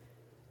kink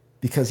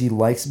because he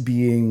likes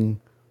being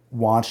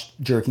watched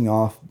jerking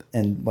off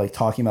and like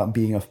talking about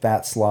being a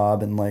fat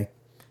slob and like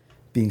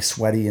being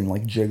sweaty and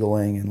like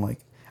jiggling and like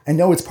I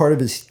know it's part of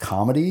his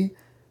comedy,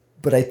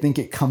 but I think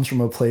it comes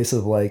from a place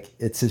of like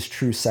it's his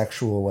true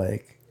sexual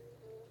like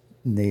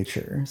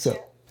nature.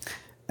 So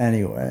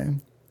anyway,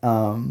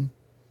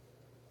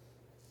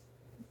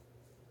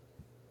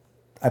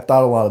 I've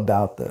thought a lot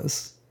about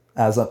this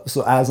as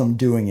I'm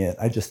doing it.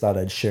 I just thought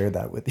I'd share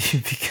that with you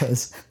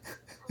because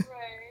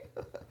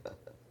Right.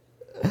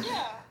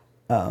 Yeah.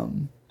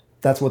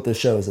 that's what the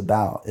show is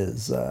about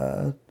is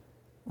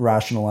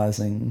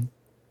rationalizing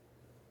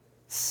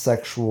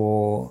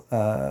sexual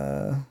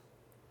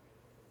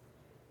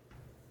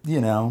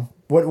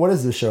what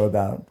is the show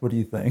about? What do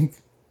you think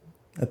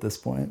at this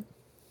point?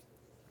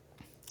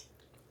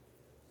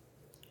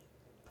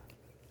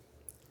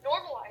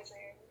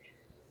 Normalizing.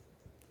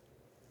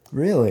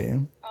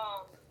 Really?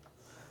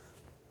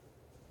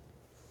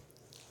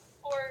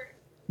 Or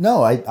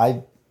No,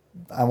 I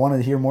wanted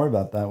to hear more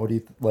about that. What do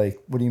you like?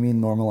 What do you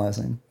mean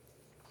normalizing?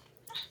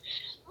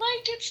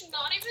 like it's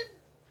not even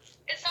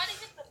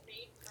the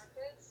main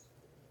purpose.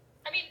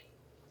 I mean,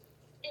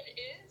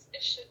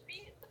 it should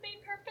be the main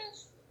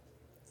purpose.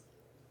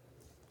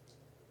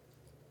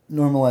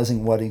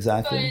 Normalizing what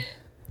exactly?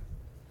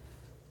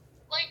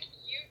 But like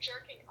you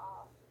jerking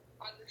off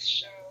on this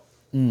show.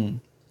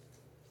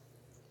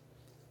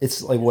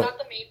 It's like Is what that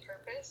the main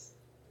purpose?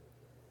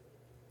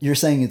 you're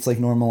saying. It's like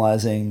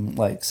normalizing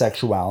like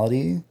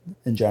sexuality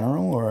in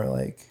general, or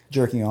like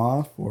jerking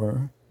off,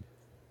 or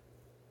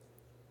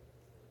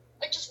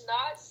Like just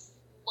not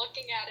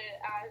looking at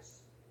it as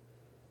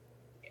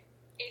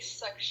a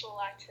sexual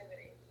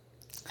activity.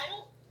 I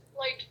don't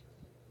like.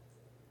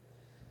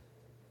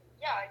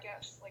 Yeah, I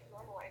guess like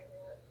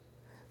normalizing it,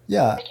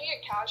 yeah. making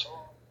it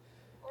casual,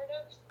 sort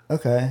of.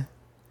 Okay.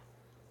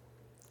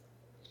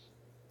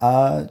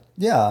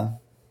 Yeah.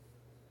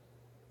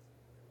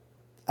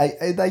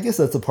 I guess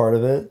that's a part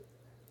of it.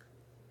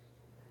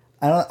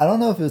 I don't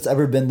know if it's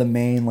ever been the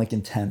main like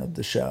intent of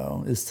the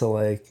show is to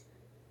like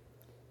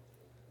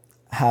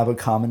have a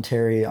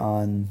commentary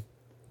on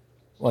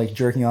like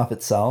jerking off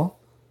itself,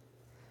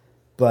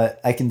 but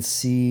I can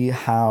see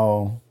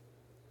how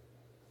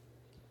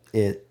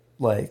it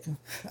like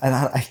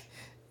and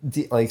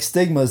like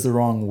stigma is the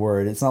wrong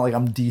word. It's not like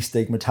I'm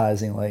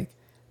destigmatizing like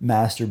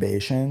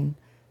masturbation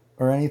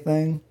or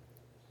anything,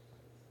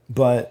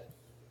 but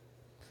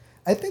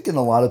I think in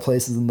a lot of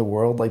places in the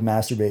world, like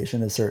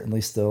masturbation is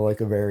certainly still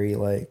like a very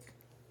like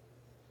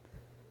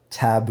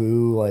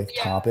taboo like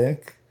Yeah.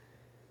 topic.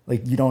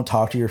 Like you don't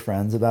talk to your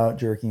friends about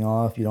jerking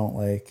off. You don't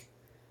like.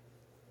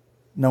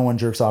 No one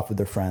jerks off with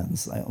their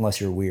friends unless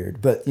you're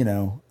weird. But you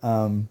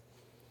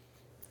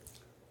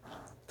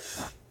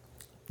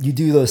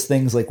do those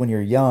things like when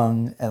you're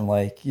young and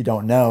like you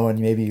don't know and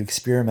maybe you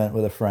experiment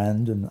with a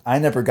friend. And I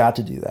never got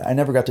to do that. I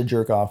never got to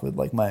jerk off with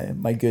like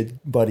my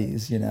good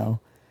buddies.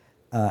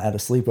 At a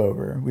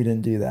sleepover. We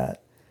didn't do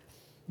that.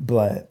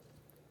 But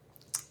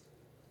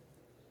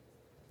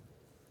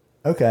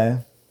okay.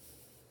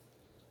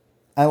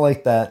 I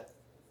like that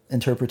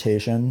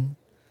interpretation.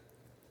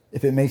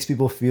 If it makes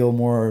people feel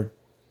more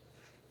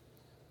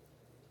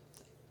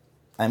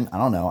I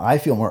don't know. I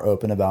feel more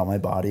open about my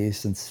body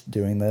since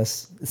doing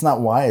this. It's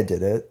not why I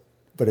did it,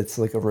 but it's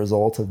like a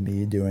result of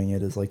me doing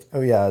it is like, oh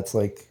yeah, it's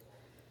like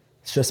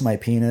it's just my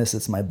penis,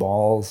 it's my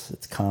balls,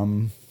 it's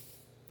cum.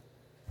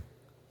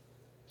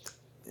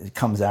 It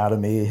comes out of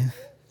me.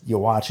 You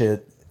watch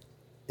it,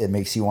 it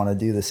makes you want to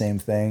do the same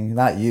thing.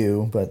 Not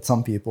you, but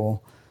some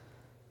people.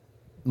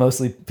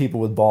 Mostly people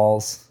with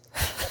balls.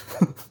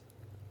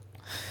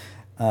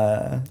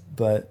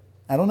 But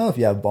I don't know if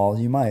you have balls.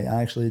 You might.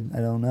 I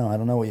don't know. I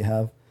don't know what you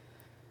have.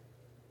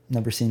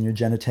 Never seen your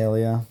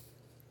genitalia.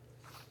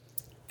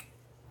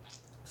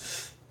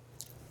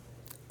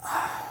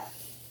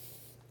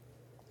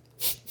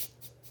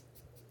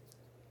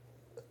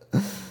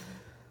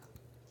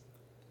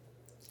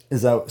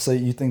 Is that so?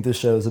 You think this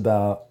show is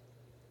about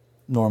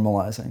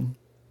normalizing?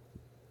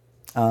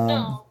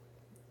 No.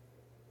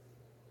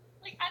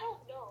 Like I don't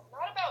know.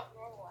 Not about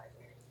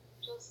normalizing.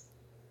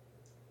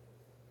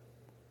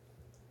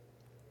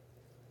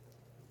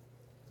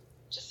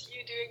 Just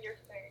you doing your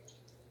thing.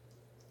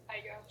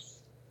 I guess.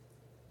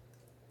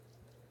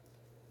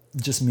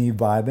 Just me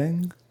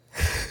vibing?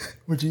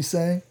 Would you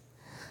say?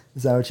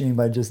 Is that what you mean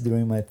by just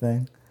doing my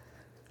thing?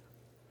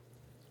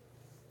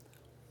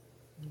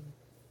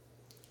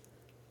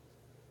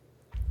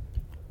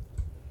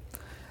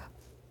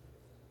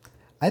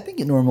 I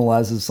think it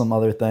normalizes some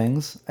other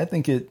things. I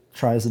think it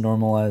tries to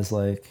normalize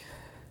like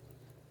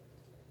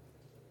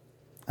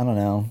I don't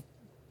know.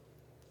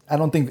 I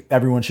don't think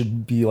everyone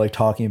should be like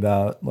talking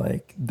about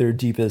like their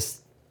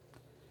deepest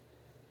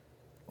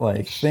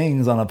like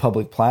things on a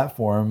public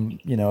platform,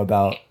 you know,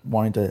 about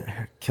wanting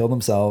to kill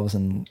themselves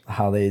and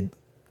how they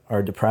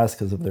are depressed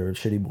because of their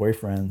shitty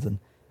boyfriends. And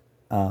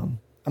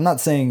I'm not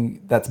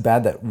saying that's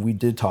bad that we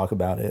did talk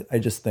about it. I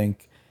just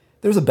think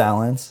there's a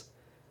balance.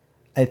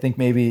 I think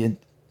maybe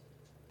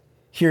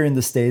here in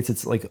the States,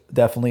 it's like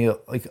definitely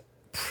like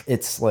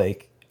it's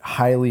like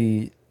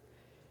highly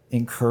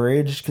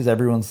encouraged because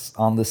everyone's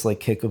on this like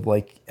kick of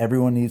like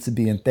everyone needs to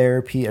be in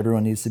therapy,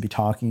 everyone needs to be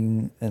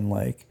talking and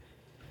like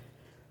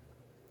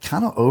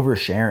kind of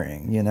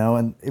oversharing, you know?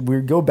 And we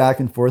go back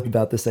and forth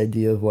about this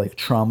idea of like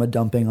trauma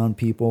dumping on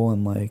people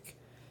and like,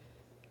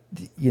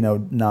 you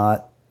know,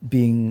 not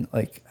being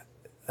like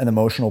an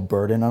emotional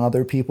burden on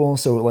other people.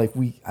 So like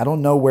I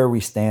don't know where we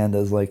stand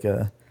as like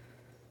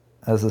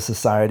as a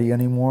society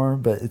anymore,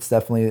 but it's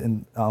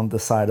definitely on the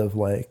side of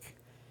like,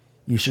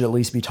 you should at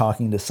least be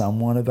talking to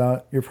someone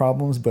about your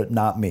problems, but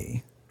not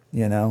me,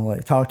 you know,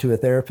 like talk to a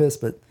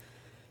therapist, but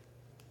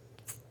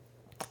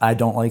I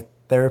don't like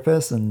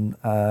therapists, and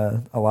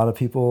a lot of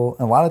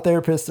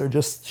therapists are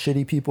just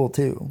shitty people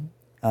too.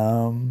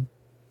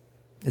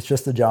 It's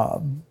just a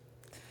job.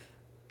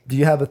 Do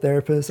you have a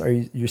therapist? Are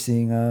you're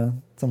seeing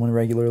someone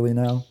regularly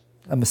now?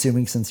 I'm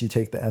assuming since you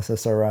take the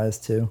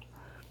SSRIs too.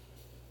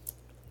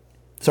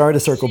 Sorry to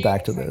circle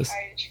back to this.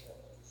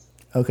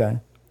 Okay.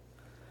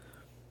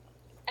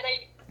 And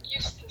I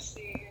used to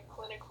see a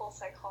clinical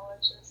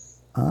psychologist.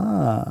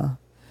 Ah.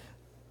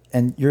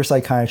 And your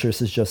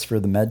psychiatrist is just for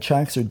the med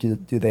checks, or do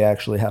they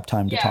actually have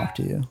time to talk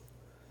to you?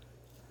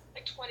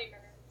 Like 20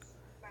 minutes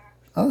max.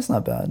 Oh, that's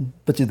not bad.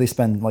 But do they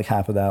spend like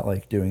half of that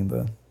like doing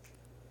the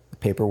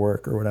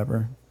paperwork or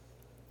whatever?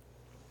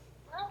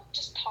 Well,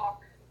 just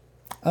talk.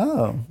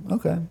 Oh,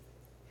 okay.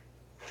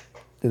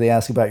 Do they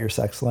ask about your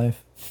sex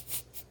life?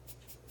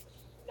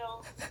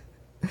 No.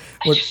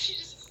 I just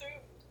assumed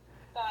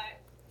that.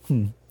 I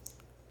don't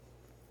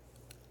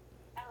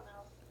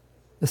know.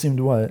 Assumed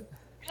what?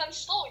 Because I'm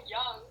still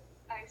young,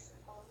 I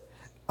suppose.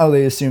 Oh,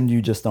 they assumed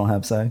you just don't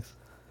have sex?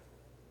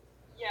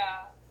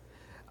 Yeah.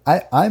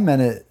 I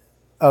meant it,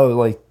 oh,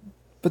 like,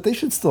 but they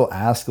should still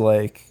ask,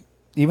 like,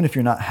 even if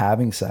you're not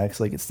having sex,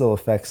 like, it still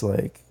affects,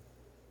 like,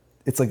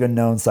 it's like a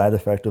known side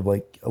effect of,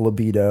 like, a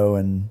libido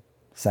and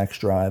sex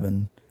drive.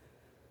 And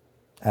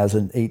as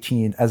a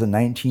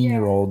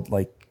 19-year-old,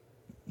 like,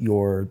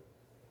 you're,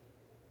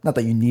 not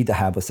that you need to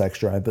have a sex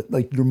drive, but,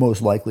 like, you're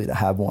most likely to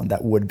have one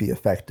that would be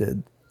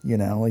affected, you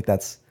know? Like,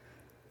 that's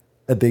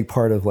a big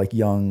part of, like,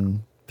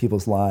 young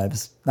people's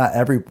lives. Not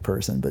every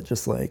person, but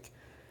just, like,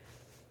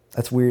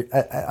 that's weird.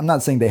 I'm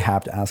not saying they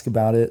have to ask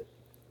about it,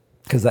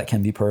 because that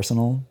can be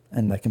personal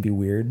and that can be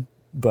weird,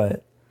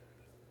 but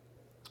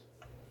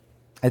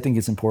I think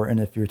it's important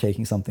if you're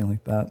taking something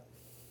like that,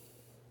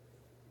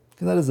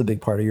 because that is a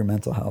big part of your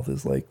mental health.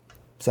 Is like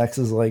sex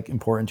is like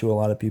important to a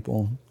lot of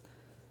people.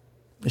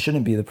 It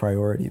shouldn't be the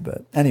priority,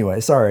 but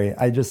anyway, sorry.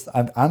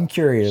 I'm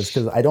curious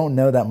because I don't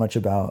know that much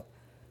about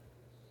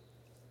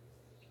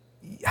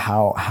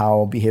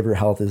how behavioral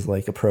health is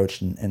like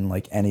approached in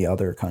like any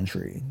other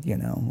country, you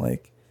know,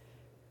 like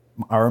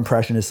our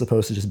impression is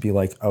supposed to just be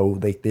like, oh,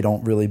 they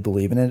don't really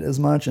believe in it as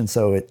much. And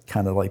so it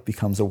kind of like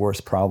becomes a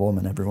worse problem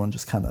and everyone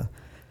just kind of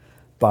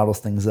bottles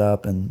things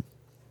up, and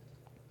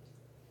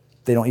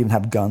they don't even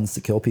have guns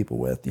to kill people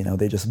with, you know,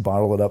 they just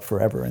bottle it up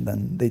forever and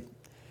then they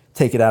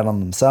take it out on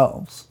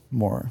themselves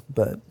more.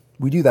 But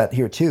we do that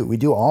here too. We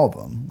do all of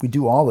them. We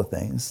do all the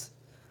things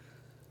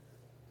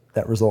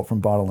that result from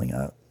bottling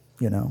up,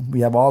 you know,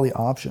 we have all the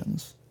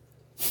options.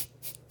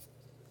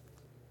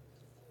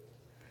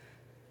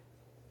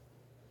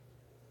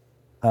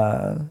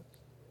 How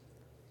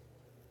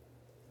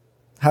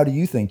do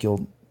you think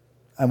you'll,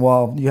 and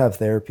well, you have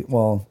therapy,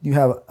 well, you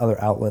have other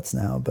outlets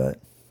now, but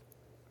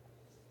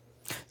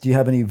do you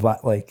have any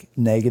like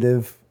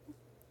negative,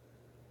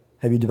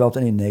 have you developed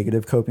any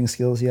negative coping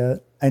skills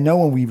yet? I know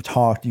when we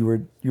talked,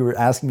 you were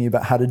asking me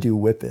about how to do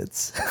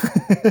whippets.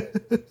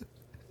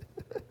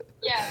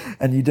 Yeah.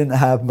 And you didn't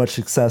have much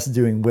success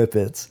doing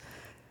whippets,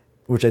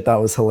 which I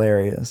thought was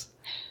hilarious.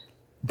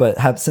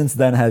 But since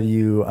then, have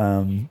you,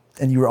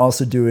 and you were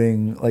also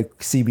doing like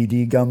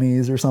CBD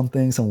gummies or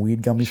something, some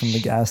weed gummies from the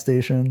gas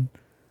station,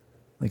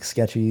 like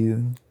sketchy.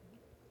 No,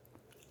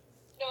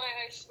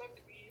 I smoked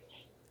weed.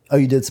 Oh,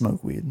 you did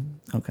smoke weed.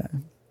 Okay.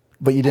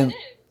 But you didn't,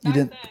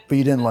 then. but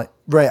you didn't like,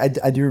 right.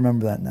 I do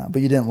remember that now,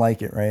 but you didn't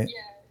like it, right?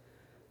 Yeah.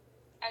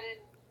 I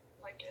didn't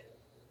like it.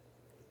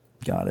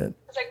 Got it.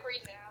 Because I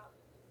greened out.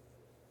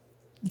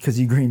 Because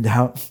you greened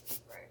out?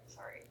 Right,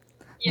 sorry.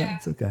 Yeah. No,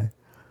 it's okay.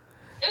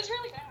 It was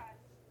really bad.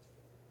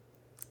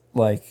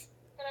 Like.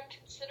 But I'm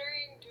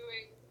considering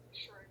doing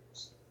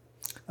shrooms.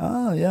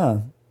 Oh,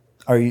 yeah.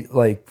 Are you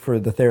like for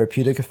the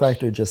therapeutic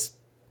effect or just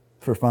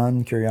for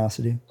fun,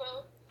 curiosity?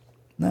 Both.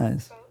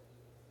 Nice. Both.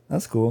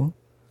 That's cool.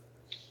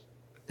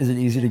 Is it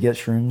easy to get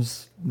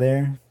shrooms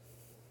there?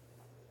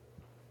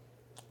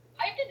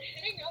 I've been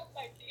hitting up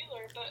my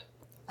dealer,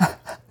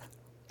 but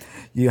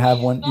you have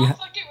one. not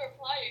fucking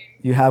replying.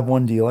 You have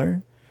one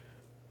dealer?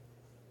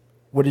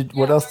 what Yeah, else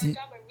where do I you,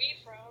 got my weed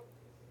from.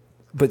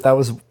 but that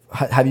was,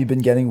 have you been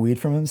getting weed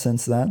from him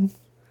since then?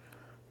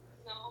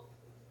 No,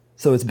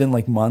 So it's been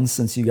like months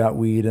since you got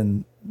weed,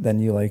 and then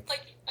you like, like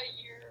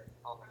a year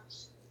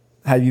almost.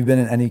 have you been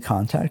in any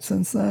contact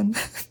since then?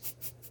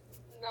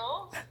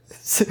 No?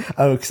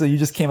 Oh, so you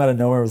just came out of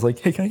nowhere and was like,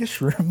 hey, can I get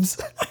shrooms?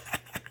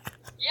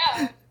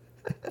 Yeah.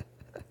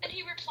 And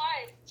he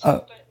replied too,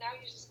 Oh, but now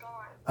he's just gone.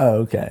 oh,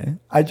 okay.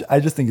 I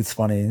just think it's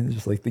funny. It's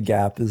just like the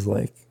gap is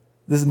like,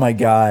 this is my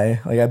guy.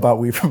 Like I bought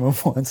weed from him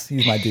once.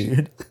 He's my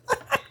dude.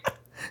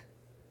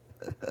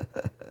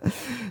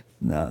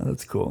 No,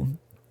 that's cool.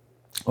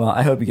 Well,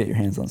 I hope you get your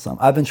hands on some.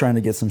 I've been trying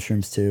to get some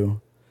shrooms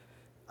too.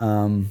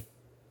 Um,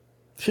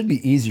 should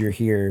be easier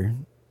here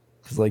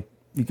because like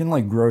you can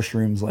like grow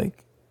shrooms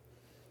like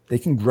they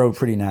can grow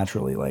pretty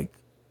naturally like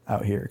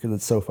out here because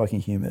it's so fucking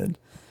humid.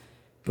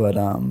 But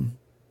I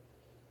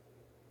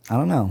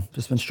don't know.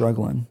 Just been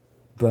struggling.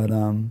 But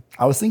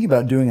I was thinking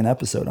about doing an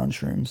episode on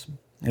shrooms.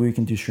 Maybe we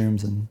can do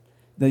shrooms and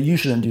no, you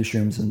shouldn't do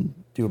shrooms and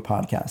do a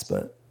podcast,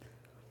 but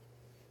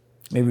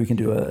maybe we can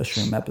do a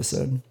shroom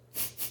episode.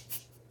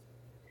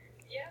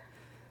 Yeah.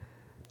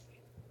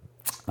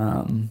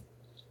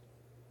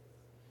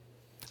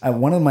 At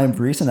one of my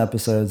recent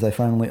episodes, I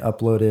finally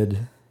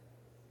uploaded.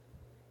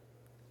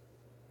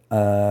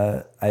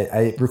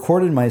 I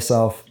recorded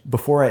myself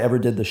before I ever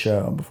did the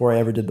show, before I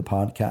ever did the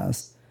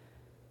podcast.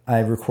 I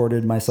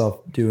recorded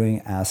myself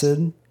doing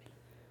acid,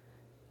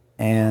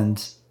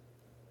 and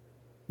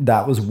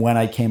that was when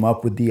I came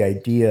up with the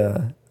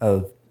idea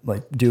of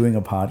like doing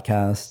a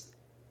podcast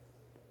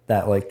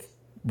that like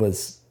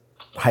was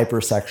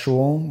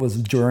hypersexual,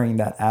 was during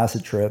that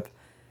acid trip.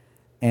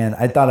 And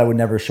I thought I would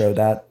never show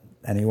that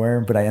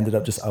anywhere, but I ended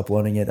up just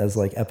uploading it as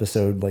like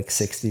episode like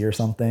 60 or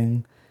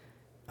something.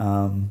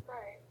 Right.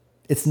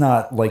 It's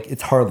not like,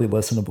 it's hardly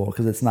listenable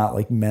because it's not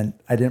like meant,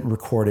 I didn't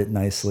record it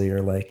nicely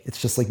or like,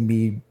 it's just like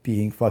me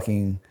being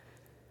fucking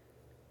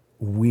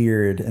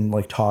weird and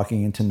like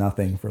talking into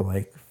nothing for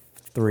like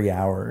 3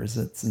 hours.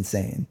 It's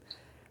insane.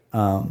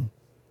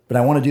 But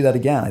I want to do that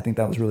again. I think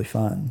that was really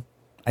fun.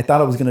 I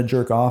thought I was going to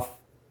jerk off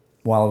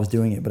while I was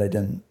doing it, but I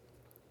didn't.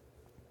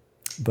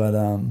 But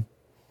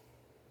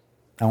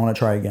I want to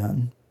try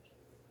again.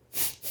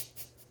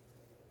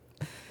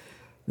 I'm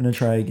going to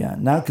try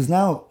again. Now, because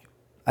now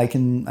I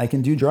can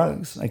do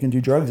drugs. I can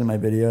do drugs in my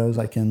videos.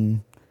 I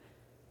can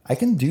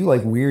do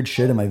like weird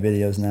shit in my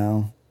videos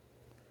now.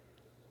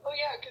 Oh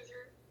yeah,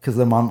 Because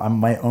I'm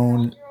my you're on own.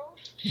 your own.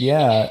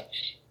 Yeah.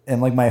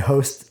 And like my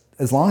host,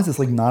 as long as it's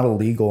like not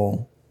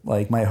illegal,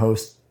 like my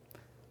host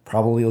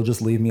probably will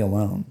just leave me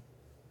alone,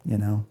 you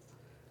know?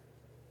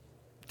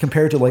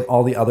 Compared to like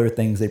all the other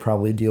things they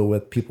probably deal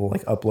with, people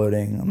like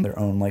uploading on their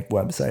own like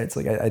websites.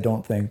 Like I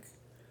don't think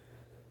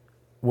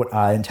what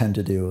I intend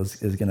to do is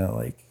gonna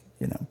like,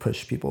 you know,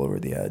 push people over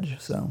the edge.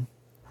 So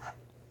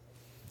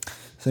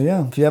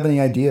yeah, if you have any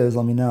ideas,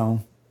 let me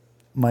know.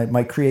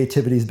 My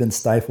creativity's been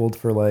stifled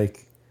for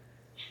like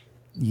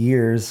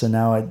years, so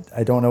now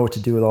I don't know what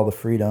to do with all the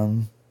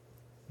freedom.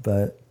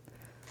 But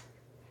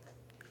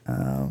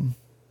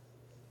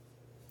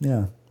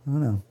yeah, I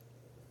don't know.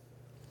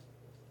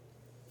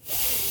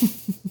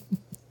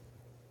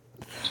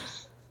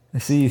 I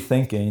see you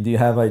thinking. Do you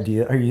have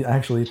idea? Are you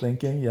actually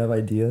thinking? You have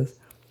ideas?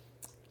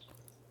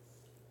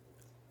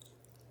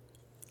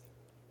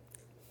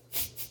 I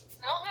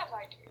don't have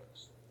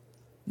ideas.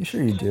 You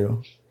sure you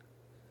do?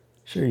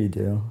 Sure you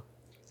do.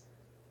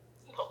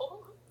 No.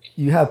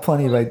 You have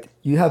plenty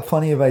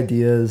of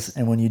ideas,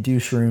 and when you do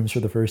shrooms for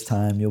the first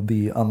time, you'll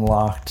be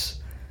unlocked,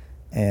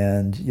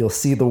 and you'll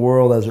see the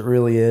world as it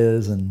really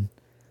is, and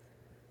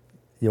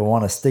you'll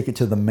want to stick it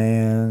to the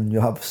man.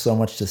 You'll have so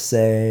much to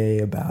say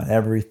about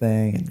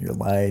everything in your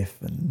life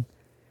and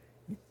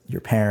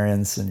your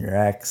parents and your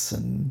ex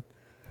and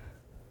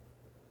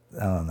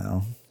I don't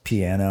know,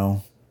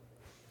 piano.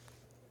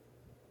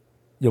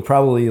 You'll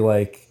probably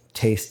like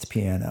taste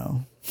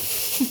piano.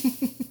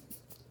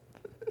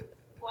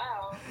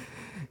 Wow.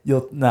 I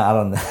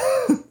don't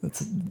know.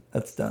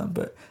 that's dumb,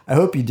 but I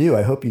hope you do.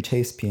 I hope you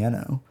taste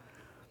piano.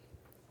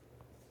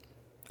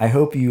 I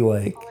hope you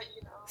like I'll let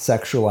you know.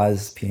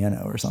 sexualize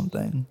piano or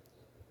something.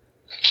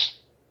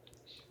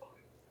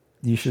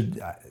 You should.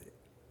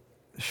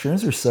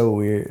 Shrooms are so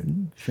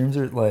weird. Shrooms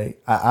are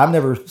like I've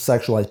never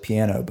sexualized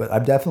piano, but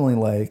I've definitely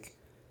like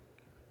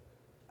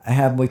I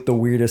have like the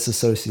weirdest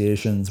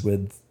associations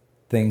with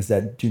things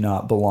that do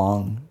not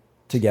belong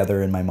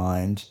together in my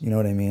mind. You know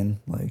what I mean?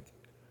 Like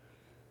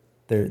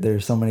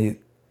there's so many.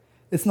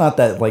 It's not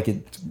that like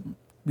it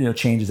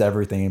changes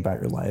everything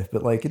about your life,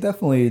 but like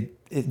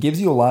it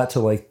gives you a lot to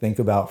like think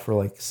about for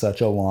like such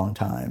a long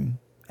time,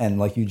 and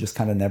like you just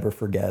kind of never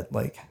forget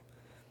like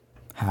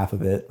half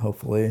of it,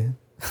 hopefully.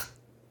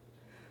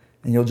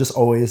 And you'll just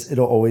always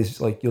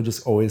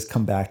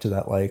come back to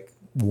that like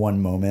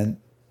one moment.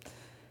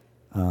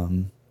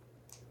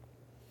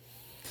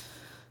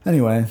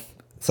 Anyway,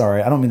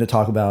 sorry, I don't mean to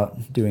talk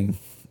about doing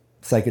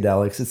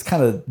psychedelics. It's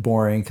kind of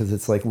boring because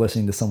it's like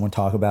listening to someone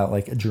talk about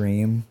like a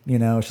dream,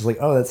 it's just like,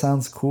 oh, that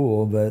sounds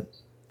cool, but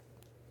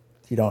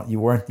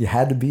you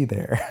had to be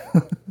there.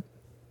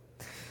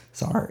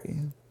 Sorry.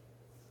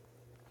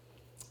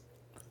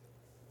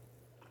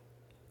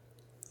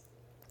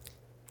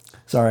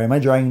 Sorry, am I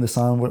dragging this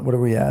on? What are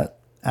we at?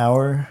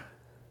 Hour?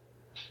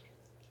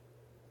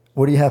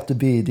 What do you have to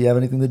be? Do you have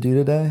anything to do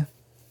today?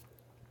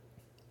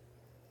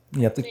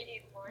 You have to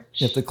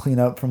clean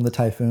up from the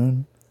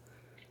typhoon?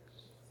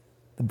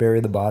 To bury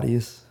the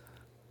bodies?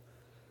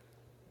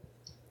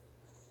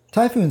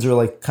 Typhoons are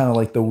like kind of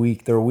like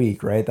they're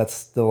weak, right? That's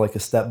still like a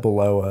step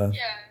below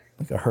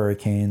like a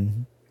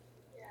hurricane.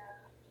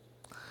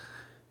 Yeah.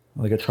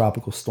 Like a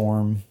tropical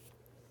storm.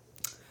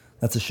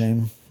 That's a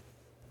shame.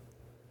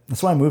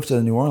 That's why I moved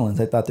to New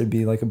Orleans. I thought there'd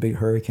be like a big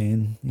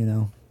hurricane,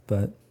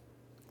 but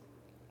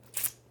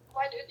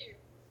why did you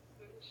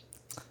move?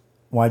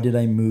 Why did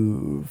I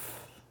move?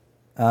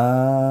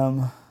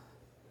 I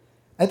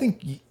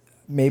think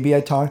maybe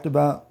I talked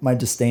about my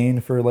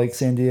disdain for like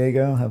San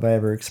Diego. Have I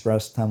ever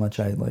expressed how much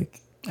I like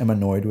am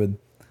annoyed with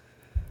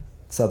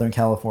Southern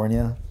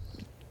California?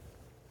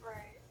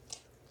 Right.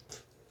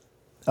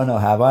 Oh no,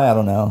 have I? I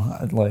don't know.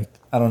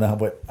 I don't know,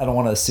 but I don't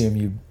want to assume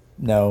you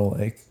know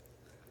like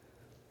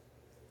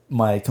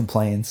my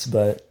complaints,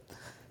 but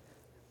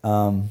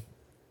for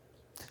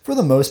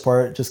the most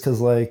part, just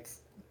because like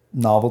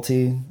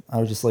novelty, I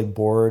was just like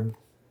bored,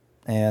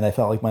 and I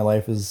felt like my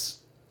life is,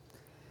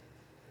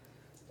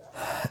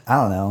 I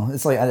don't know.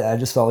 It's like I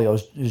just felt like I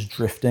was just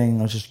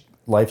drifting.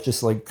 Life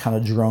just like kind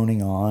of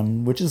droning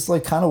on, which is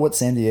like kind of what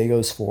San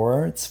Diego's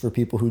for. It's for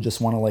people who just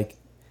want to like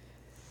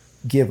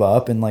give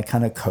up and like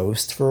kind of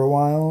coast for a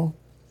while.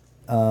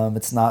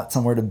 It's not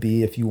somewhere to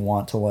be if you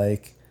want to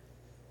like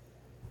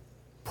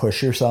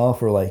push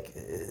yourself or like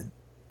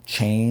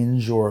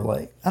change or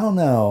like, I don't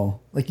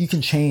know. Like you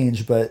can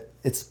change, but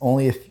it's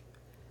only if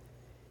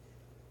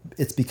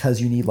it's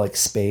because you need like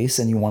space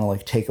and you want to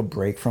like take a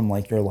break from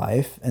like your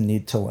life and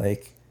need to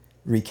like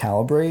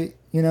recalibrate,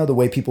 the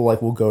way people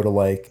like will go to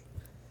like,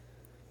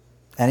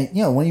 and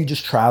when you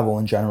just travel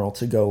in general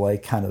to go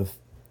like kind of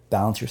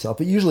balance yourself.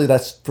 But usually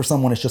that's for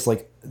someone, it's just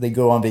like they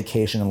go on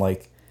vacation in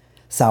like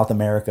South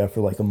America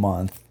for like a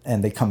month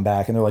and they come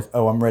back and they're like,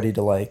 oh, I'm ready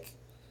to like,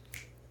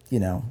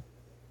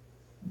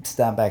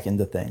 step back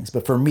into things.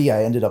 But for me,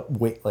 I ended up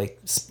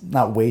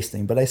not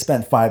wasting, but I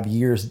spent 5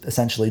 years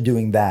essentially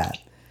doing that.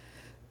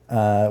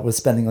 Was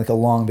spending like a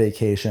long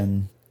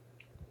vacation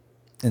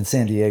in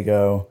San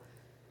Diego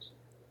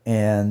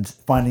and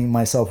finding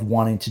myself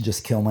wanting to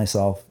just kill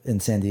myself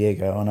in San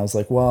Diego. And I was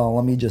like, well,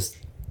 let me just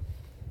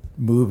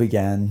move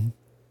again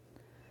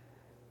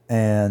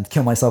and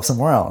kill myself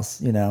somewhere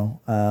else,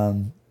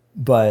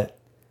 but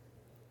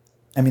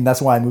I mean,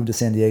 that's why I moved to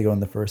San Diego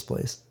in the first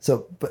place.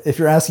 So, but if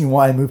you're asking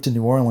why I moved to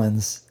New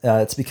Orleans,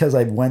 it's because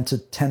I went to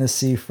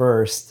Tennessee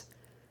first.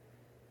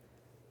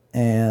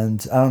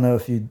 And I don't know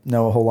if you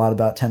know a whole lot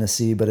about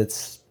Tennessee, but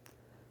it's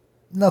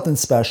nothing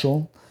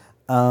special.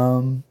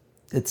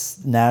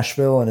 It's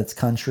Nashville and it's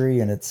country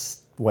and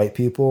it's white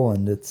people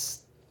and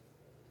it's,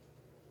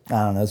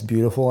 I don't know, it's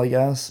beautiful, I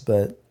guess.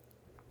 But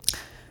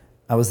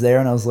I was there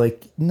and I was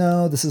like,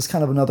 no, this is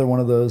kind of another one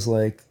of those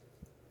like,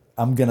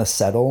 I'm going to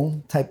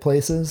settle type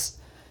places.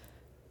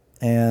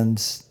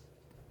 And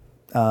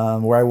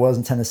where I was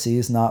in Tennessee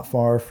is not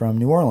far from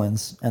New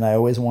Orleans. And I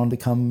always wanted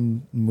to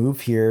come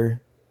move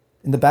here.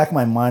 In the back of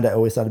my mind, I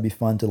always thought it'd be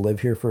fun to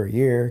live here for a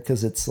year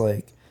because it's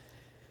like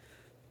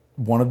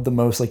one of the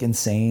most like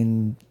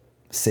insane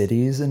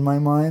cities in my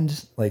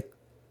mind. Like,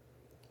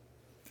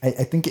 I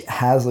think it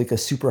has like a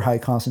super high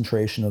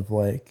concentration of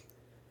like,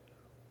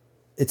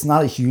 it's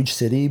not a huge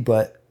city,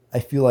 but I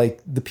feel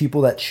like the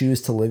people that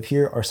choose to live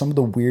here are some of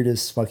the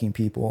weirdest fucking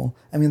people.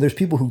 I mean, there's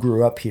people who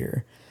grew up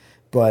here,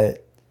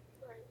 but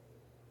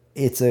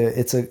it's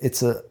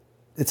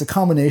a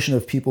combination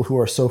of people who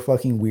are so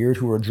fucking weird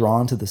who are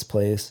drawn to this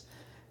place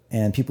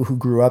and people who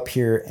grew up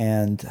here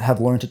and have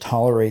learned to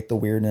tolerate the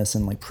weirdness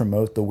and like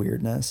promote the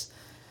weirdness.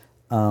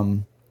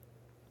 And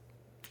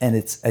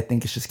I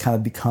think it's just kind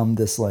of become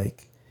this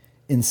like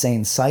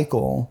insane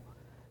cycle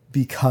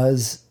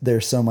because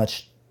there's so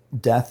much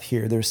death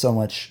here. There's so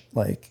much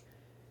like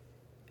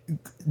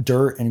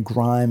dirt and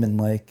grime and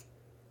like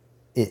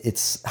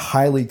it's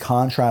highly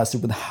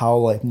contrasted with how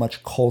like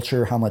much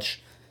culture, how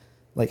much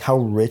like how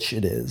rich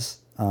it is.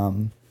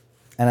 And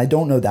I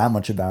don't know that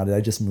much about it.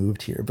 I just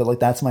moved here, but like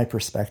that's my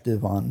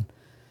perspective on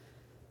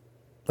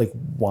like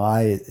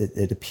why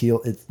it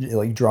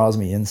like draws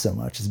me in so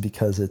much is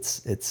because the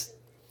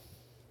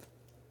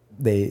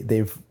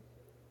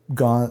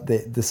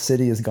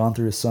city has gone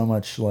through so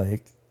much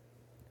like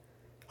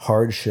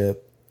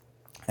hardship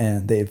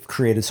and they've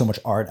created so much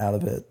art out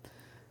of it.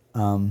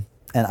 And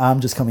I'm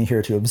just coming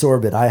here to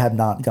absorb it. I have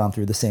not gone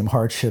through the same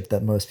hardship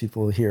that most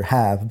people here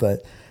have,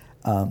 but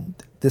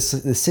this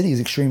city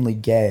is extremely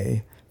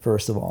gay,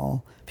 first of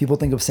all. People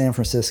think of San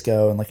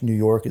Francisco and like New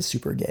York is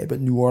super gay,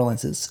 but New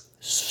Orleans is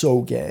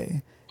so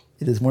gay.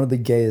 It is one of the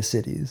gayest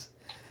cities.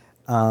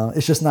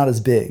 It's just not as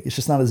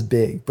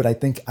big. But I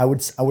think I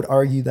would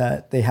argue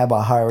that they have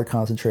a higher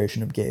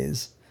concentration of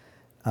gays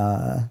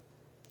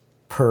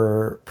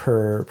per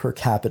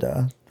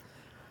capita.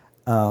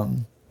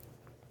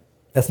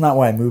 That's not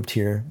why I moved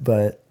here,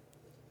 but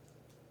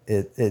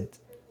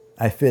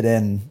I fit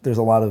in. There's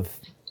a lot of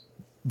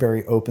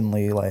very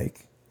openly,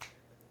 like,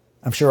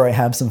 I'm sure I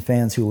have some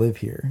fans who live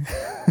here.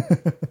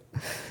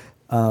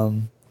 I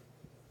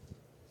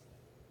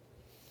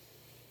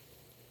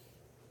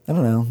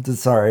don't know.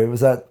 Sorry,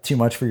 was that too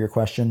much for your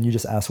question? You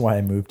just asked why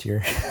I moved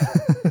here. I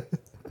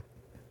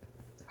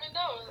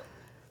know.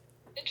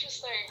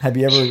 Interesting. Have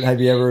you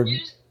ever,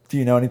 do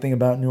you know anything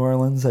about New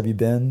Orleans? Have you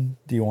been?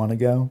 Do you want to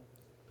go?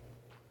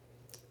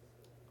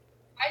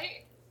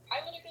 I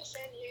want to go to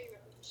San Diego.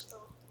 So.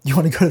 You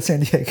want to go to San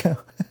Diego?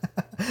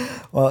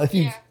 Well,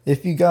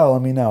 if you go,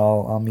 let me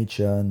know. I'll meet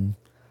you and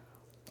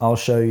I'll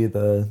show you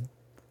the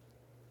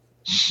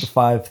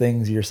 5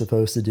 things you're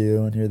supposed to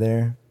do when you're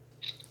there.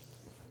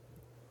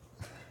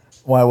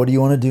 Why? What do you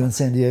want to do in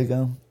San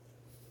Diego?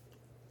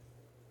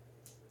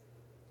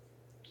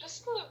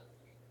 Just to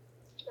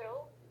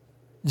chill.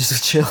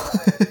 Just chill.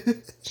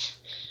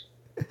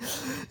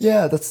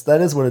 Yeah,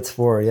 that is what it's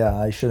for. Yeah,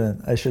 I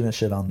shouldn't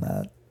shit on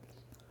that.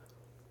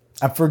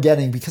 I'm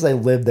forgetting because I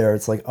lived there.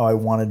 It's like, oh, I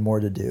wanted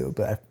more to do,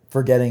 but I'm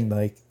forgetting,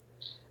 like,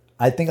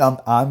 I think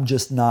I'm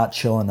just not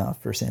chill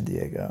enough for San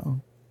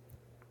Diego.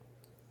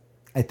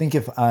 I think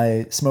if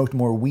I smoked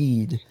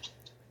weed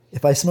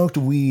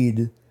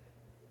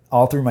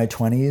all through my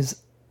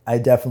 20s, I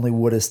definitely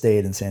would have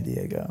stayed in San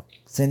Diego.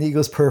 San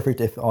Diego's perfect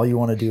if all you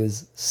want to do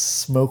is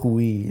smoke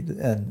weed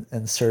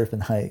and surf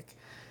and hike.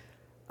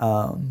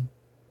 But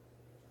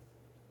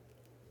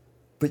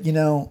I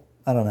don't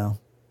know.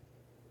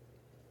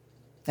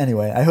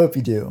 Anyway, I hope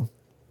you do.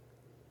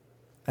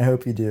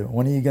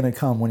 When are you going to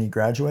come? When you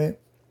graduate?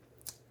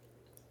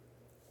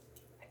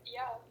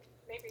 Yeah,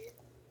 maybe.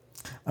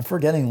 I'm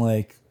forgetting,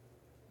 like,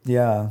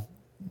 yeah,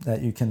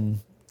 that you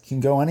can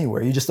go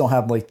anywhere. You just don't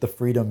have, like, the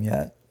freedom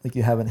yet. Like,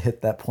 you haven't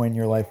hit that point in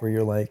your life where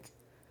you're, like,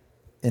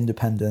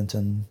 independent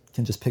and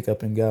can just pick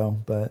up and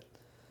go. But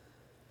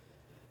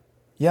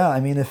yeah, I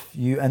mean, if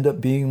you end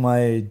up being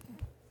my,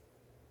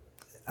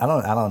 I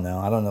don't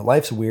know.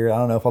 Life's weird. I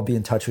don't know if I'll be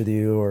in touch with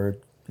you or,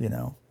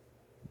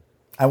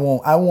 I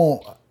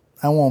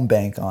won't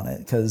bank on it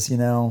because,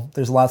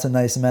 there's lots of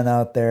nice men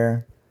out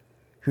there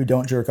who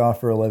don't jerk off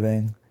for a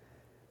living.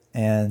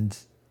 And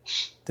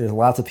there's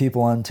lots of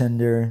people on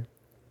Tinder.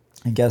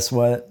 And guess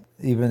what?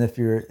 Even if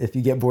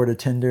you get bored of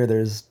Tinder,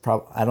 there's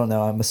I don't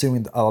know. I'm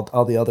assuming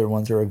all the other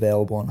ones are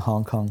available in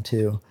Hong Kong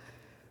too.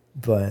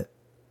 But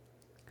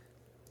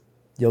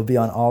you'll be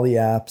on all the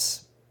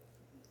apps.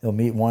 You'll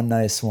meet one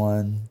nice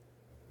one.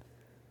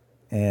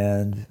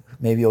 And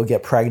maybe you'll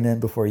get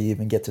pregnant before you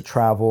even get to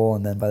travel.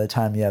 And then by the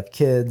time you have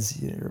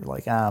kids, you're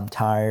like, I'm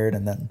tired.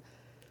 And then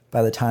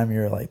by the time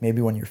you're like,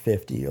 maybe when you're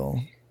 50,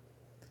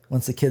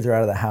 once the kids are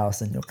out of the house,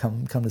 then you'll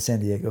come to San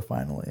Diego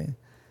finally.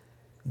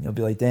 And you'll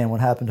be like, damn,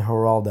 what happened to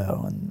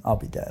Geraldo? And I'll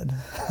be dead.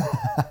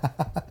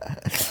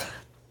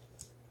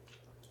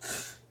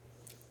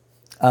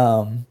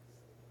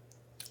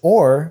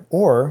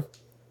 Or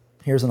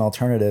here's an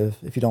alternative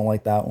if you don't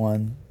like that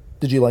one.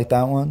 Did you like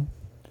that one?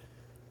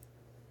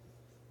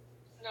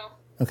 No.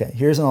 Okay,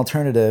 here's an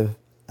alternative.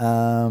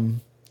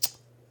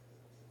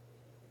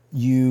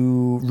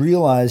 You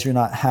realize you're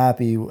not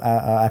happy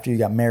after you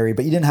got married,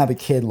 but you didn't have a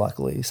kid,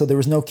 luckily. So there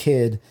was no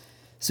kid,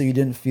 so you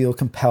didn't feel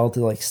compelled to,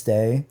 like,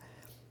 stay.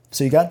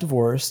 So you got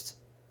divorced.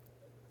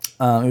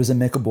 It was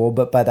amicable,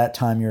 but by that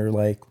time you're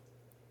like,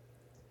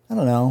 I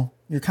don't know,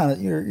 you're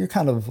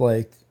kind of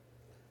like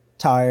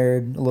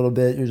tired a little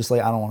bit. You're just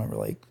like, I don't want to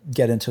like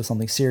get into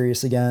something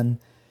serious again.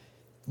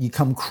 You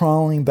come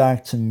crawling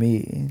back to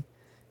me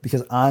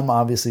because I'm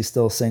obviously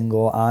still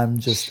single. I'm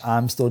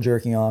still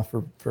jerking off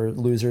for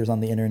losers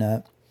on the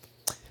internet.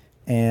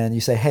 And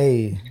you say,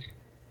 hey,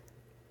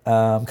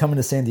 I'm coming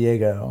to San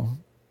Diego.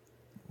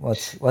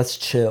 Let's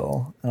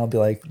chill. And I'll be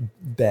like,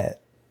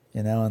 bet.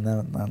 And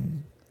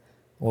then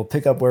we'll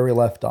pick up where we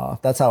left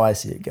off. That's how I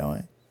see it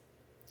going.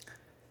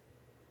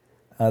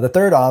 The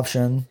third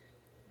option,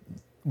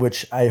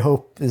 which I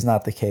hope is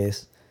not the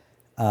case,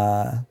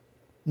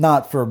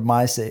 not for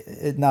my sake,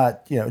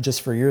 not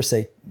just for your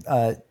sake,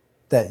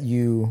 that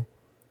you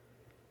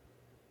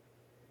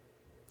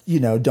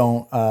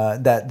don't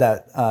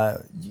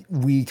that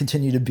we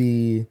continue to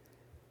be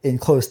in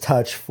close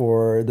touch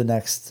for the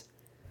next,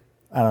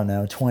 I don't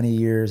know, 20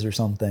 years or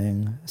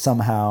something,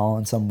 somehow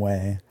in some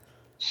way.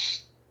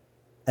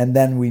 And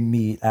then we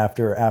meet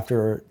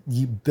after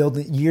you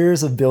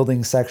years of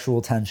building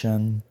sexual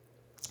tension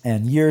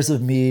and years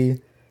of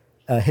me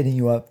hitting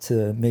you up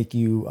to make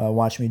you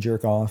watch me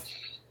jerk off.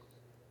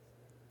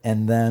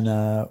 And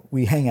then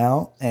we hang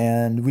out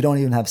and we don't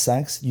even have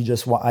sex.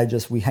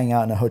 We hang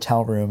out in a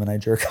hotel room and I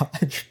jerk off.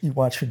 You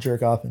watch me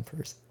jerk off in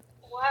person.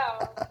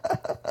 Wow.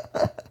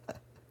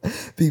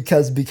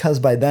 because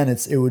by then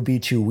it would be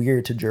too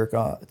weird to jerk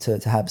off to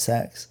have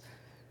sex.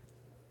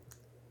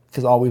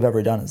 Because all we've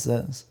ever done is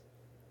this.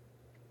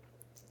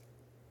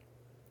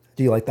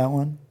 Do you like that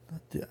one?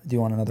 Do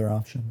you want another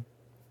option?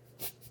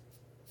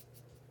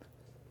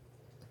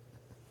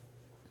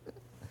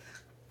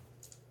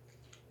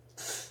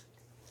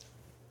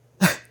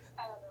 I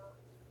don't know.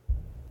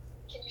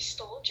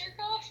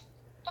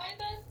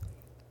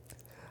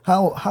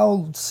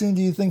 How soon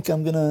do you think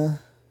I'm gonna?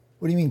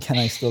 What do you mean? Can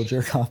I still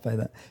jerk off by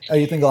then? Oh,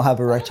 you think I'll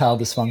have erectile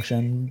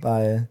dysfunction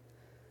by?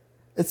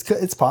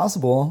 It's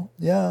possible.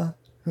 Yeah.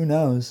 Who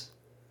knows?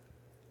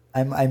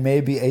 I may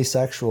be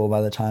asexual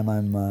by the time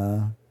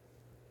I'm.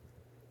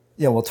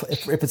 Yeah. Well,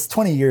 if it's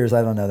 20 years,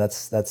 I don't know.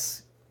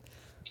 That's.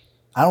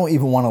 I don't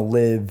even want to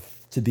live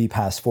to be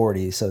past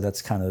 40, so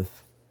that's kind of.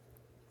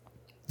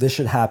 This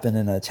should happen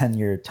in a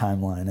 10-year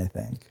timeline, I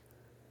think.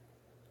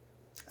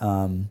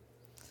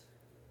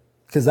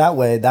 Because that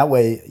way,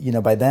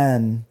 by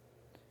then,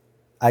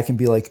 I can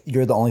be like,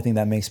 you're the only thing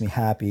that makes me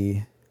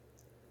happy.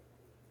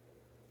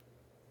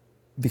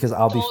 Because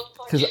I'll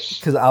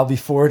be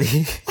 40.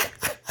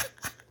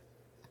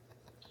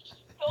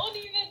 Don't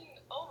even.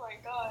 Oh my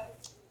god.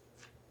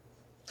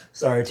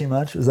 Sorry, too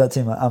much? Was that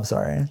too much? I'm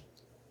sorry.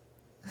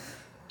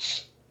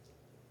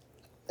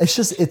 It's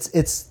just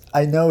it's.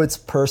 I know it's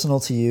personal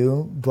to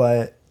you,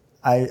 but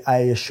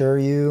I assure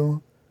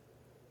you,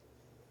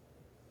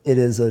 it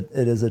is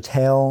a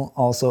tale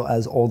also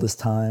as old as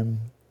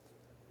time.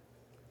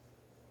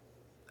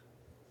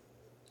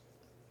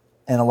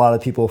 And a lot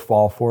of people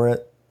fall for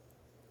it.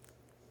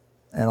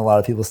 And a lot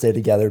of people stay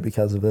together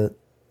because of it.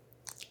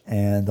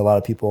 And a lot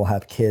of people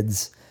have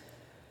kids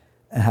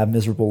and have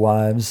miserable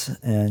lives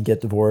and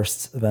get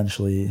divorced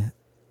eventually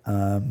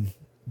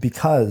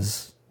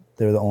because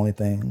they're the only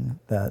thing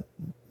that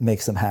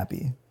makes them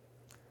happy.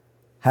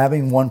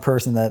 Having one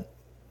person that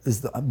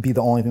be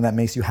the only thing that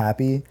makes you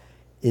happy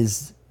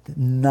is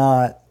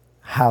not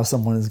how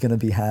someone is going to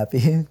be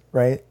happy,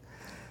 right?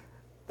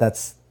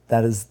 That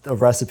is a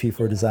recipe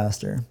for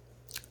disaster.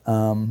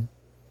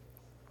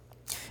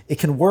 It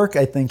can work,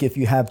 I think, if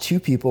you have two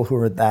people who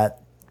are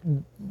that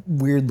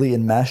weirdly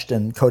enmeshed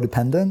and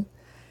codependent.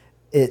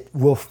 It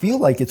will feel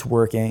like it's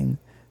working,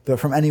 but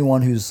from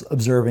anyone who's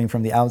observing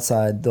from the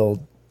outside,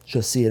 they'll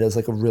just see it as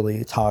like a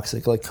really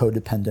toxic, like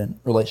codependent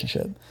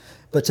relationship.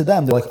 But to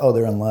them, they're like, oh,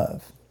 they're in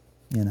love,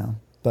 you know?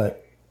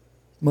 But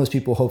most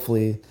people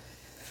hopefully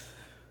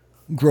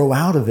grow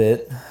out of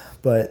it,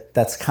 but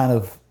that's kind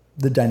of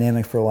the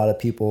dynamic for a lot of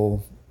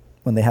people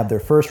when they have their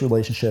first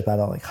relationship out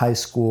of like high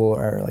school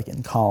or like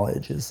in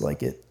college is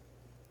like it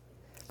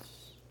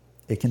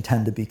can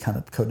tend to be kind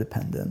of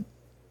codependent.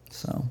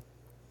 So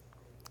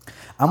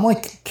I'm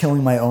like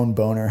killing my own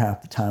boner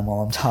half the time while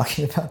I'm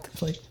talking about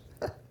this. Like,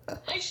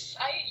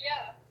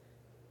 yeah.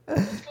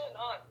 What's going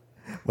on?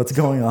 What's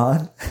going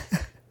on?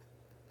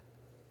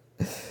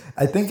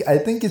 I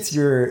think it's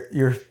your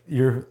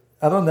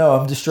I don't know.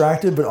 I'm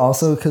distracted, but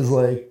also because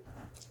like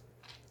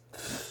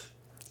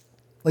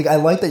I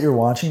like that you're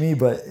watching me,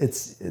 but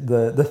it's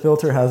the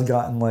filter has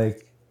gotten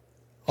like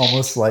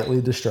almost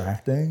slightly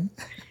distracting.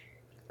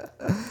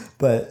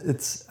 But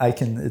it's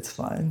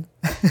fine.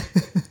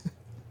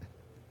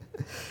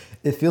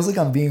 It feels like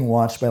I'm being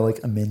watched by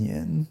like a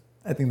minion.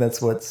 I think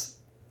that's what's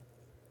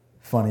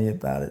funny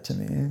about it to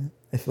me.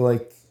 I feel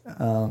like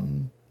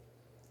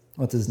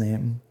what's his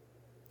name?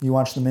 You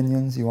watch the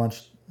Minions? You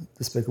watch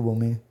Despicable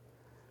Me?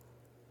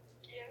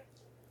 Yeah.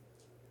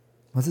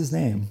 What's his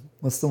name?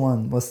 What's the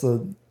one? What's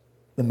the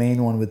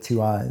main one with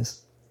two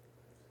eyes?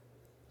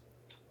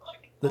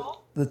 Like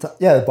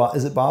Bob?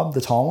 Is it Bob,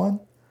 the tall one?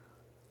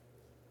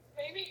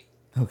 Maybe.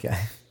 Okay.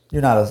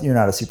 You're not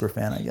a super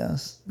fan, I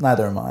guess.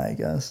 Neither am I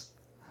guess.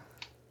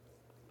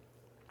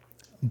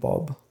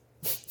 Bob.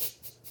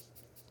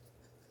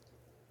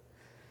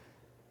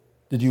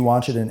 Did you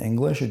watch it in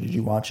English or did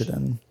you watch it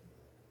in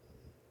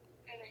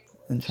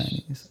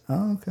Chinese?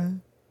 Oh, okay.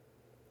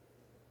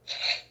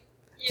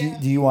 Yeah.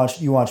 Do you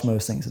watch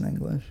most things in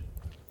English?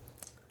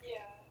 Yeah.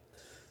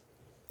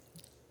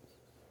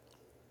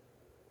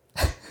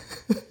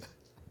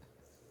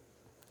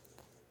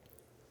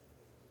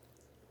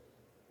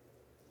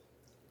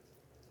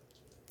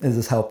 Is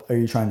this help? Are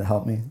you trying to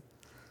help me?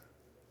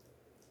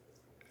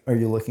 Are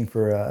you looking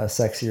for a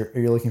sexy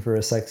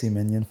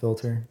minion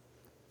filter?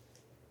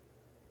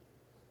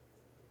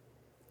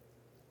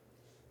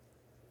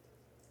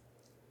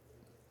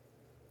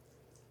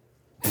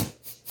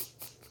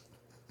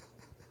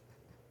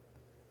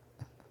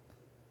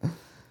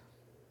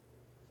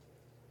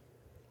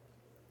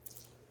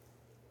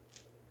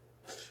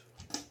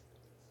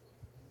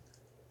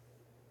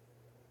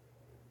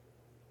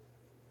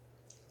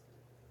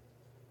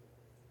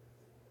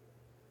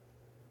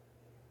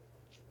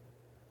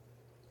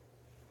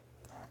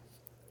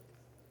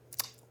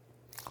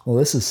 Well,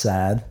 this is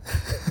sad.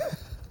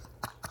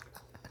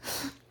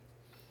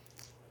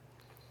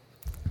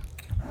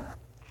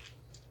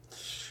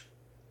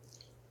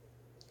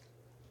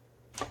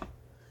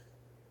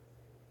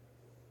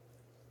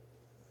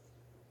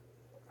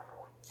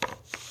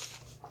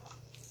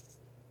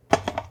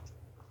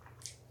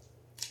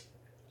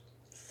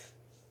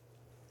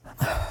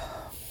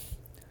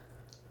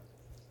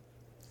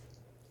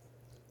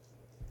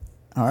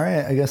 All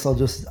right, I guess I'll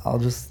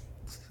just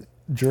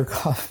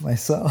jerk off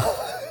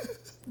myself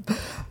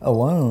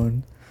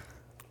alone.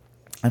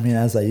 I mean,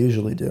 as I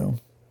usually do.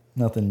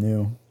 Nothing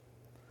new.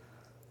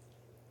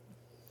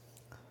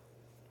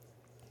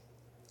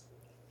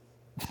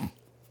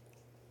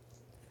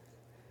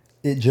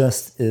 it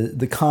just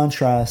the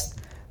contrast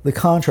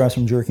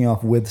from jerking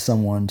off with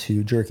someone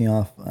to jerking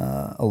off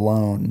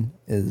alone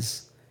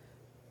is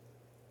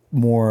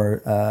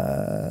more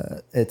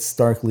it's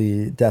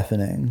starkly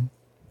deafening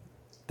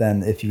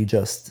than if you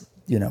just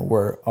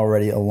were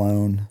already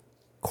alone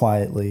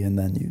quietly and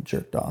then you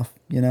jerked off.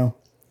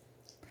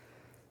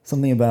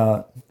 Something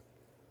about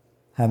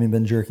having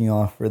been jerking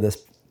off for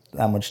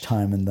that much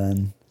time and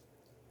then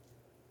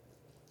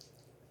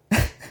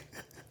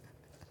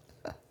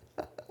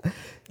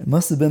it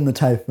must have been the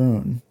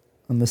typhoon.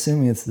 I'm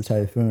assuming it's the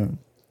typhoon.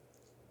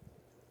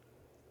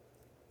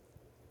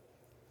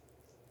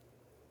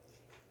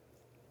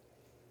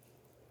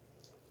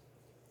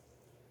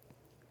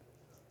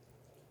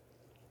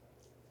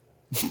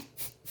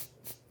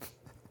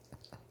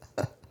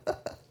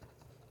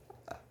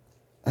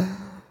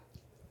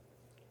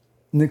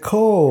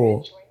 Nicole. Are you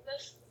enjoying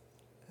this?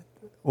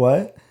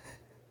 What?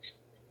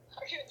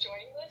 Are you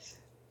enjoying this?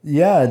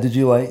 Yeah, did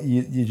you like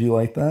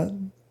that?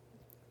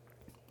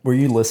 Were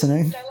you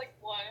listening? Did I like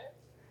what?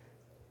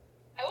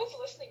 I was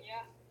listening,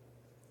 yeah.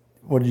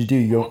 What did you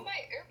do? I have my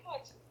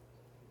AirPods.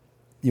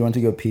 You went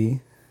to go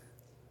pee?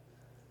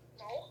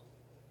 No.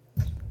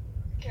 I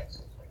can't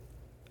sleep.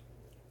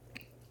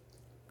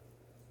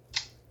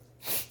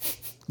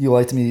 You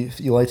liked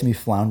me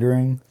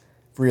floundering,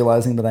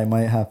 realizing that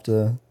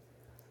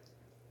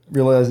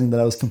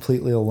I was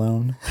completely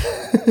alone.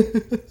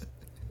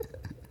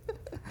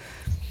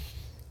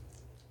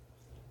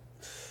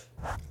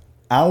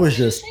 I was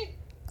just,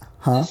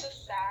 huh? This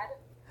is sad.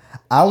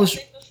 I Do you was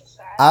think this is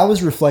sad? I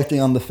was reflecting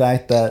on the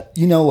fact that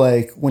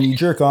like when you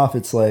jerk off,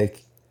 it's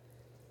like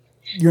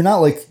you're not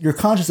like you're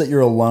conscious that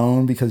you're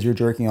alone because you're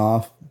jerking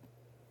off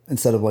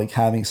instead of like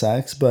having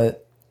sex,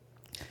 but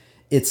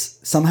it's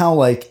somehow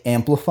like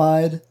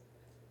amplified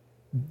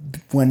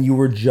when you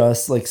were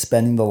just like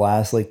spending the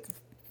last like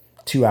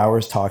 2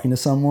 hours talking to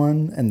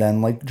someone and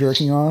then like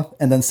jerking off,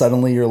 and then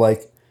suddenly you're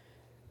like,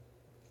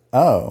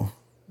 oh,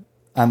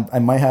 I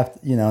might have to,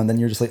 and then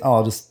you're just like,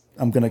 oh,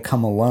 I'm gonna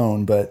come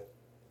alone, but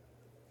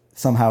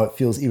somehow it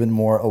feels even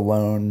more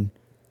alone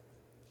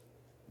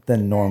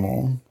than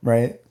normal,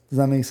 right? Does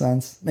that make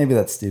sense? Maybe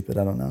that's stupid.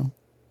 I don't know.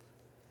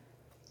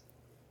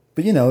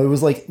 But it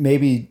was like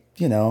maybe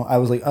I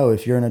was like, oh,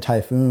 if you're in a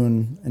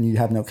typhoon and you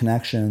have no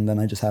connection, then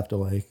I just have to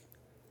like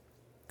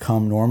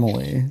come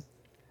normally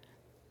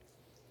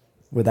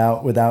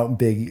without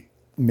big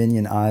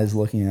minion eyes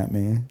looking at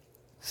me.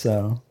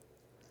 So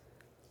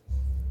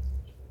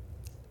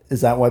is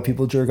that why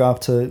people jerk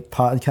off to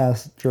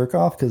podcast jerk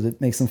off? Because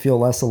it makes them feel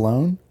less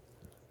alone?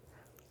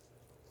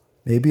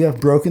 Maybe I've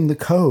broken the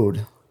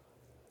code.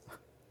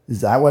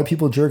 Is that why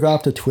people jerk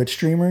off to Twitch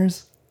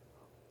streamers?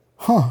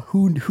 Huh,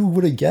 who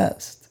would have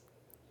guessed?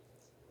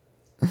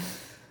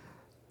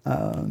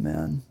 Oh,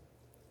 man.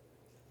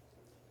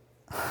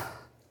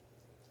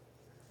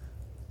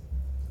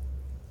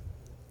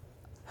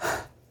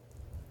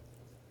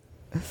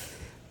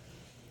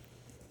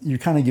 You're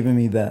kind of giving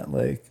me that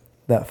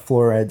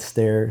fluoride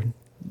stare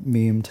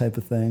meme type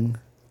of thing.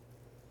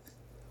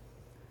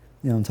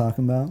 You know what I'm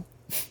talking about?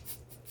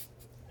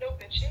 No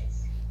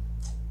bitches?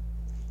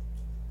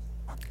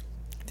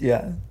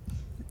 Yeah,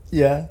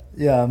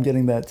 I'm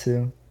getting that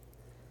too.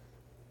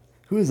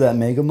 Who is that,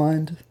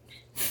 Megamind?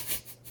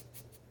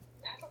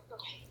 I don't know.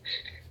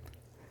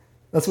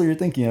 That's what you're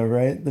thinking of,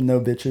 right? The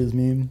no bitches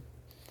meme?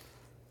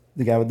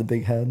 The guy with the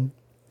big head?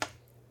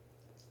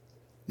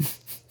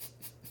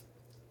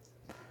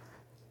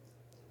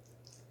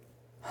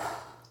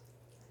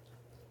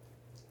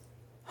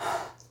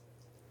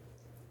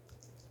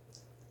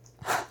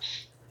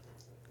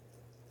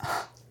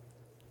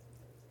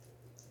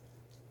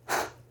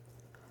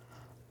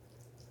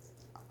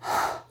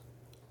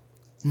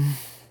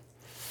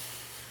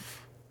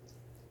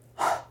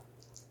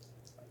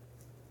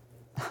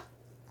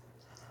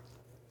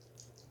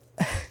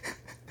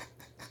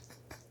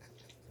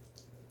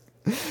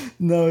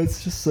 No,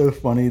 it's just so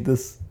funny.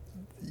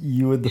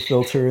 You with the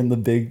filter and the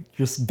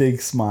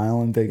big smile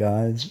and big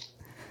eyes.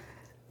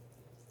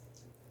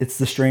 It's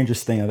the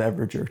strangest thing I've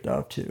ever jerked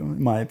off to,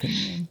 in my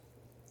opinion.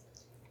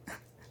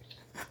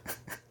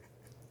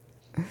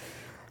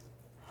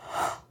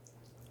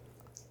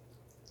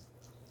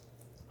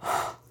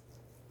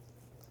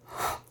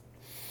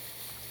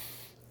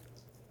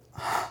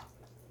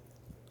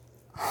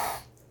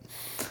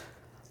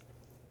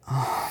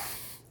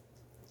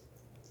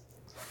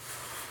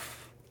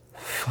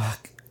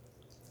 Fuck.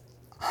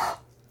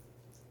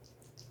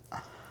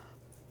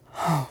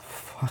 Oh,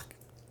 fuck.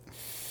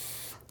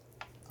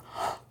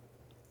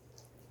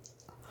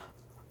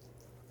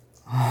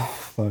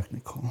 Oh, fuck,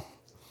 Nicole.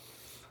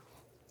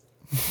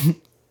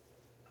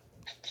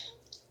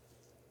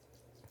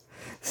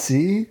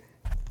 See?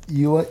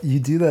 You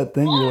do that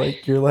thing,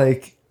 you're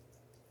like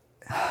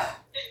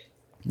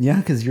yeah,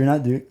 because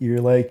you're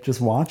like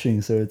just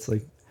watching, so it's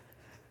like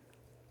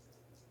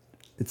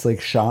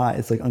shy,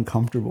 it's like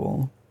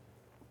uncomfortable.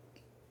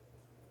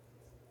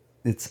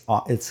 It's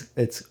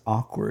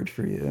awkward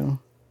for you.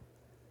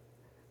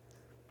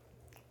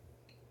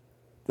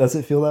 Does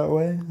it feel that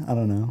way? I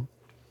don't know.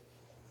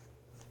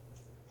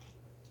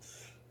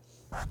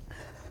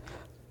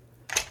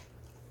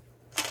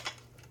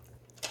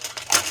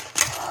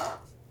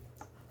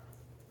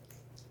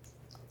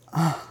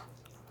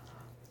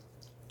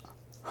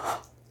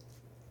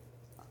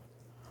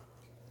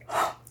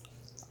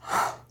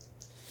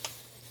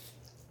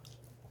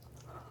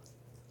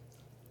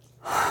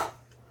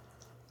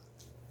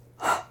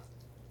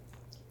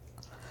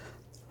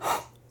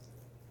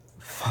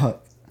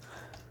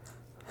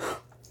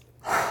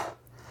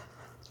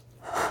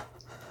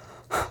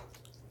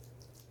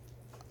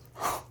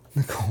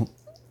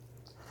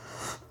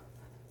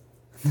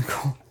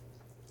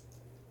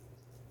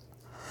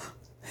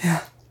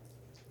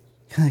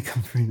 Can I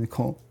come for you,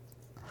 Nicole?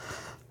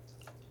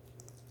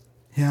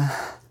 Yeah.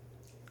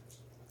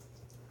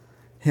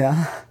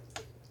 Yeah.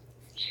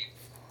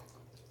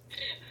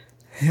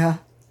 Yeah.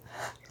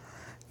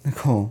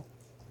 Nicole.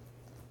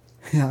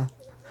 Yeah.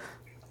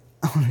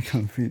 I want to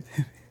come for you,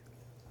 baby.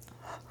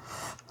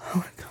 I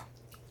want to come.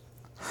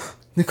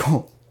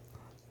 Nicole.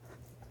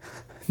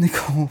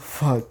 Nicole,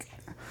 fuck.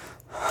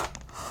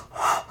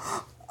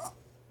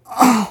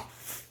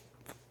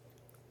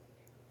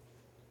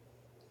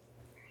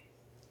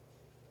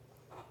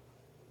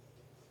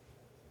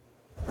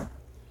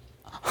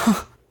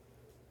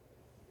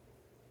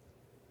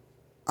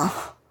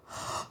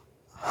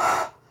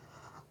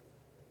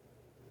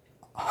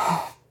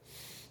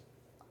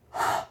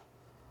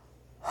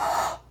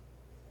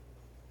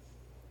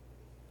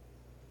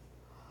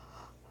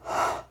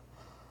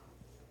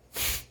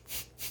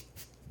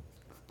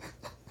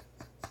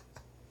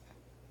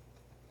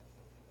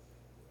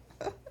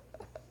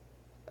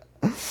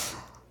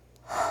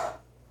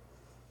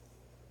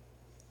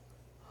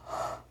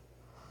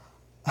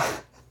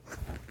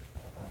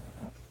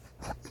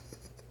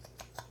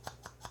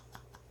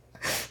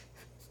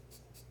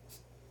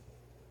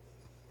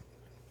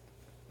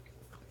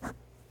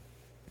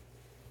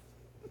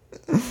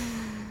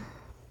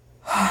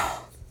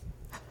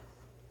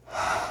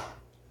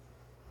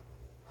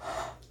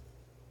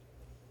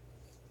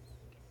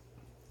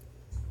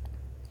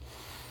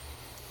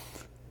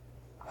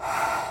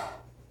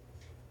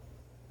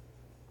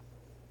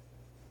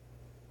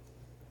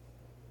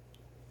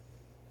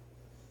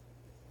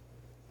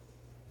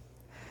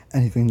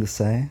 Anything to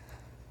say?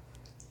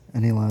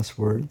 Any last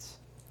words?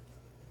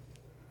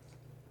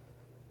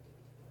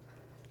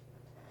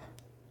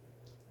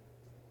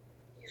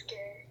 He's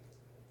gay.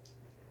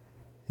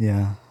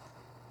 Yeah,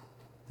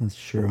 that's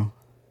true.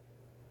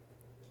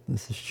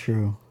 This is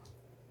true.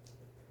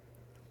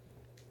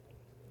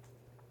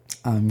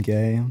 I'm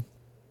gay,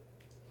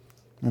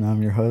 and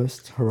I'm your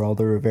host,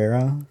 Geraldo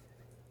Rivera.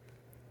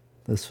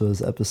 This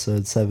was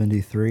episode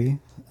 73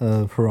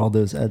 of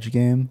Geraldo's Edge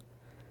Game,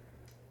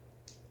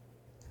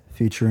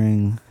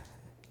 featuring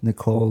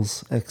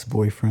Nicole's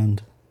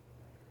ex-boyfriend.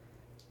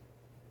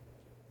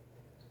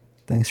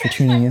 Thanks for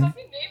tuning in. Is my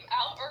fucking name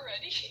out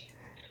already?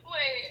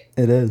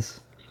 Wait. It is.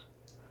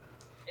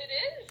 It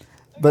is? Okay.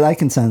 But I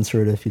can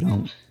censor it if you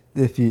don't.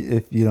 If you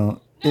don't.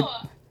 No,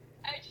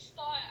 I just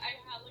thought I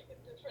had like a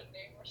different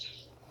name or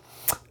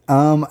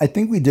something. I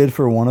think we did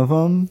for one of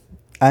them.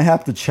 I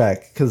have to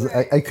check because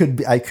Right. I could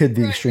be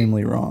Right.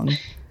 extremely wrong.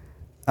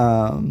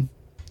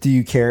 Do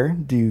you care?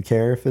 Do you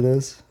care if it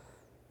is?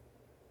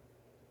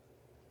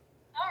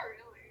 Not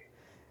really.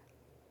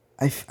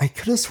 I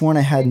could have sworn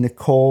I had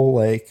Nicole,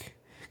 like,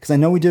 because I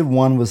know we did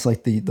one was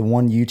like the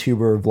one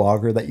YouTuber or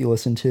vlogger that you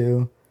listen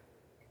to.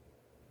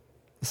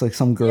 It's like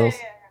some girl's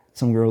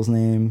some girl's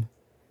name.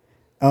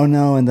 Oh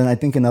no, and then I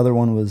think another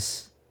one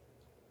was,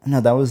 no,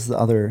 that was the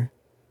other.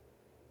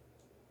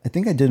 I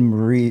think I did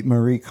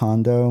Marie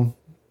Kondo,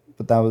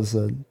 but that was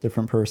a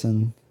different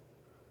person.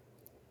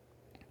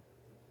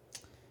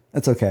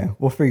 That's okay.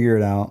 We'll figure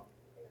it out.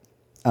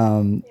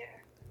 I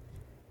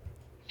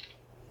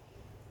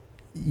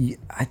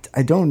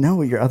don't know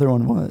what your other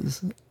one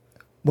was.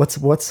 What's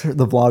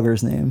the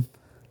vlogger's name?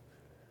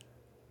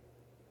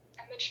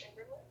 Emma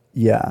Chamberlain?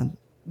 Yeah,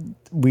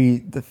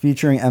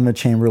 featuring Emma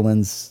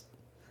Chamberlain's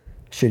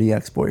shitty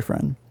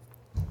ex-boyfriend.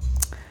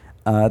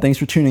 Thanks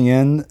for tuning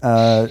in.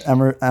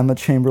 Emma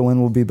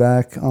Chamberlain will be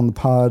back on the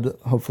pod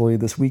hopefully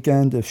this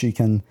weekend if she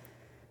can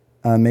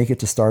make it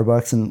to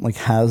Starbucks and like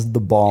has the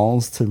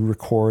balls to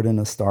record in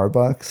a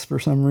Starbucks for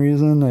some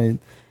reason.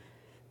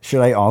 Should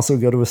I also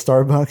go to a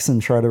Starbucks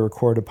and try to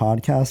record a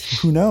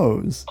podcast? Who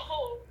knows?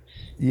 Oh.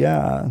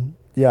 Yeah.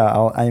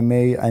 I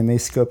may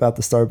scope out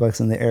the Starbucks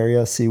in the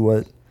area, see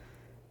what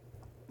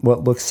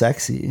looks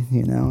sexy.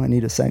 You know, I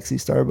need a sexy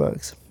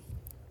Starbucks.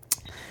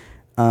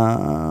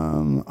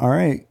 All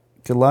right.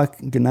 Good luck.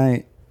 Good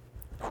night.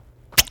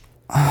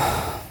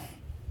 All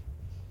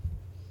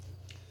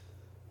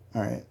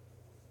right.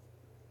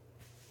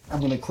 I'm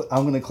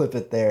gonna clip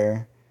it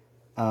there.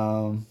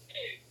 I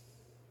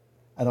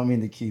don't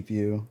mean to keep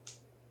you.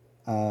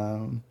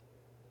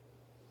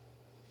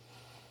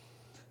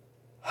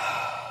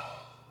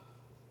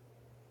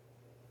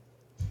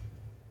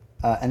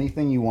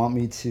 Anything you want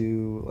me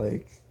to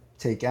like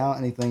take out?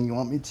 Anything you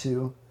want me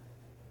to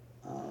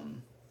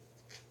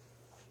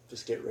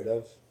just get rid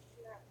of?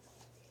 No.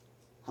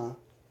 Huh?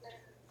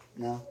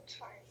 No? It's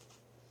fine.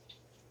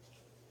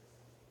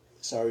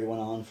 Sorry, we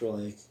went on for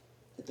like,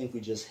 I think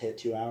we just hit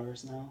 2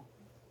 hours now.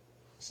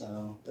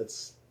 So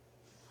that's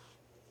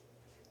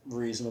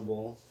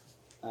reasonable.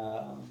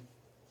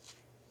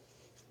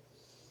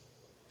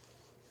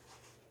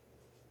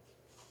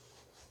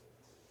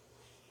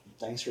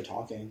 Thanks for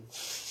talking.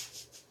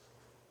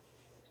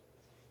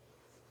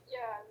 Yeah,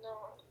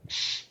 no.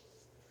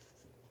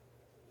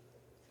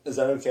 Is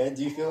that okay?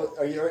 Do you feel?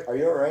 Are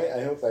you all right?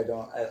 I hope I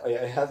don't.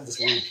 I have this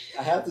weird.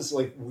 I have this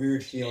like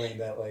weird feeling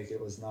that like it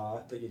was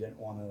not that you didn't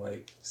want to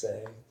like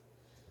say.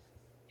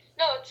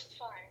 No, it's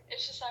fine.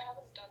 It's just I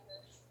haven't done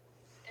this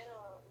in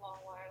a long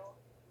while.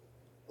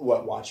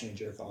 What, watch me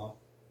jerk off?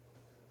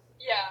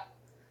 Yeah.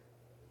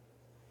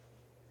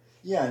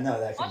 Yeah, no,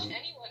 that can Watch be...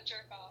 anyone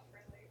jerk off,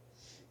 really.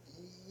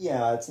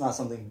 Yeah, it's not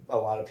something a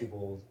lot of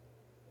people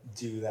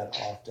do that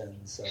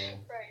often, so...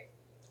 Right.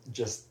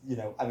 Just,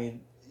 I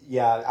mean,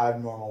 yeah,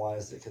 I've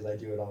normalized it because I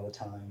do it all the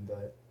time,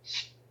 but...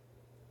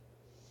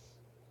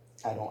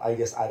 I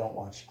guess I don't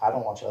watch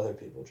other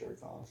people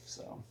jerk off,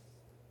 so...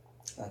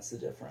 That's the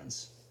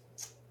difference.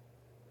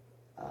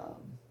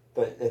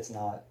 But it's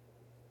not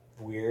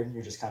weird,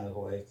 you're just kind of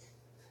like...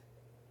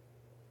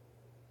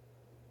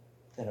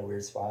 in a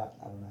weird spot,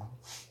 I don't know.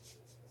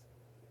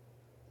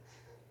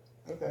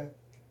 Okay.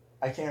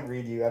 I can't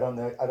read you. I don't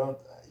know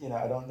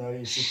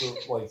you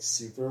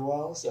super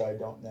well, so I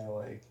don't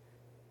know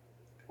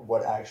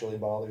what actually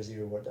bothers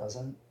you or what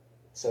doesn't.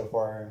 So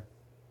far,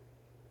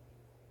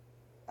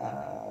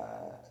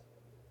 I've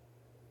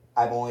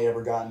only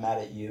ever gotten mad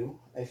at you,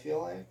 I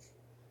feel like.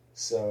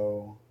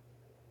 So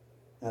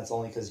that's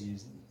only because you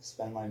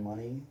spend my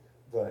money,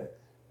 but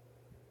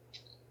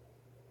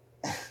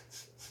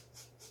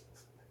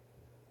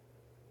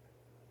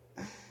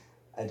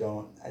I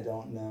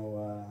don't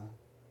know.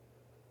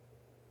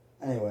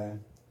 Anyway,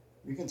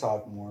 we can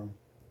talk more.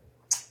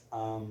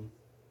 I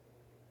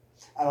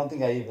don't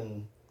think I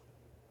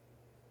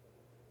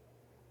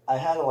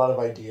had a lot of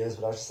ideas,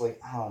 but I was just like,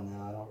 I don't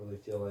know. I don't really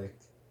feel like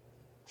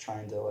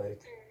trying to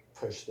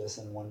push this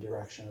in one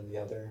direction or the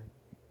other.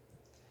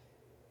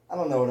 I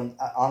don't know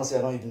honestly,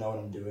 I don't even know what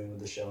I'm doing with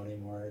the show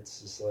anymore.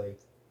 It's just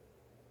like,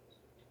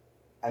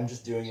 I'm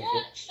just doing it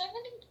for... 70.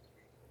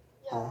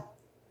 Yeah. Huh?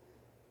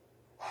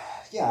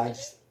 Yeah,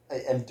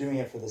 I'm doing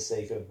it for the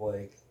sake of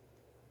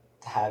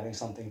having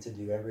something to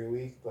do every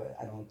week, but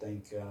I don't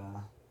think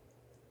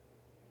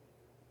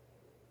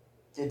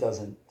it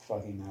doesn't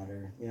fucking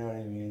matter. You know what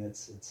I mean?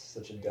 It's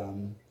such a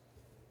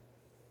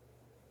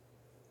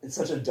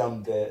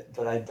dumb bit,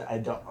 but I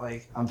don't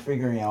I'm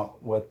figuring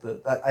out what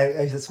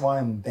that's why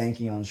I'm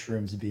banking on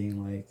shrooms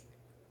being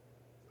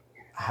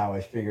how I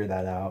figured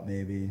that out,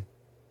 maybe,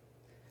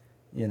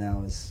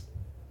 is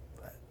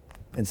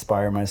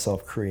inspire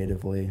myself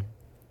creatively.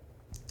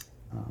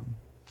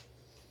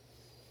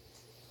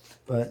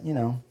 But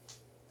I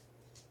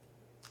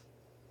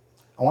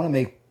want to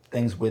make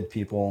things with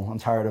people. I'm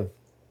tired of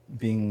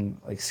being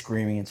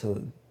screaming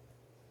into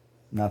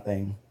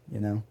nothing,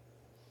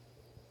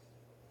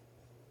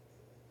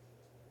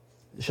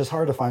 It's just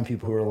hard to find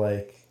people who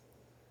are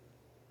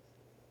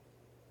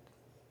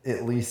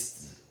at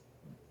least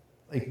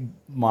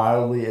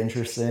mildly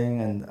interesting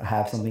and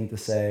have something to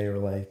say,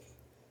 or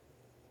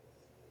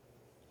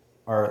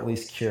are at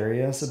least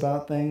curious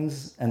about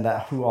things, and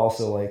that who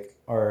also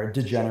are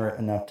degenerate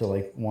enough to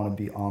want to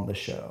be on the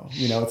show.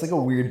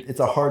 It's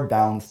a hard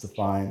balance to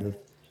find of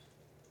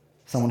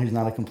someone who's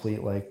not a complete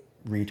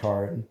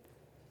retard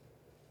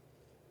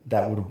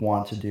that would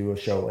want to do a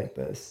show like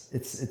this.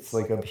 It's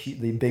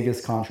the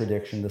biggest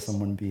contradiction to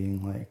someone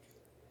being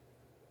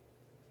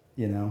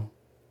I'm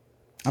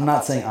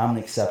not saying I'm an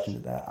exception to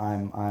that.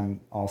 I'm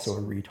also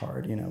a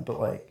retard,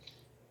 but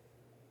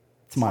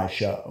it's my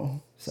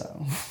show,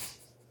 so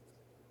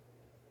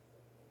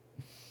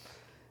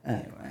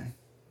anyway.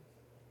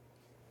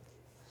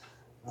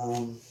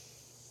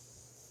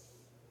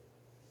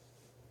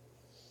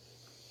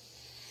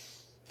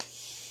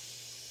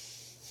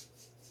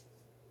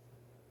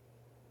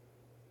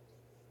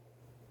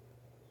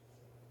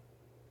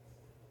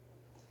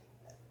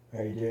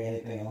 Are you doing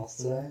anything else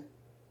today?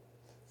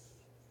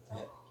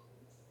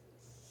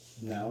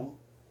 No?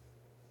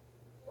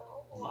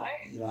 Why?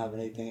 You don't have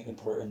anything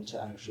important to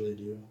actually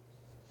do?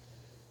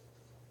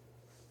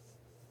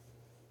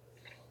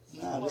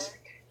 No,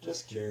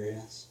 just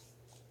curious.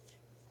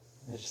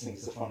 I just think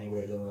it's a funny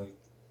way to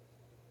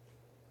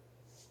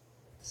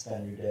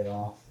spend your day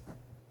off.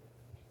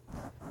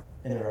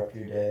 Interrupt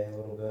your day a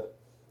little bit.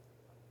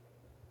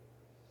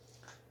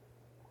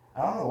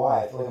 I don't know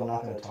why. I feel like I'm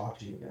not going to talk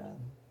to you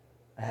again.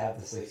 I have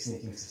this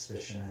sneaking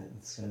suspicion that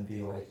it's going to be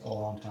a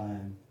long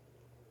time.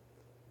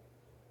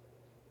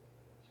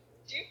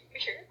 Do you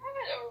fear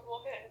that, or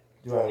what?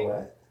 Do I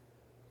what?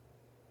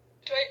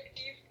 Do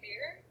you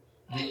fear?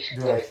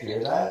 Do I fear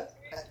that?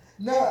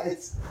 No, I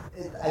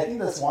think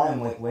that's why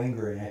I'm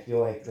lingering. I feel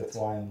like that's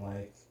why I'm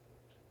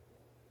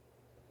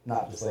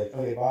not just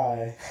okay,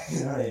 bye.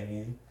 You know what I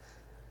mean?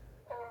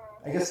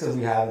 I guess because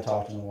we haven't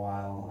talked in a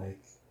while,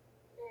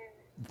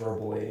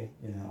 verbally,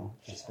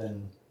 just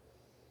been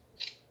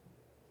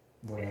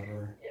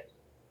whatever.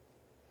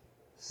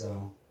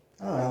 So,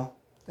 I don't know.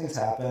 Things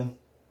happen,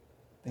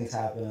 and,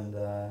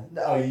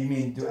 oh, you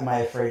mean, am I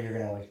afraid you're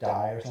gonna,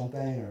 die or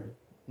something, or,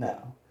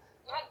 no?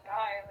 Not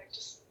die,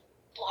 just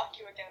block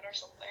you again or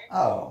something.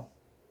 Oh.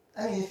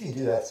 I mean, if you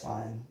do, that's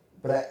fine.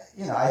 But,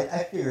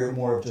 I figure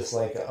more of just,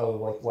 life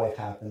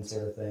happens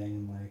sort of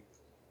thing,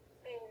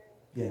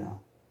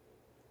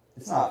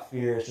 it's not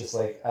fear, it's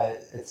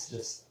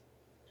just,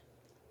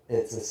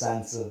 it's a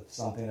sense of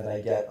something that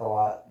I get a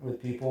lot with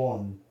people,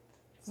 and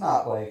it's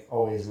not,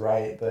 always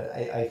right, but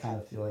I kind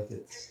of feel like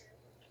it's...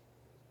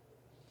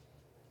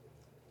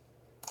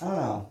 I don't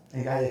know.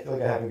 I feel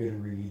like I have a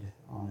good read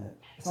on it.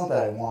 It's not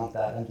that I want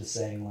that. I'm just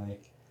saying,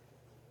 like,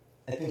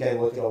 I think I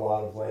look at a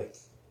lot of, like,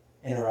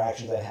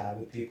 interactions I have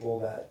with people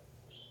that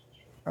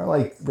are,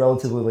 like,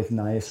 relatively, like,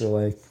 nice, or,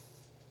 like,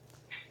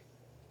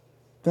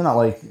 they're not,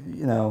 like,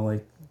 you know,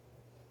 like,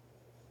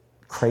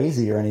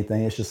 crazy or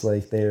anything. It's just,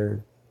 like,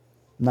 they're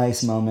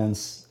nice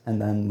moments,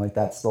 and then, like,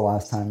 that's the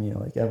last time you,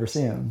 like, ever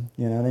see them.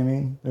 You know what I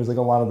mean? There's, like,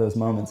 a lot of those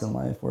moments in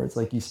life where it's,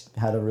 like, you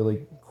had a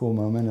really cool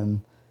moment,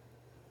 and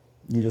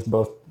you just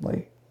both,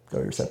 like, go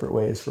your separate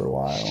ways for a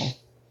while.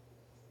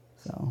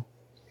 So,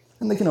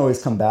 and they can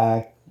always come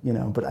back, you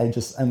know, but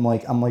I'm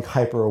like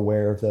hyper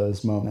aware of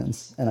those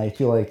moments, and I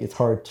feel like it's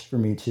hard for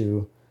me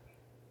to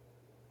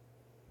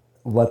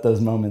let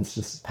those moments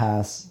just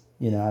pass,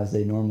 you know, as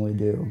they normally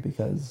do,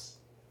 because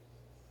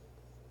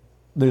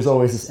there's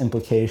always this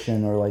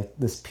implication, or like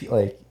this,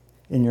 like,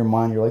 in your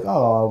mind, you're like,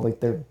 oh,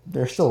 like,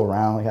 they're still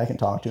around, like, I can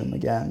talk to them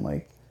again,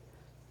 like,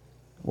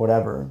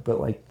 whatever. But,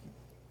 like,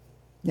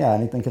 yeah,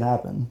 anything could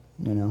happen,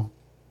 you know.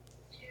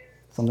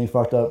 Something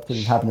fucked up could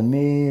happen to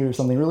me, or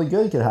something really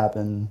good could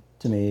happen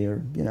to me,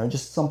 or, you know,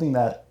 just something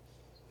that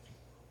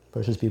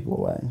pushes people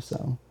away.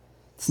 So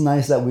it's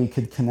nice that we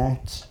could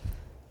connect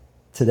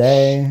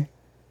today,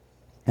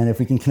 and if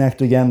we can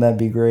connect again, that'd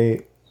be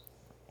great.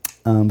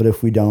 But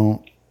if we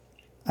don't,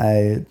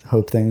 I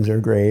hope things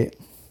are great.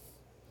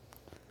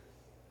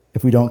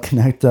 If we don't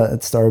connect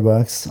at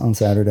Starbucks on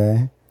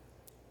Saturday,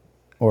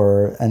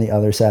 or any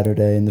other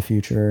Saturday in the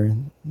future,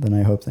 then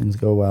I hope things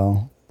go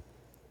well.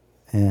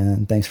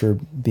 And thanks for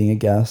being a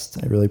guest.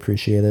 I really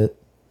appreciate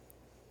it.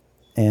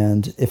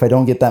 And if I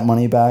don't get that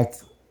money back,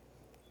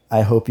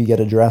 I hope you get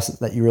a dress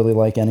that you really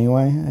like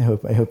anyway.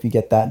 I hope you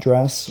get that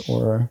dress.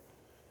 Or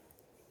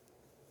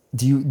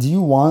do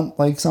you want,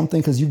 like,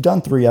 something? Because you've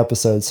done 3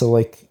 episodes, so,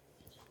 like,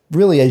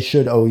 really I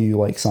should owe you,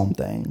 like,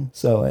 something.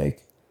 So,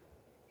 like,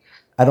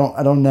 I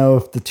don't know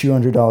if the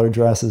 $200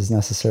 dress is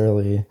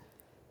necessarily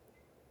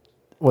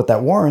what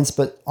that warrants,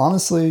 but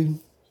honestly,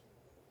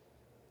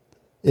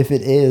 if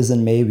it is,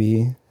 then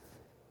maybe,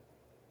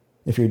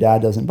 if your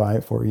dad doesn't buy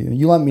it for you,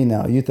 you let me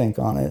know. You think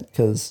on it,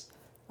 because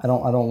I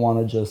don't want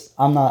to just,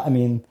 I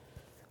mean,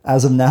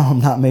 as of now, I'm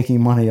not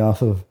making money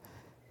off of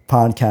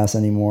podcasts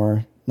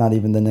anymore. Not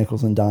even the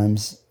nickels and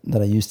dimes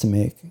that I used to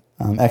make.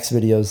 X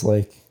videos,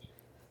 like,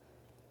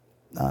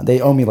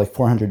 they owe me like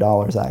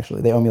 $400,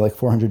 actually. They owe me like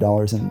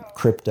 $400 in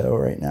crypto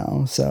right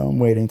now. So I'm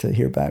waiting to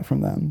hear back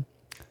from them.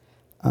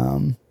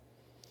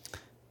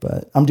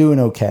 But I'm doing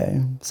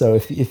okay. So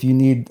if you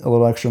need a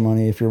little extra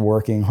money, if you're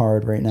working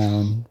hard right now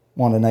and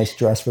want a nice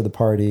dress for the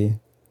party,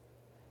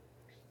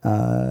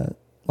 let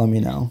me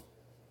know.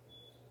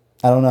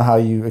 I don't know how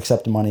you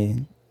accept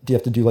money. Do you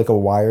have to do, like, a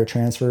wire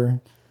transfer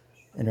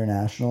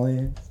internationally?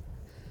 I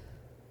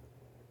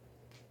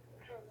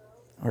don't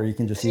know. Or you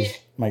can just use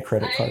my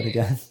credit card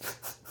again?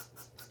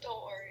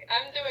 Don't worry.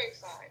 I'm doing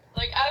fine.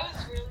 Like, I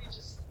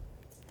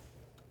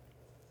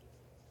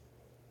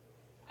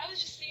was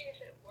just seeing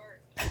if it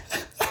worked.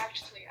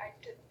 Actually, I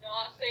did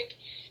not think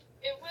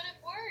it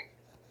wouldn't work,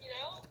 you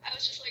know? I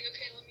was just like,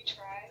 okay, let me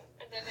try.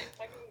 And then it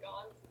fucking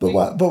gone.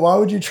 But why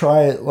would you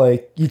try it?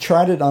 Like, you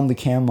tried it on the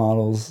cam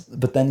models,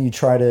 but then you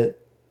tried it,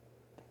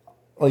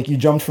 like, you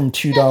jumped from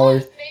 $2.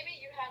 Maybe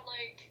you had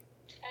like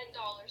 $10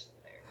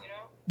 in there, you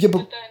know? Yeah,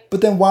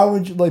 but then why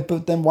would you, like?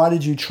 But then why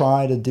did you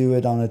try to do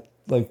it on a,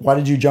 like? Why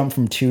did you jump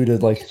from 2 to,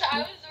 like? Because I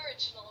was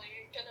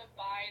originally gonna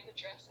buy the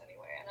dress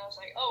anyway, and I was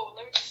like, oh,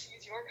 let me just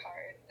use your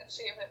card and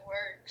see if it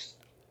works.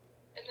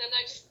 And then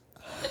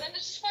it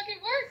just fucking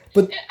worked.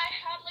 But I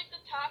had like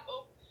the tab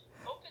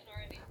open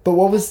already. But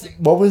what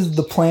was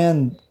the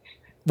plan?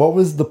 What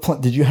was the plan?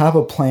 Did you have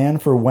a plan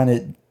for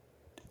when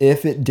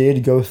if it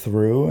did go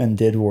through and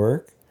did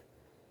work?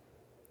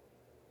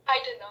 I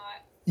did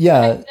not. Yeah.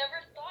 I never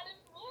thought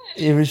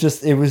it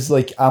would. It was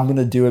like, I'm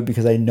gonna do it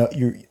because I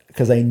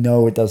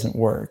know it doesn't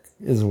work,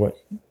 is what.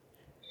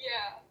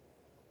 Yeah.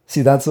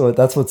 See, that's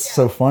what's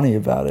so funny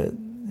about it.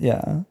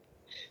 Yeah.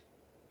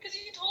 Because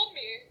you told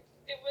me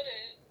it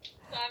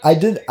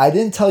wouldn't. So I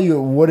didn't tell you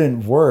it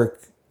wouldn't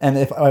work, and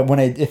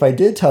if I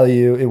did tell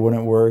you it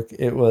wouldn't work,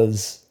 it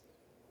was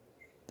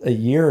a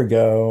year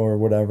ago or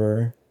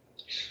whatever.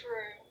 True.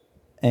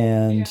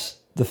 And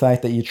the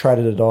fact that you tried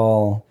it at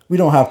all, we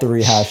don't have to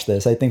rehash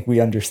this. I think we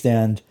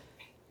understand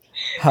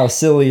how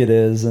silly it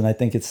is, and I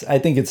think it's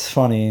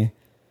funny.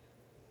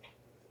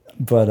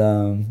 But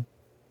I mean,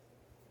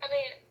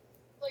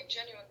 like,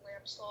 genuinely,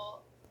 I'm so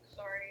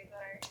sorry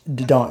that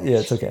I don't. Yeah,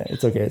 it's okay.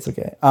 It's okay. It's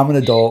okay. I'm an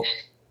adult.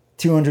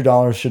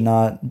 $200 should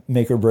not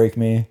make or break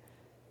me.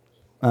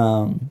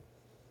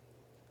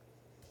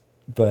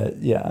 But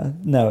yeah,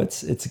 no,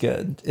 it's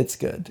good. It's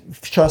good.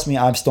 Trust me,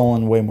 I've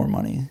stolen way more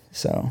money.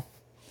 So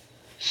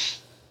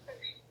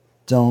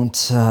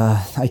don't.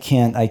 I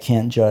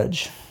can't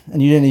judge.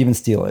 And you didn't even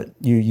steal it.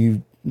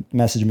 You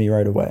messaged me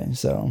right away.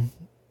 So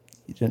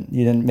you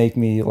didn't make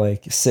me,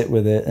 like, sit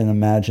with it and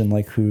imagine,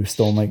 like, who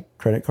stole my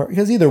credit card.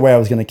 Because either way, I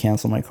was going to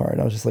cancel my card.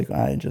 I was just like,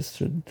 I just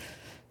should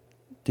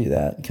do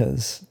that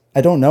because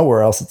I don't know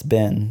where else it's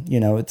been. You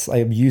know,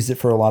 I've used it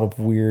for a lot of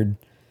weird,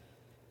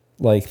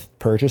 like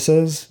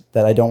purchases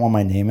that I don't want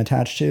my name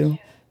attached to.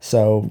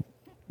 So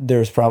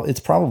it's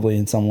probably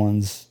in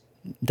someone's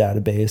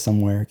database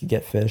somewhere. It could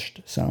get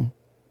phished. So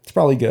it's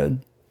probably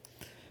good.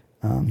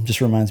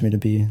 Just reminds me to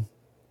be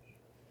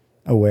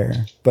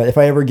aware. But if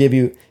I ever give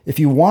you, if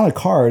you do want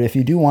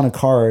a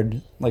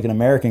card, like an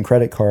American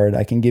credit card,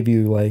 I can give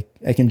you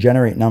I can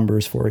generate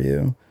numbers for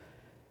you.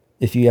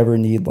 If you ever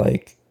need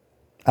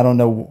I don't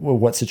know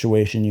what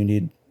situation you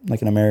need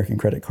like an American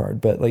credit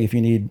card, but like if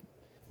you need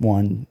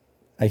one,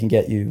 I can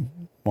get you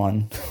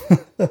one.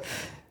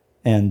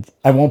 And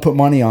I won't put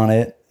money on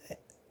it.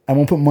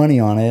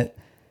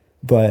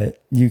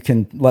 But you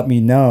can let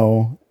me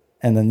know,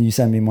 and then you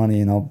send me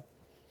money and I'll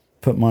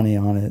put money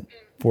on it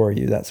for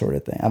you, that sort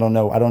of thing. I don't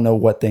know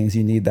what things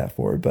you need that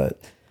for, but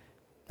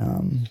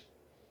I'm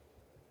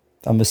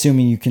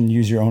assuming you can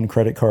use your own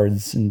credit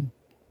cards in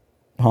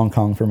Hong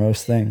Kong for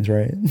most things,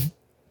 right? Yeah.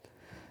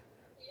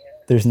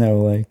 There's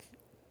no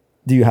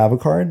do you have a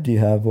card? Do you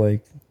have Yeah.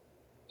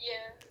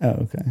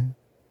 Oh, okay.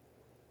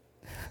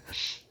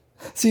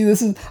 See,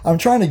 I'm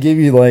trying to give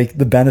you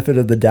the benefit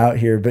of the doubt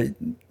here, but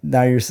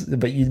now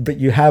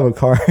you have a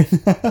card.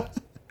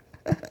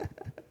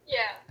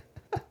 Yeah.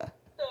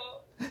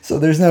 So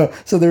there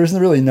was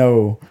really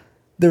no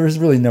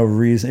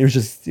reason. It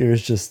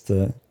was just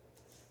to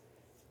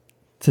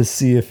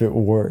see if it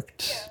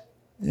worked.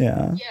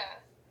 Yeah. Yeah.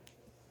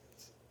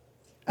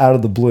 Out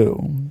of the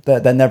blue.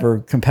 That never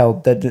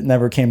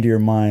came to your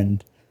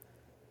mind.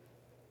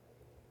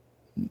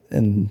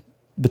 And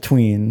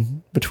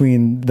between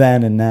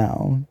then and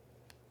now.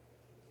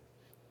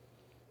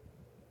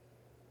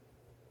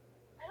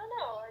 I don't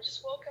know. I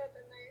just woke up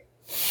and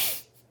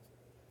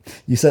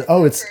You said,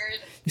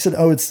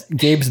 it's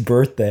Gabe's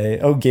birthday.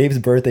 Oh, Gabe's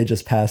birthday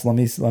just passed. Let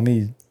me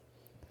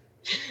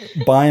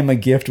buy him a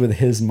gift with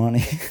his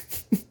money.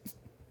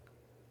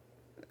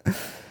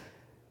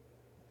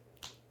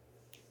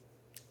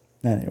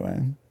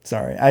 Anyway,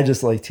 sorry. I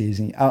just like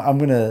teasing.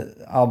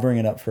 I'll bring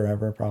it up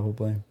forever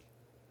probably.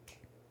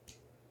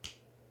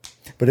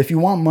 But if you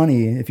want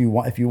money, if you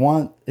want,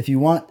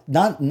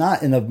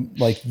 not in a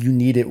you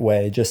need it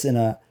way, just in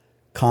a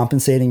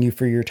compensating you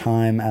for your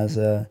time as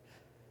a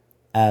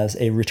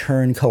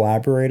return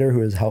collaborator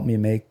who has helped me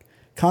make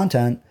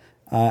content,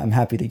 I'm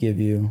happy to give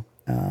you.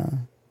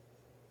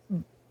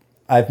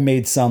 I've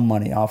made some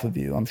money off of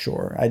you, I'm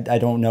sure. I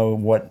don't know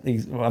what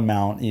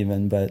amount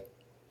even, but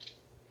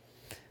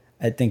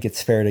I think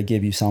it's fair to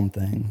give you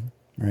something,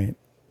 right?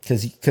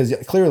 Because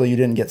clearly you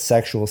didn't get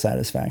sexual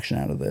satisfaction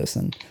out of this,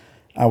 and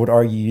I would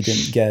argue you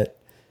didn't get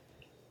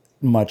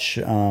much,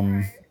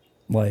 I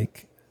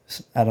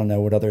don't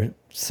know what other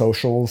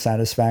social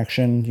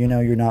satisfaction. You're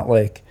not you're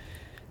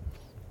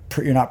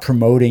not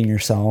promoting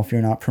yourself.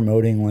 You're not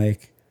promoting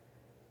like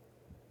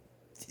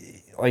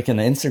an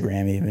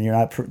Instagram even. You're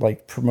not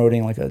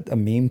promoting a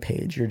meme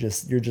page. You're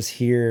just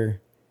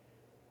here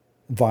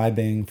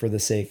vibing for the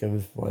sake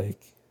of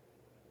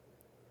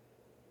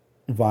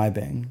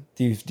vibing.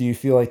 Do you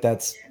feel like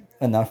that's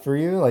enough for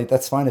you?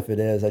 That's fine if it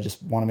is. I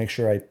just want to make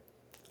sure I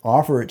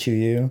offer it to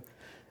you,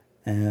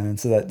 and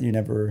so that you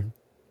never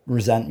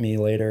resent me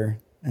later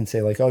and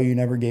say oh, you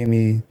never paid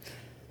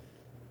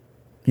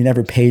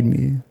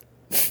me.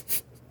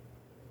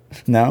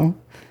 No?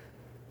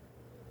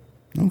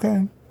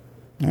 Okay.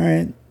 All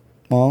right.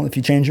 Well, if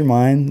you change your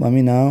mind, let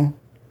me know.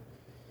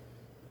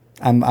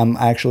 I'm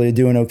actually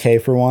doing okay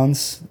for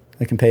once.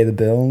 I can pay the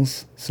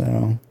bills,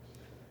 so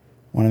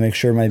want to make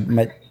sure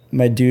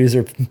my dues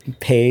are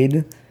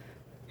paid.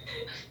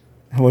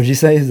 What'd you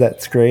say?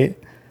 That's great.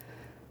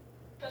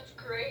 That's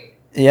great.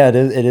 Yeah, it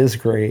is. It is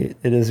great.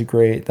 It is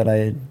great that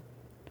I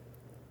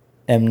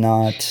am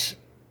not,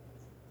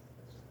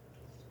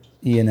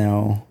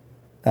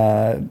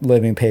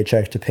 living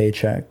paycheck to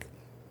paycheck,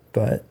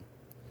 but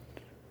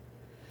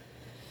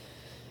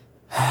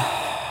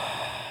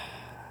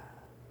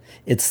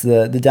it's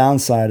the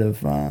downside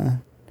of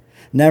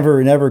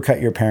never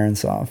cut your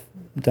parents off.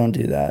 Don't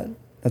do that.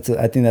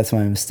 I think that's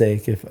my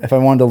mistake. If I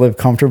wanted to live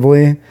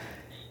comfortably,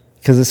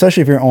 because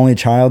especially if you're an only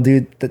child,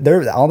 dude,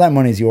 all that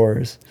money's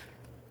yours.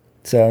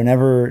 So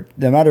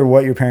no matter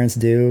what your parents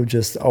do,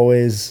 just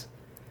always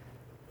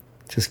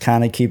just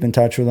kind of keep in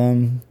touch with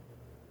them.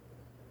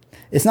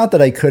 It's not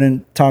that I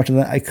couldn't talk to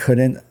them. I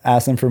couldn't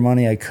ask them for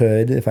money. I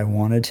could if I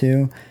wanted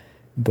to,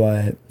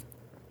 but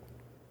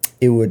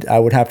I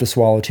would have to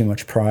swallow too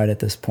much pride at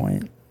this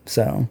point.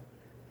 So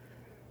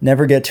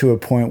never get to a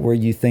point where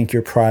you think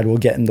your pride will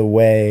get in the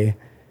way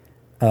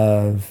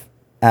of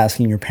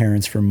asking your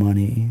parents for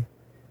money.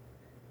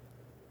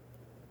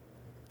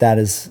 That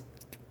is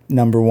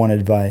number one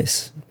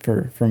advice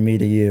from me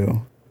to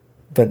you.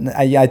 But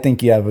I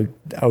think you have a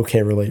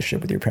okay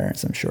relationship with your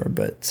parents, I'm sure.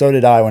 But so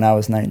did I when I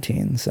was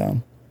 19.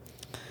 So,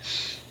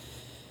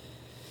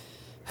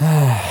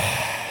 but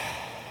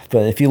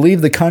if you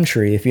leave the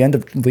country, if you end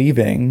up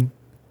leaving,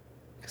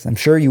 because I'm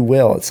sure you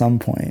will at some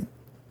point,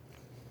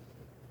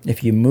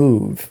 if you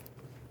move,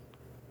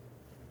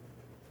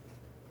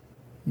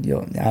 I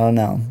don't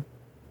know.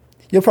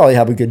 You'll probably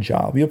have a good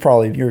job.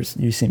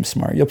 You seem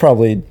smart. You'll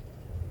probably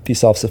be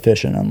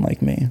self-sufficient,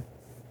 unlike me.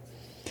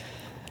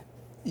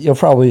 you'll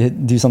probably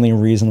do something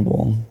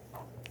reasonable.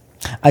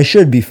 I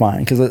should be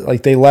fine because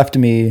like they left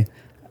me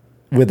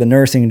with a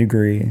nursing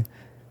degree,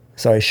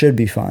 so I should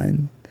be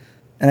fine,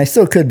 and I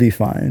still could be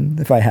fine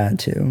if I had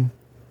to.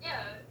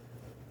 Yeah.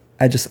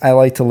 I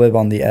like to live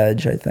on the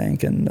edge, I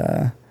think,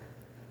 and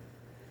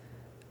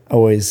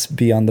always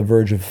be on the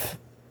verge of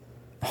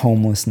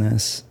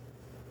homelessness.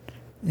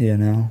 You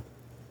know,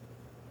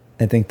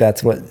 I think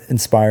that's what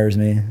inspires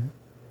me.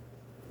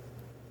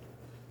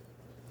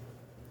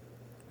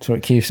 It's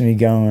what keeps me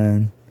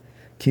going.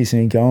 Keeps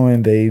me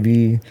going,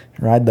 baby.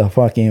 Ride the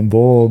fucking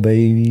bull,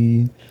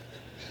 baby.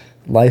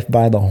 Life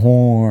by the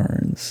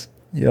horns.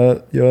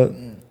 Yup.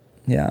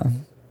 Yeah.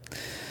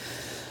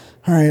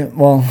 All right.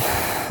 Well,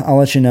 I'll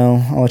let you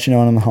know. I'll let you know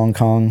when I'm in Hong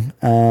Kong.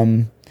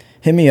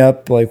 Hit me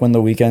up like when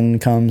the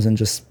weekend comes and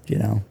just,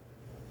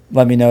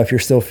 let me know if you're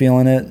still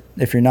feeling it.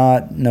 If you're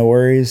not, no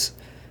worries.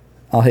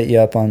 I'll hit you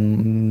up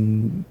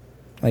on,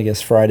 I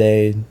guess,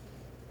 Friday.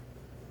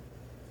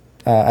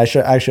 I'll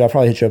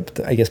probably hit you up,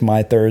 I guess,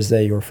 my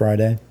Thursday, your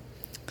Friday,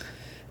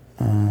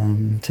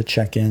 to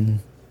check in.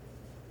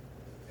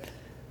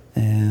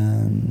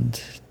 And,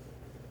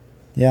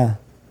 yeah.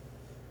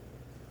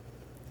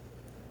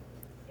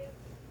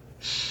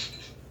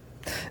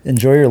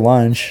 Enjoy your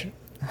lunch.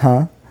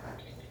 Huh?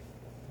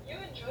 You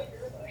enjoy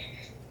your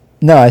life.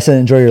 No, I said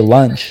enjoy your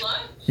lunch.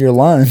 Your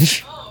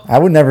lunch? Oh. I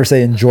would never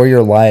say enjoy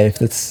your life.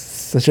 That's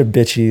such a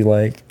bitchy,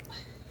 like...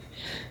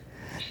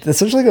 That's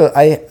such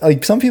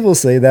like some people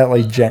say that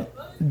like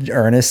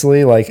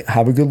earnestly, like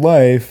have a good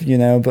life,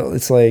 but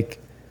it's like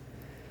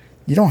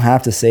you don't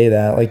have to say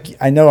that. Like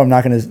I know I'm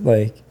not gonna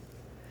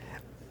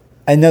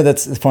I know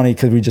that's funny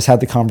because we just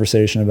had the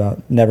conversation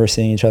about never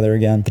seeing each other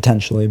again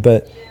potentially,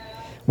 but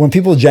when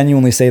people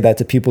genuinely say that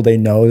to people they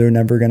know they're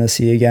never gonna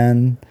see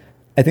again,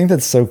 I think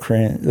that's so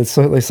cringe. That's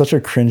like such a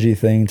cringy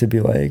thing to be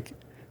like,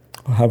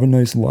 oh, have a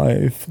nice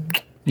life.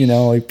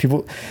 Like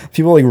people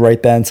like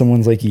write that in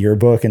someone's like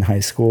yearbook in high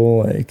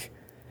school, like,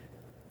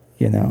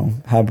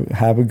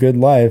 have a good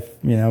life,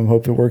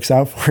 hope it works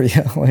out for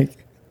you.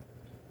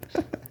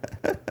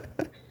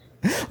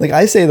 Like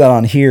I say that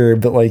on here,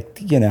 but like,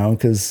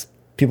 because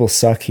people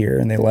suck here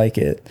and they like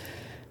it.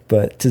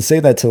 But to say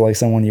that to like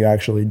someone you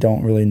actually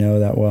don't really know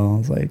that well,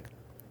 it's like,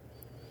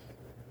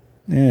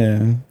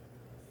 yeah,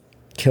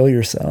 kill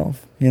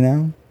yourself,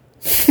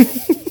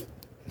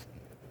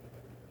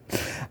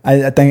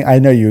 I think I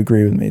know you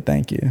agree with me.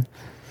 Thank you.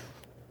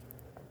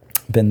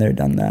 Been there,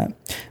 done that.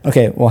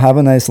 Okay, well, have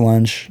a nice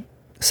lunch.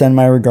 Send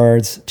my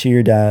regards to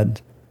your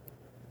dad,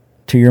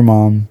 to your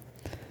mom,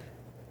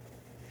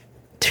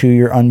 to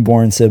your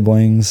unborn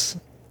siblings,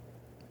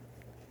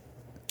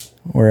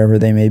 wherever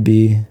they may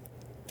be.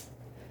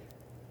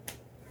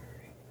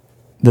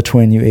 The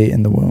twin you ate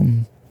in the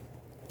womb.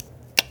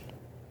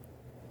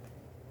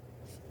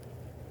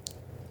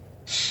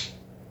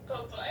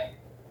 Bye-bye.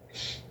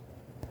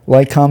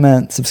 Like,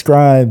 comment,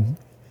 subscribe.